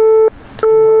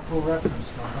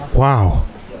go. Wow.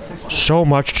 So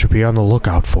much to be on the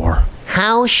lookout for.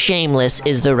 How shameless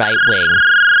is the right wing?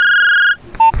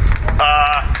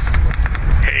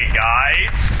 Hey guys,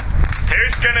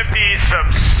 there's gonna be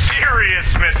some serious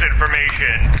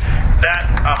misinformation that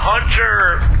a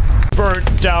hunter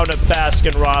burnt down a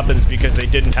Baskin Robbins because they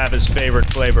didn't have his favorite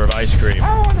flavor of ice cream.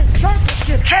 I want a chocolate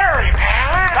chip cherry,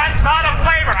 man! That's not a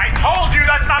flavor! I told you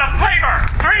that's not a flavor!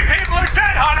 3 people are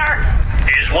dead, Hunter!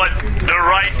 Is what the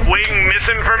right-wing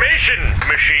misinformation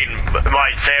machine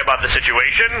might say about the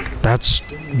situation. That's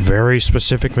very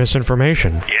specific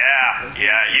misinformation. Yeah,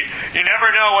 you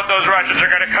never know what those Russians are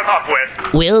gonna come up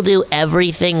with. We'll do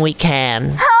everything we can.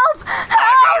 Help! I've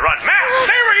gotta run. Matt,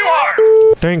 stay where you are!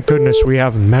 Thank goodness we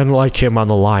have men like him on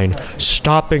the line,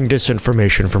 stopping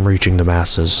disinformation from reaching the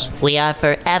masses. We are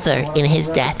forever in his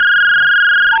debt.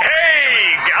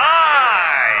 Hey,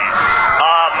 guys!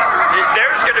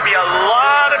 There's gonna be a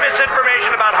lot of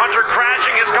misinformation about Hunter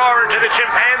crashing his car into the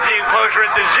chimpanzee enclosure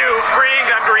at the zoo, freeing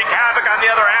them to wreak havoc on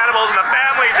the other animals and the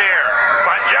families here.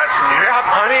 But just... You got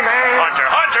money, man?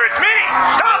 Hunter, it's me!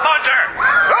 Stop, Hunter!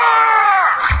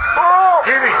 Oh!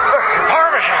 Give me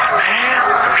Parmesan, man.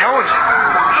 I'm showing you.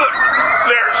 Look,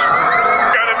 there's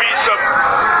gonna be some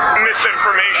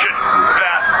misinformation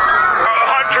that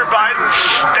Hunter Biden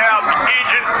stabbed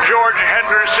Agent George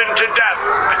Henderson to death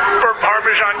for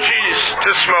Parmesan cheese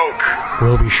to smoke.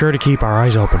 We'll be sure to keep our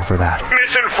eyes open for that.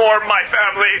 Misinform my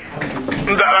family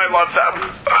that I love them.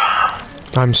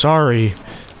 I'm sorry,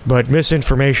 but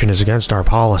misinformation is against our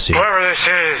policy. Whoever this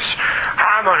is,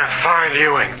 I'm gonna find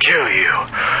you and kill you.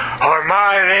 Or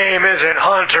my name isn't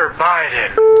Hunter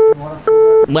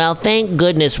Biden. Well, thank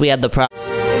goodness we had the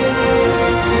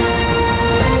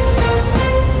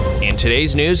In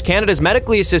today's news, Canada's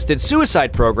medically assisted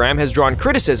suicide program has drawn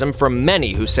criticism from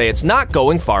many who say it's not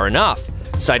going far enough,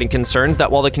 citing concerns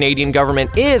that while the Canadian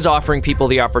government is offering people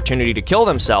the opportunity to kill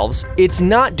themselves, it's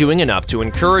not doing enough to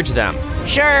encourage them.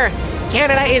 Sure,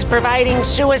 Canada is providing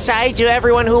suicide to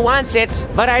everyone who wants it,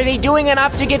 but are they doing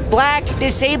enough to get Black,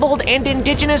 disabled, and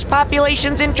Indigenous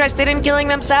populations interested in killing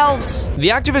themselves? The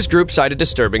activist group cited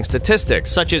disturbing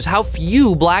statistics, such as how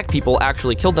few Black people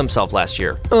actually killed themselves last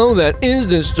year. Oh, that is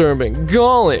disturbing.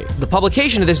 Golly. The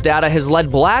publication of this data has led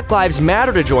Black Lives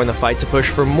Matter to join the fight to push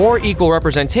for more equal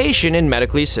representation in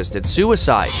medically assisted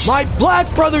suicide. My Black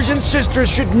brothers and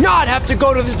sisters should not have to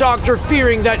go to the doctor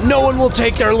fearing that no one will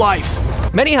take their life.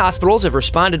 Many hospitals have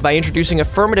responded by introducing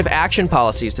affirmative action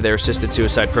policies to their assisted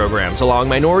suicide programs, allowing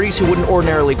minorities who wouldn't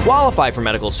ordinarily qualify for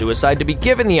medical suicide to be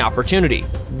given the opportunity,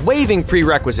 waiving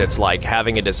prerequisites like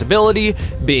having a disability,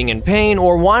 being in pain,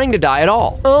 or wanting to die at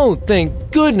all. Oh,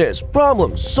 thank goodness,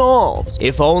 problem solved.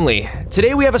 If only.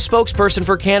 Today we have a spokesperson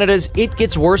for Canada's It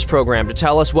Gets Worse program to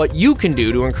tell us what you can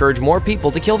do to encourage more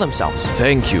people to kill themselves.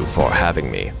 Thank you for having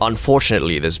me.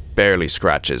 Unfortunately, this barely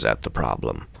scratches at the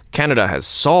problem. Canada has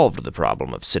solved the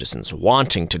problem of citizens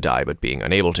wanting to die but being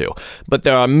unable to, but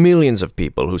there are millions of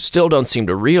people who still don't seem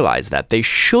to realize that they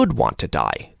should want to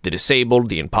die. The disabled,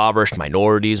 the impoverished,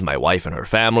 minorities, my wife and her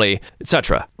family,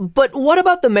 etc. But what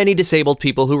about the many disabled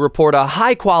people who report a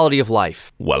high quality of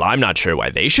life? Well, I'm not sure why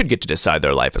they should get to decide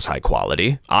their life is high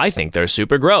quality. I think they're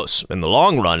super gross. In the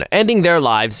long run, ending their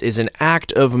lives is an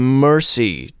act of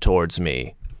mercy towards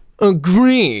me.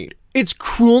 Agreed. It's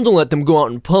cruel to let them go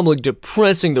out in public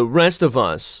depressing the rest of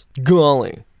us.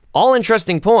 Golly. All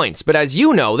interesting points, but as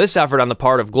you know, this effort on the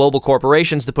part of global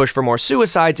corporations to push for more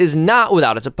suicides is not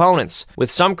without its opponents, with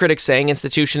some critics saying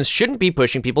institutions shouldn't be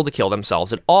pushing people to kill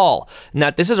themselves at all, and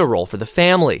that this is a role for the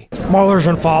family. Mothers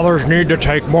and fathers need to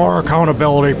take more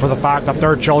accountability for the fact that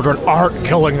their children aren't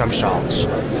killing themselves.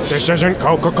 This isn't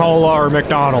Coca-Cola or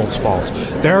McDonald's fault.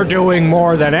 They're doing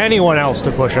more than anyone else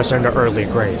to push us into early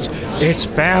graves. It's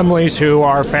families who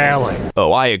are failing.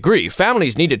 Oh, I agree.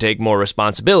 Families need to take more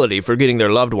responsibility for getting their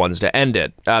loved ones to end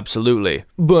it. Absolutely.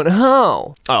 But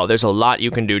how? Oh, there's a lot you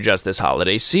can do just this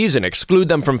holiday season. Exclude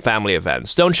them from family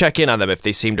events. Don't check in on them if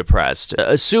they seem depressed.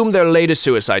 Assume their latest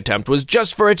suicide attempt was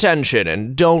just for attention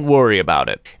and don't worry about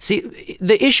it. See,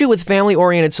 the issue with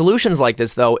family-oriented solutions like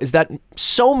this, though, is that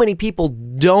so many people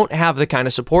don't have the kind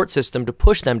of support system to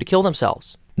push them to kill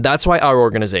themselves. That's why our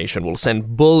organization will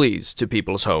send bullies to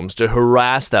people's homes to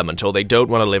harass them until they don't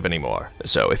want to live anymore.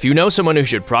 So if you know someone who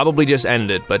should probably just end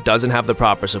it but doesn't have the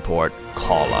proper support,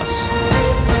 call us.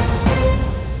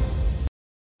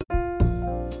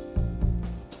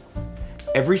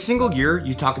 Every single year,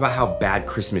 you talk about how bad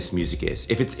Christmas music is.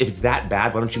 If it's that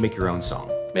bad, why don't you make your own song?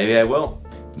 Maybe I will.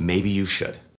 Maybe you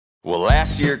should. Well,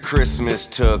 last year Christmas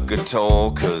took a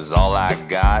toll, 'cause all I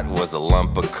got was a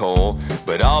lump of coal.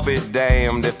 But I'll be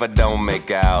damned if I don't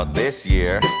make out this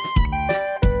year.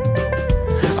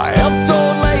 I helped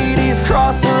old ladies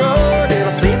cross the road, and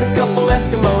I saved a couple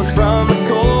Eskimos from the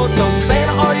cold. So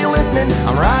Santa, are you listening?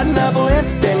 I'm riding up a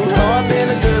list, and you know I've been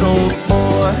a good old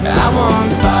boy. I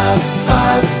want 5,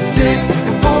 5, 6,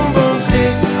 and boom boom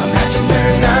sticks. I'm matching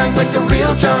pair of 9s like a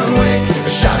real John Wick. A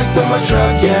shot it from my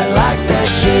truck, yeah, I like that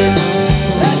shit.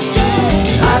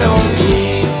 I don't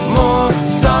need more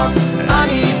socks, I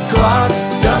need clocks.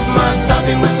 Stuff my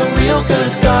stocking with some real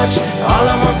good scotch. All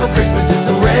I want for Christmas is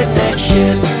some redneck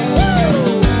shit.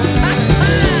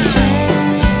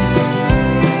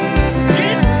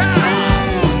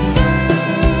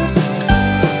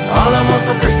 All I want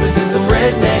for Christmas is some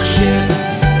redneck shit.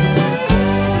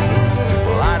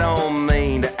 Well, I don't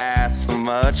mean to ask for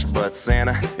much, but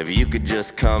Santa, if you could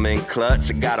just come in clutch,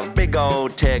 I got a big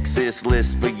old Texas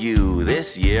list for you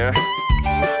this year.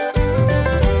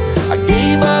 I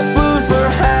gave up booze for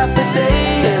half a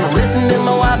day, and I listened to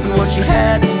my wife and what she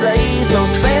had to say. So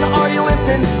Santa, are you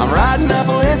listening? I'm riding up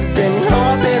a list, and you know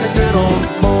I've been a good old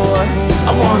boy.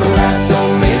 I want a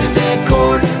lasso made of dead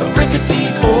cord, a fricassee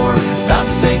for about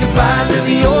to say goodbye to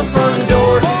the old front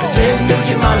door. A 10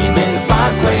 Nugent monument and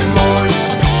 5 claymores.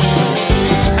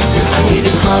 I need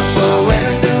a crossbow and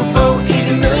a new boat, eat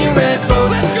a million red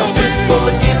votes, a fist full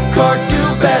of gift cards to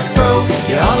Bass Pro.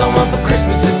 Yeah, all I want for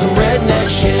Christmas is some redneck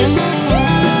shit.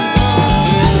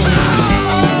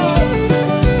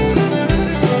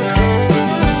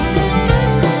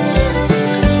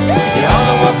 Yeah, all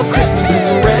I want for Christmas is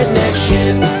some redneck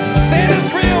shit.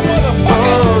 Santa's real,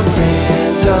 motherfuckers. Oh,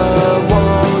 Santa,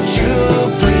 won't you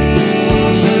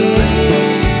please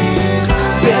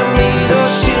spare me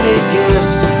those shitty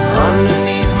gifts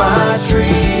underneath my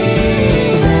tree.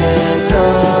 Santa,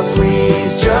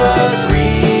 please just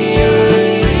read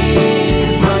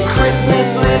my Christmas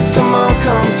list. Come on,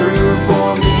 come through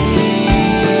for me.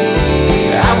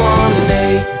 I want an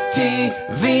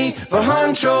ATV for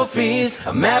hunting trophies,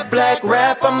 a matte black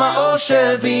wrap on my old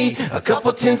Chevy, a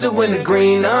couple tins of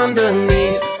wintergreen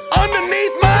underneath.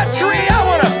 Underneath my tree, I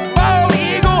want a bald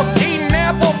eagle eating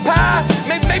apple pie,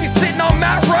 maybe sitting on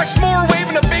Mount Rushmore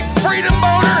waving a big freedom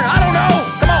boner. I don't know.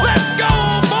 Come on, let's go,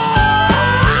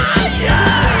 boy! Yeah!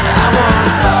 I want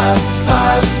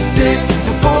 5, 5, 6,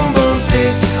 and boom boom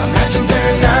sticks. I'm matching pair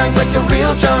of 9s like a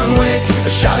real John Wick. A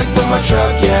shot it from my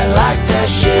truck, yeah, I like that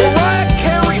shit. Mariah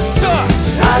Carey sucks.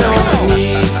 I don't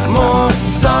need more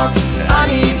socks, I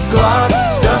need clocks.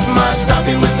 Stuff my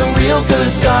stocking with some real good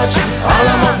scotch. All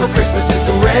I want for Christmas is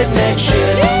some redneck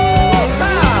shit.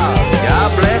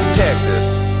 God bless Texas.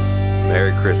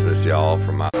 Merry Christmas, y'all,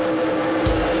 from my...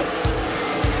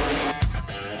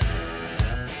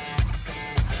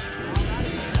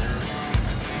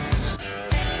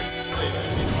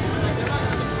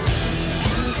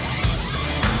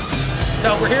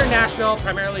 So we're here in Nashville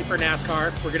primarily for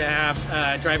NASCAR. We're gonna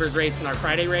have drivers race in our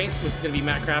Friday race, which is gonna be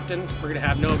Matt Crafton. We're gonna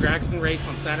have Noah Gragson race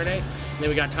on Saturday, and then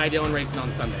we got Ty Dillon racing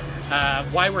on Sunday.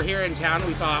 While we're here in town,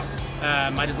 we thought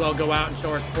might as well go out and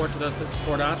show our support to those that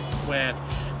support us with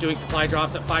doing supply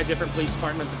drops at 5 different police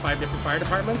departments and 5 different fire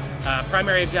departments.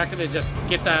 Primary objective is just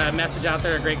get the message out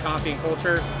there of great coffee and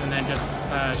culture, and then just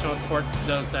showing support to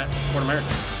those that support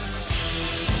America.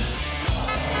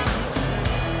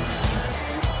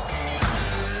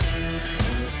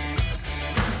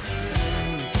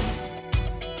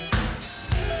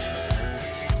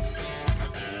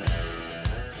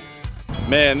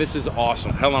 Man, this is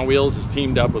awesome. Hell on Wheels is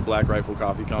teamed up with Black Rifle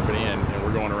Coffee Company, and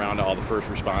we're going around to all the first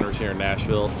responders here in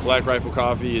Nashville. Black Rifle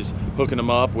Coffee is hooking them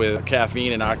up with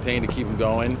caffeine and octane to keep them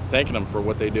going, thanking them for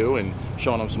what they do and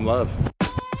showing them some love.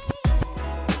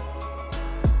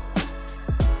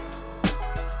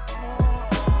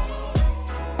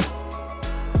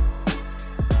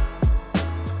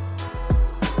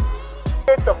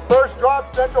 The first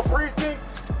drop, Central Precinct.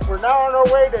 We're now on our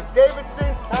way to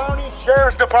Davidson County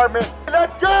Sheriff's Department.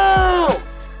 Let's go!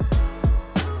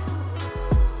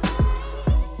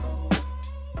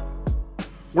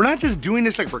 We're not just doing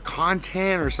this like for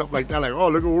content or stuff like that, like, oh,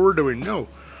 look at what we're doing. No,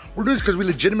 We're doing this because we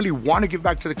legitimately want to give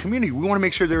back to the community. We want to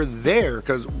make sure they're there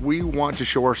because we want to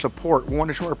show our support. We want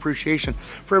to show our appreciation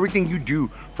for everything you do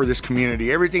for this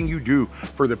community, everything you do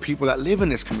for the people that live in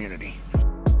this community.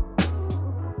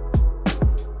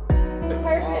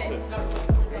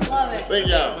 Love it. Thank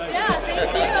you. Yeah,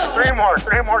 thank you.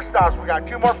 Three more stops. We got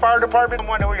 2 more fire departments,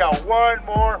 and we got 1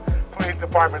 more police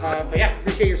department. But yeah,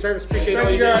 appreciate your service. Appreciate all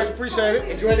Thank you you guys. do. Appreciate it.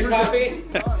 Enjoy the coffee.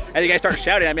 As you guys started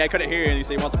shouting at me, I couldn't hear you, and you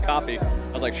said you want some coffee.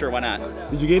 I was like, sure, why not?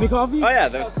 Did you get any coffee? Oh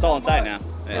yeah, it's all inside now.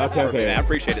 Yeah, Okay. Man, I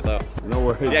appreciate it though. No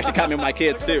worries. You actually caught me with my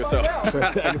kids too, so. I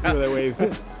can see where they wave.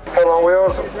 Hell on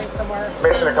Wheels.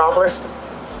 Mission accomplished.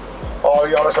 All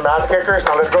y'all are some ass kickers.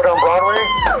 Now let's go down Broadway.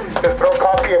 Let's throw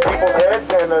coffee at people's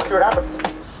heads and see what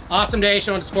happens. Awesome day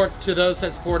showing support to those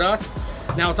that support us.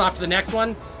 Now it's off to the next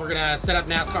one. We're gonna set up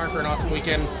NASCAR for an awesome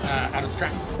weekend out of the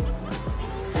track.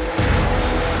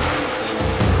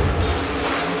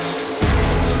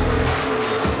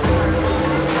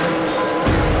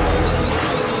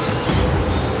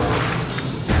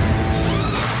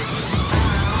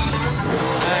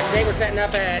 Today we're setting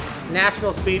up at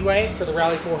Nashville Speedway for the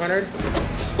Rally 400.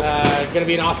 Gonna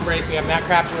be an awesome race. We have Matt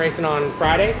Crafton racing on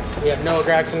Friday. We have Noah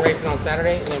Gragson racing on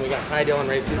Saturday. And then we got Ty Dillon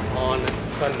racing on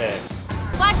Sunday.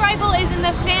 Black Rifle is in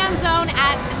the fan zone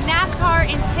at NASCAR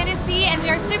in Tennessee, and we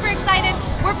are super excited.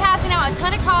 We're passing out a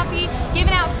ton of coffee,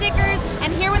 giving out stickers,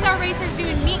 and here with our racers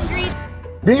doing meet and greet.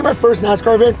 Being my first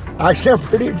NASCAR event, actually I'm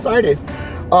pretty excited.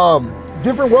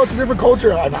 Different world to different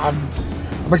culture. I'm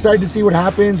excited to see what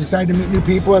happens, excited to meet new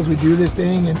people as we do this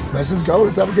thing, and let's just go,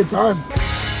 let's have a good time.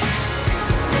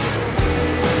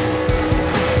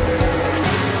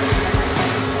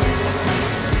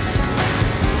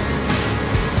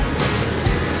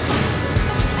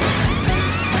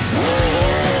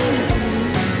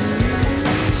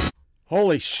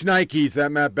 Holy shnikes,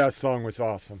 that Matt Best song was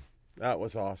awesome. That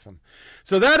was awesome.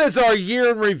 So that is our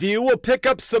year in review. We'll pick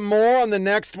up some more on the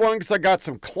next one because I got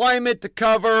some climate to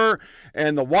cover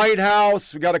and the White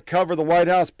House. We got to cover the White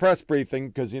House press briefing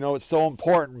because, it's so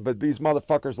important, but these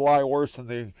motherfuckers lie worse than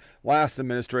the last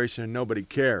administration and nobody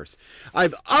cares.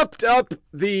 I've upped up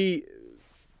the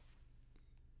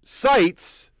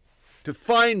sites to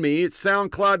find me. It's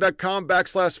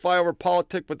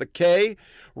soundcloud.com/flyoverpolitic with a K.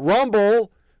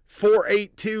 Rumble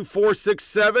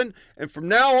 482-467, and from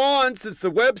now on, since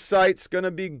the website's going to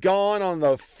be gone on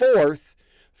the 4th,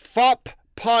 FOP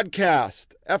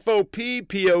Podcast,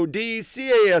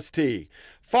 FOPPODCAST,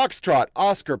 Foxtrot,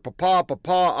 Oscar, Papa,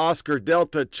 Oscar,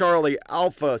 Delta, Charlie,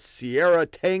 Alpha, Sierra,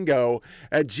 Tango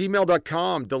at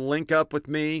gmail.com to link up with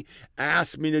me,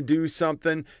 ask me to do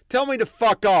something, tell me to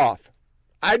fuck off.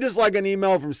 I just like an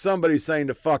email from somebody saying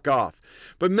to fuck off.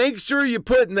 But make sure you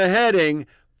put in the heading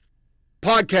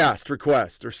podcast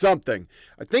request or something.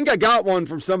 I think I got one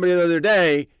from somebody the other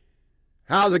day.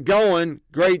 How's it going?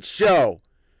 Great show.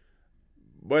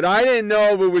 But I didn't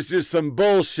know if it was just some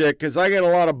bullshit because I get a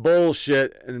lot of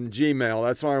bullshit in Gmail.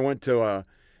 That's why I went to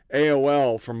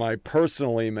AOL for my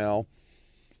personal email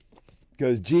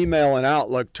because Gmail and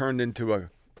Outlook turned into a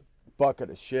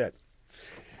bucket of shit.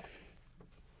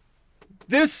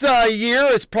 This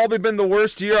year has probably been the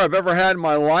worst year I've ever had in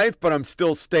my life, but I'm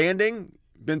still standing.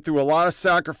 Been through a lot of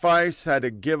sacrifice, had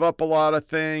to give up a lot of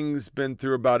things, been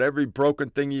through about every broken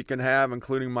thing you can have,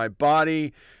 including my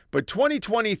body. But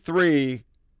 2023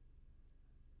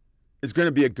 is going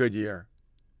to be a good year.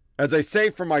 As I say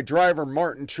for my driver,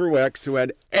 Martin Truex, who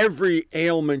had every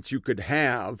ailment you could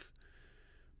have,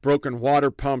 broken water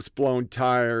pumps, blown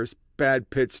tires, bad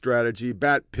pit strategy,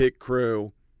 bad pit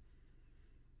crew.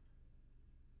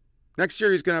 Next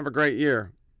year, he's going to have a great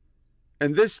year.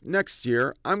 And this next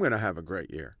year, I'm going to have a great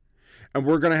year. And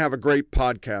we're going to have a great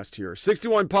podcast here.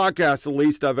 61 podcasts, the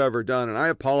least I've ever done, and I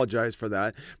apologize for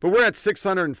that. But we're at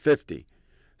 650.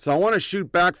 So I want to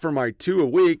shoot back for my 2 a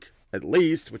week, at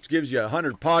least, which gives you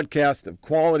 100 podcasts of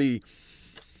quality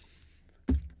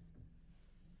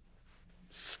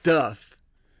stuff.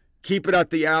 Keep it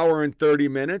at the hour and 30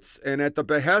 minutes. And at the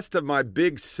behest of my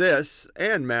big sis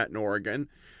and Matt in Oregon,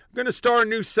 I'm going to start a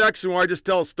new section where I just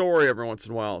tell a story every once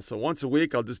in a while. So once a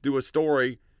week, I'll just do a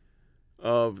story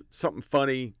of something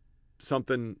funny,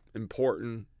 something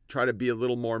important, try to be a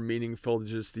little more meaningful than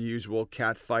just the usual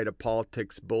catfight of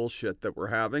politics bullshit that we're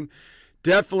having.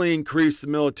 Definitely increase the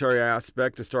military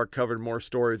aspect to start covering more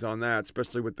stories on that,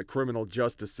 especially with the criminal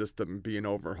justice system being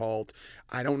overhauled.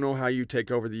 I don't know how you take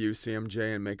over the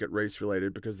UCMJ and make it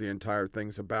race-related because the entire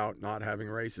thing's about not having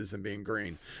races and being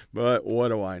green. But what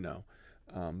do I know?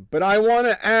 But I want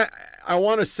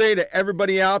to say to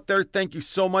everybody out there, thank you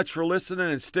so much for listening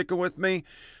and sticking with me.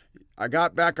 I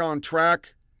got back on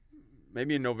track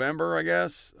maybe in November, I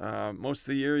guess. Most of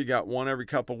the year you got one every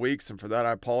couple weeks, and for that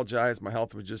I apologize. My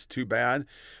health was just too bad.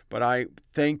 But I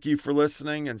thank you for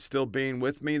listening and still being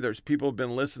with me. There's people who've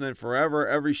been listening forever.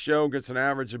 Every show gets an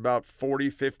average about 40,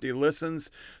 50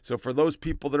 listens. So for those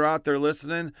people that are out there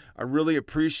listening, I really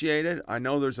appreciate it. I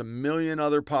know there's a million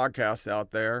other podcasts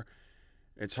out there.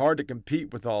 It's hard to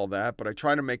compete with all that, but I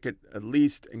try to make it at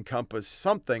least encompass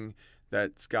something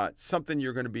that's got something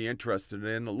you're going to be interested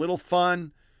in. A little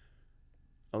fun,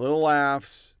 a little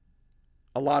laughs,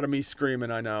 a lot of me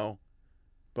screaming, I know,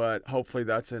 but hopefully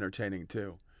that's entertaining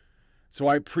too. So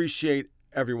I appreciate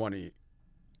every one of you,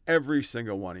 every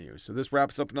single one of you. So this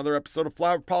wraps up another episode of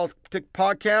Flyover Politic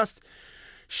Podcast.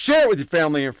 Share it with your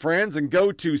family and friends, and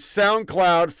go to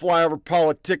SoundCloud, Flyover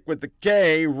Politic with the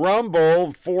K,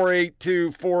 Rumble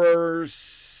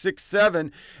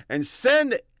 482467, and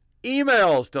send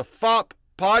emails to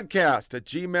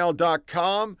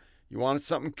foppodcast@gmail.com. You wanted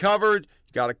something covered,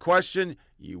 you got a question,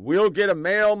 you will get a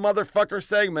male motherfucker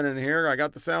segment in here. I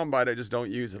got the soundbite, I just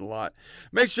don't use it a lot.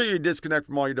 Make sure you disconnect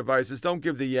from all your devices. Don't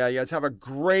give the yeah-yeahs. Have a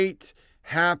great,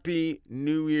 happy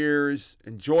New Year's.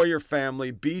 Enjoy your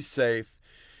family. Be safe.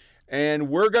 And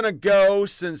we're going to go,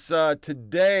 since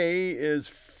today is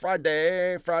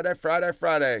Friday. We're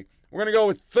going to go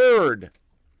with 3rd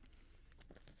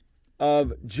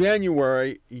of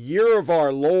January, year of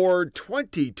our Lord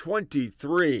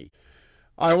 2023.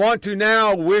 I want to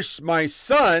now wish my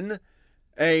son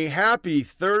a happy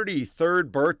 33rd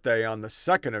birthday on the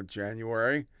 2nd of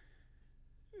January.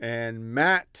 And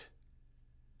Matt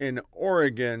in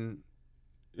Oregon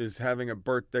is having a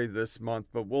birthday this month,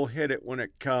 but we'll hit it when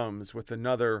it comes with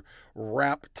another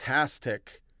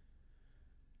rap-tastic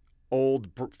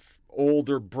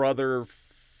older brother,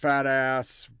 fat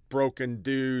ass, broken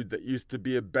dude that used to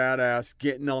be a badass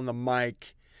getting on the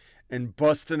mic and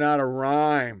busting out a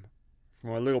rhyme for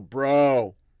my little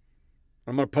bro.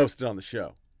 I'm going to post it on the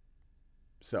show.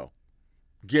 So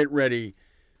get ready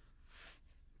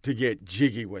to get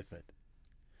jiggy with it.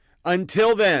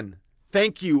 Until then,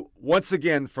 thank you once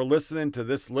again for listening to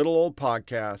this little old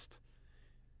podcast.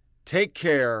 Take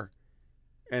care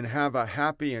and have a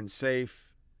happy and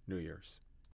safe New Year's.